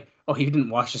that's like, oh, he didn't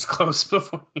wash his clothes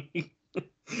before.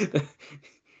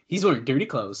 He's wearing dirty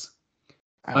clothes.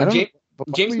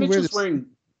 James Mitchell's wearing.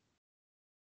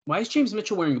 Why is James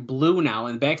Mitchell wearing blue now?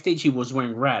 And backstage he was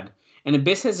wearing red. And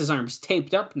Abyss has his arms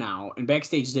taped up now, and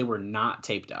backstage they were not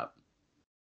taped up.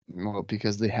 Well,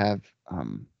 because they have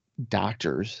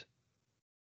doctors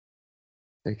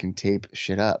that can tape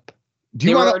shit up.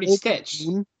 They were already stitched.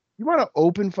 You want an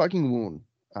open fucking wound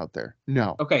out there?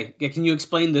 No. Okay, yeah, can you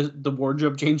explain the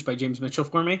wardrobe change by James Mitchell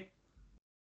for me?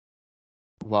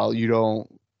 Well, you don't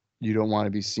want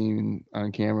to be seen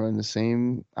on camera in the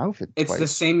same outfit. It's twice. the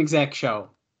same exact show.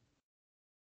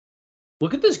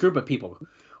 Look at this group of people.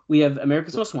 We have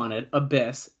America's Most Wanted,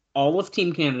 Abyss, all of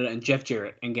Team Canada, and Jeff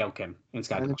Jarrett, and Gail Kim, and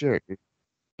Scott Jarrett,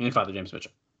 and Father James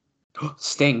Mitchell.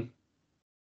 Sting.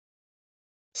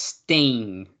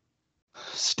 Stang.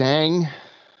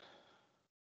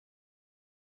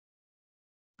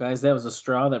 Guys, that was a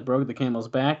straw that broke the camel's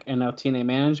back, and now TNA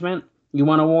management. You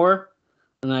want a war?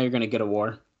 And now you're going to get a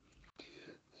war.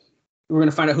 We're going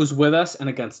to find out who's with us and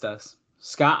against us.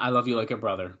 Scott, I love you like a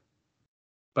brother.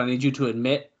 But I need you to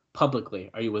admit publicly,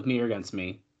 are you with me or against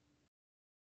me?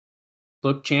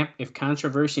 Look, champ, if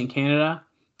controversy in Canada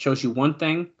shows you one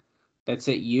thing, that's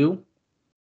that you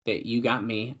got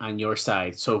me on your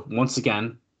side. So once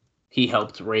again, he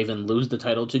helped Raven lose the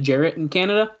title to Jarrett in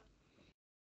Canada.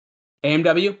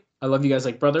 AMW, I love you guys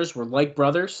like brothers. We're like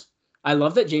brothers. I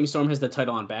love that James Storm has the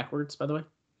title on backwards, by the way.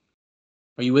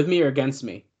 Are you with me or against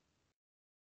me?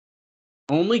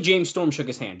 Only James Storm shook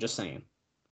his hand, just saying.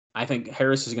 I think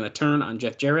Harris is going to turn on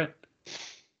Jeff Jarrett.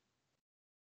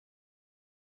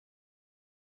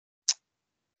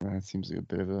 That seems like a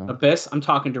bit of a... Abyss, I'm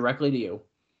talking directly to you.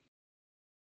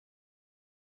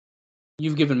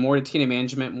 You've given more to TNA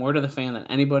management, more to the fan than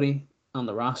anybody on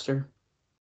the roster.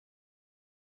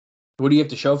 What do you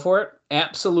have to show for it?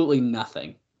 Absolutely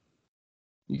nothing.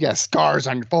 You got scars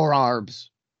on your forearms.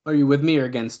 Are you with me or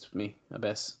against me,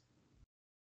 Abyss?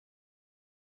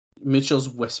 Mitchell's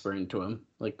whispering to him.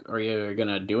 Like, are you going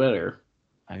to do it or...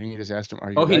 I think he just asked him,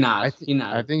 are you... Oh, he nodded. He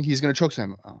nodded. I think he's going to choke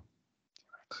him. Oh.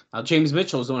 James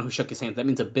Mitchell is the one who shook his hand. That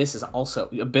means Abyss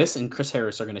and Chris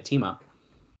Harris are going to team up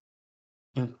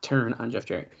and turn on Jeff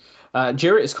Jarrett.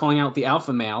 Jarrett is calling out the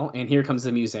alpha male, and here comes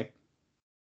the music.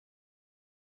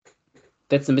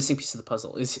 That's the missing piece of the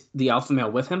puzzle. Is the alpha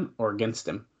male with him or against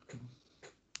him?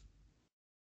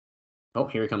 Oh,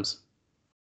 here he comes.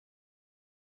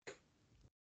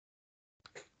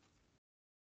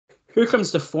 Here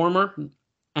comes the former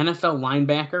NFL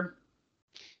linebacker.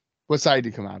 What side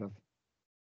did he come out of?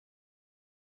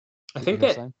 I think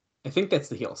that's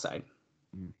the heel side.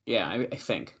 Yeah, I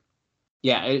think.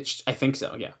 Yeah, I think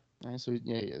so. Yeah. So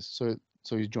yeah, he is.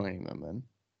 So he's joining them then.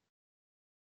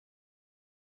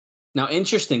 Now,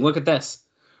 interesting. Look at this.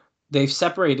 They've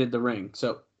separated the ring.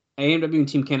 So AMW and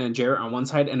Team Canada and Jarrett on one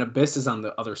side, and Abyss is on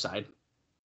the other side.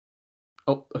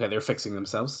 Oh, okay. They're fixing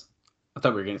themselves. I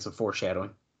thought we were getting some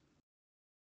foreshadowing.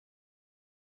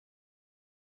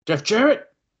 Jeff Jarrett.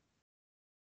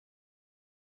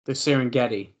 The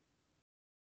Serengeti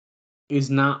is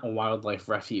not a wildlife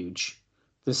refuge.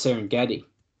 The Serengeti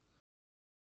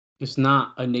is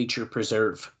not a nature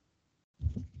preserve.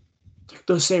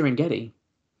 The Serengeti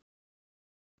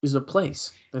is a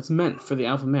place that's meant for the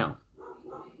alpha male.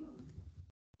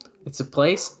 It's a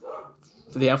place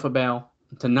for the alpha male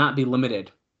to not be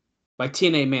limited by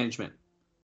TNA management.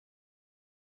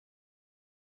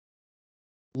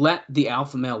 Let the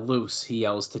alpha male loose, he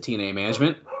yells to TNA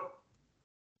management.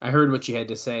 I heard what you had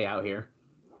to say out here.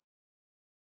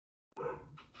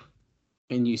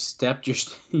 And you stepped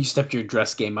your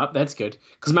dress game up. That's good.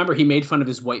 Because remember, he made fun of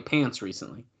his white pants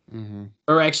recently. Mm-hmm.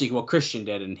 Or actually, well, Christian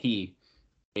did, and he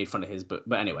made fun of his. But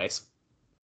anyways.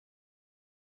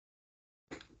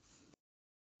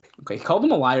 Okay, he called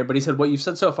him a liar, but he said, what you've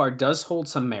said so far does hold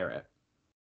some merit.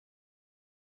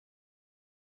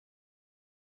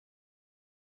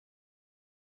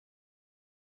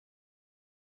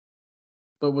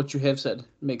 But what you have said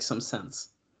makes some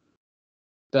sense.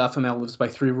 The alpha male lives by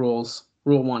 3 rules.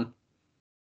 Rule 1,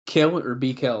 kill or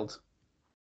be killed.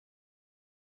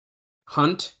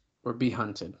 Hunt or be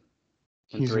hunted.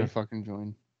 And He's 3, gonna fucking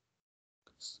join.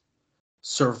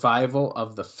 Survival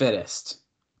of the fittest.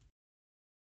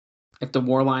 If the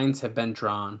war lines have been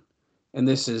drawn, and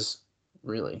this is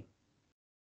really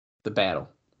the battle.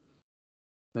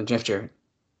 Then Jeff Jarrett.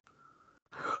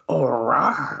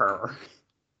 Oh,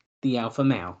 the alpha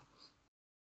male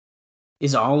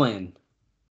is all in.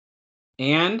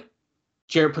 And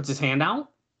Jarrett puts his hand out.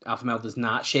 Alpha male does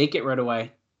not shake it right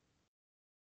away.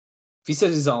 If he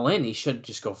says he's all in, he should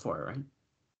just go for it, right?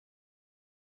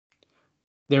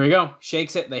 There we go.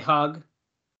 Shakes it. They hug.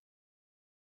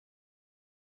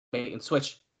 Bait and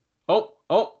switch. Oh.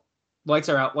 Lights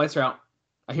are out.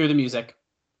 I hear the music.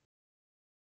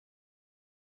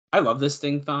 I love this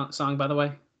song, by the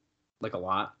way. Like, a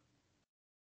lot.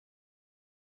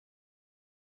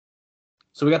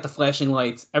 So we got the flashing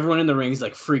lights. Everyone in the ring is,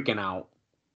 like, freaking out.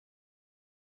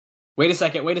 Wait a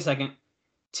second.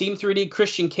 Team 3D,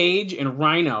 Christian Cage and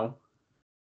Rhino.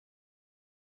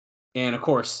 And, of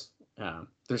course,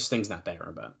 there's things not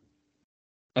there, but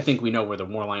I think we know where the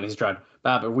war line is drawn.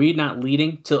 Bob, are we not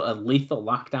leading to a lethal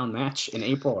lockdown match in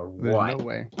April or what? There's no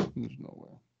way.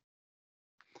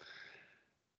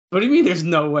 What do you mean there's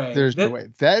no way? There's no way.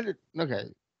 Okay.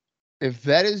 If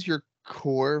that is your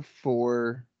core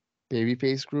 4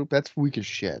 babyface group, that's weak as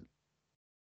shit.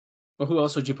 Well, who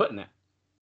else would you put in that?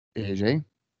 AJ?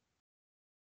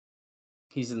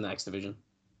 He's in the X division.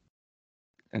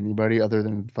 Anybody other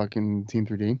than fucking Team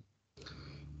 3D?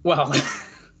 Well,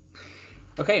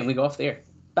 okay, and we go off the air.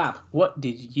 Bob, what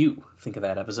did you think of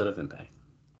that episode of Impact?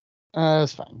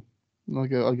 That's fine. I'll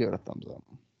give it a thumbs up.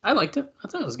 I liked it. I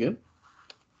thought it was good.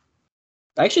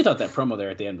 I actually thought that promo there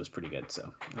at the end was pretty good,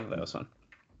 so I thought that was fun.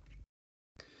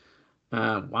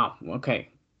 Wow. Okay.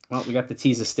 Well, we got the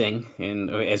tease of Sting, and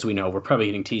as we know, we're probably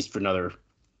getting teased for another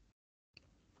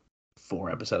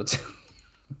 4 episodes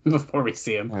before we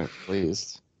see him. At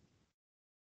least.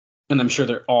 And I'm sure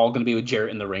they're all going to be with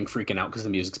Jarrett in the ring freaking out because the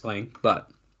music's playing. But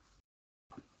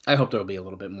I hope there will be a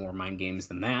little bit more mind games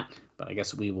than that. But I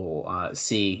guess we will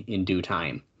see in due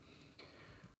time.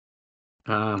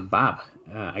 Bob,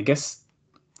 I guess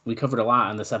we covered a lot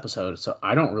on this episode, so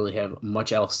I don't really have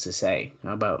much else to say.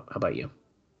 How about you?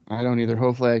 I don't either.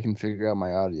 Hopefully I can figure out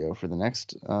my audio for the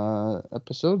next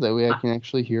episode. That way I can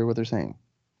actually hear what they're saying.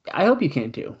 I hope you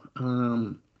can too.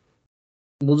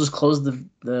 We'll just close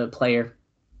the player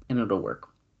and it'll work.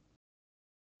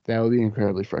 That would be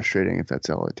incredibly frustrating if that's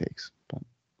all it takes. But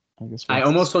I guess I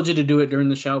almost told you to do it during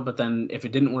the show, but then if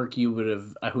it didn't work, you would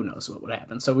have. Who knows what would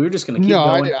happen? So we were just going to keep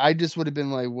going. I just would have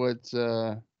been like, what?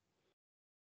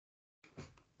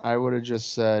 I would have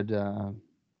just said,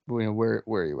 where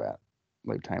are you at,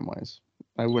 like time wise?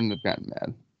 I wouldn't have gotten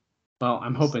mad. Well,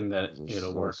 I'm hoping that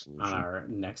it'll work on our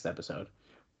next episode,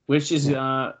 which is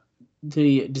the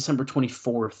December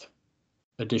 24th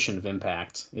edition of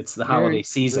Impact. It's the holiday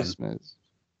season. Christmas.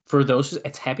 For those,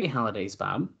 it's happy holidays,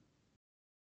 Bob.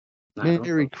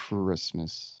 Merry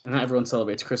Christmas. And not everyone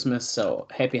celebrates Christmas, so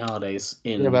happy holidays.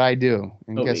 Yeah, but I do.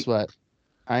 And guess what?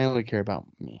 I only care about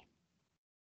me.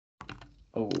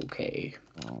 Okay.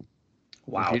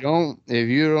 Wow. If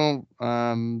you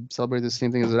don't celebrate the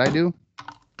same thing as I do,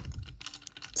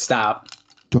 stop.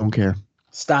 Don't care.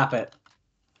 Stop it.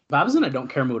 Bob's in a don't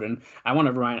care mood, and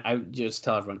I just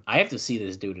tell everyone, I have to see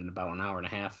this dude in about an hour and a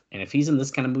half, and if he's in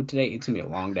this kind of mood today, it's going to be a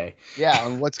long day. Yeah,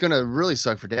 and what's going to really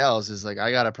suck for Dallas is, like,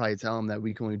 I got to probably tell him that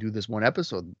we can only do this one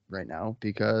episode right now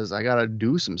because I got to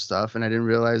do some stuff, and I didn't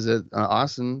realize that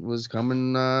Austin was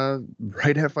coming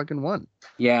right at fucking 1.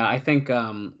 Yeah, I think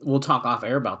we'll talk off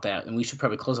air about that, and we should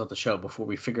probably close out the show before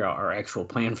we figure out our actual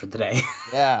plan for today.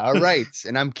 Yeah, all right.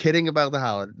 And I'm kidding about the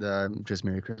holiday, just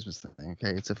Merry Christmas thing.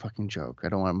 Okay, it's a fucking joke. I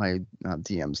don't want my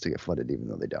DMs to get flooded, even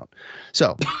though they don't.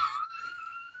 So,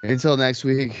 until next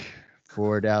week,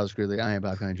 for Dallas Gridley, I am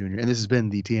Bob Conley Jr., and this has been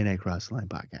the TNA Cross the Line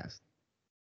podcast.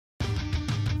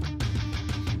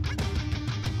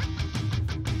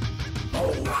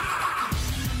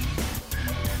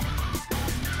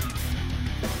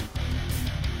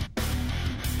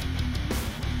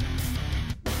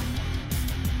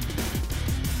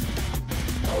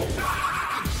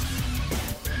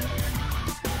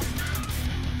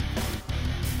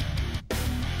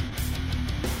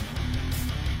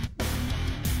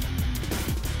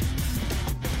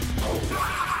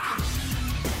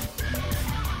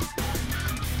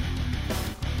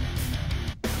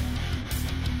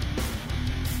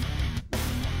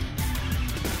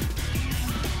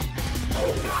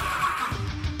 Oh,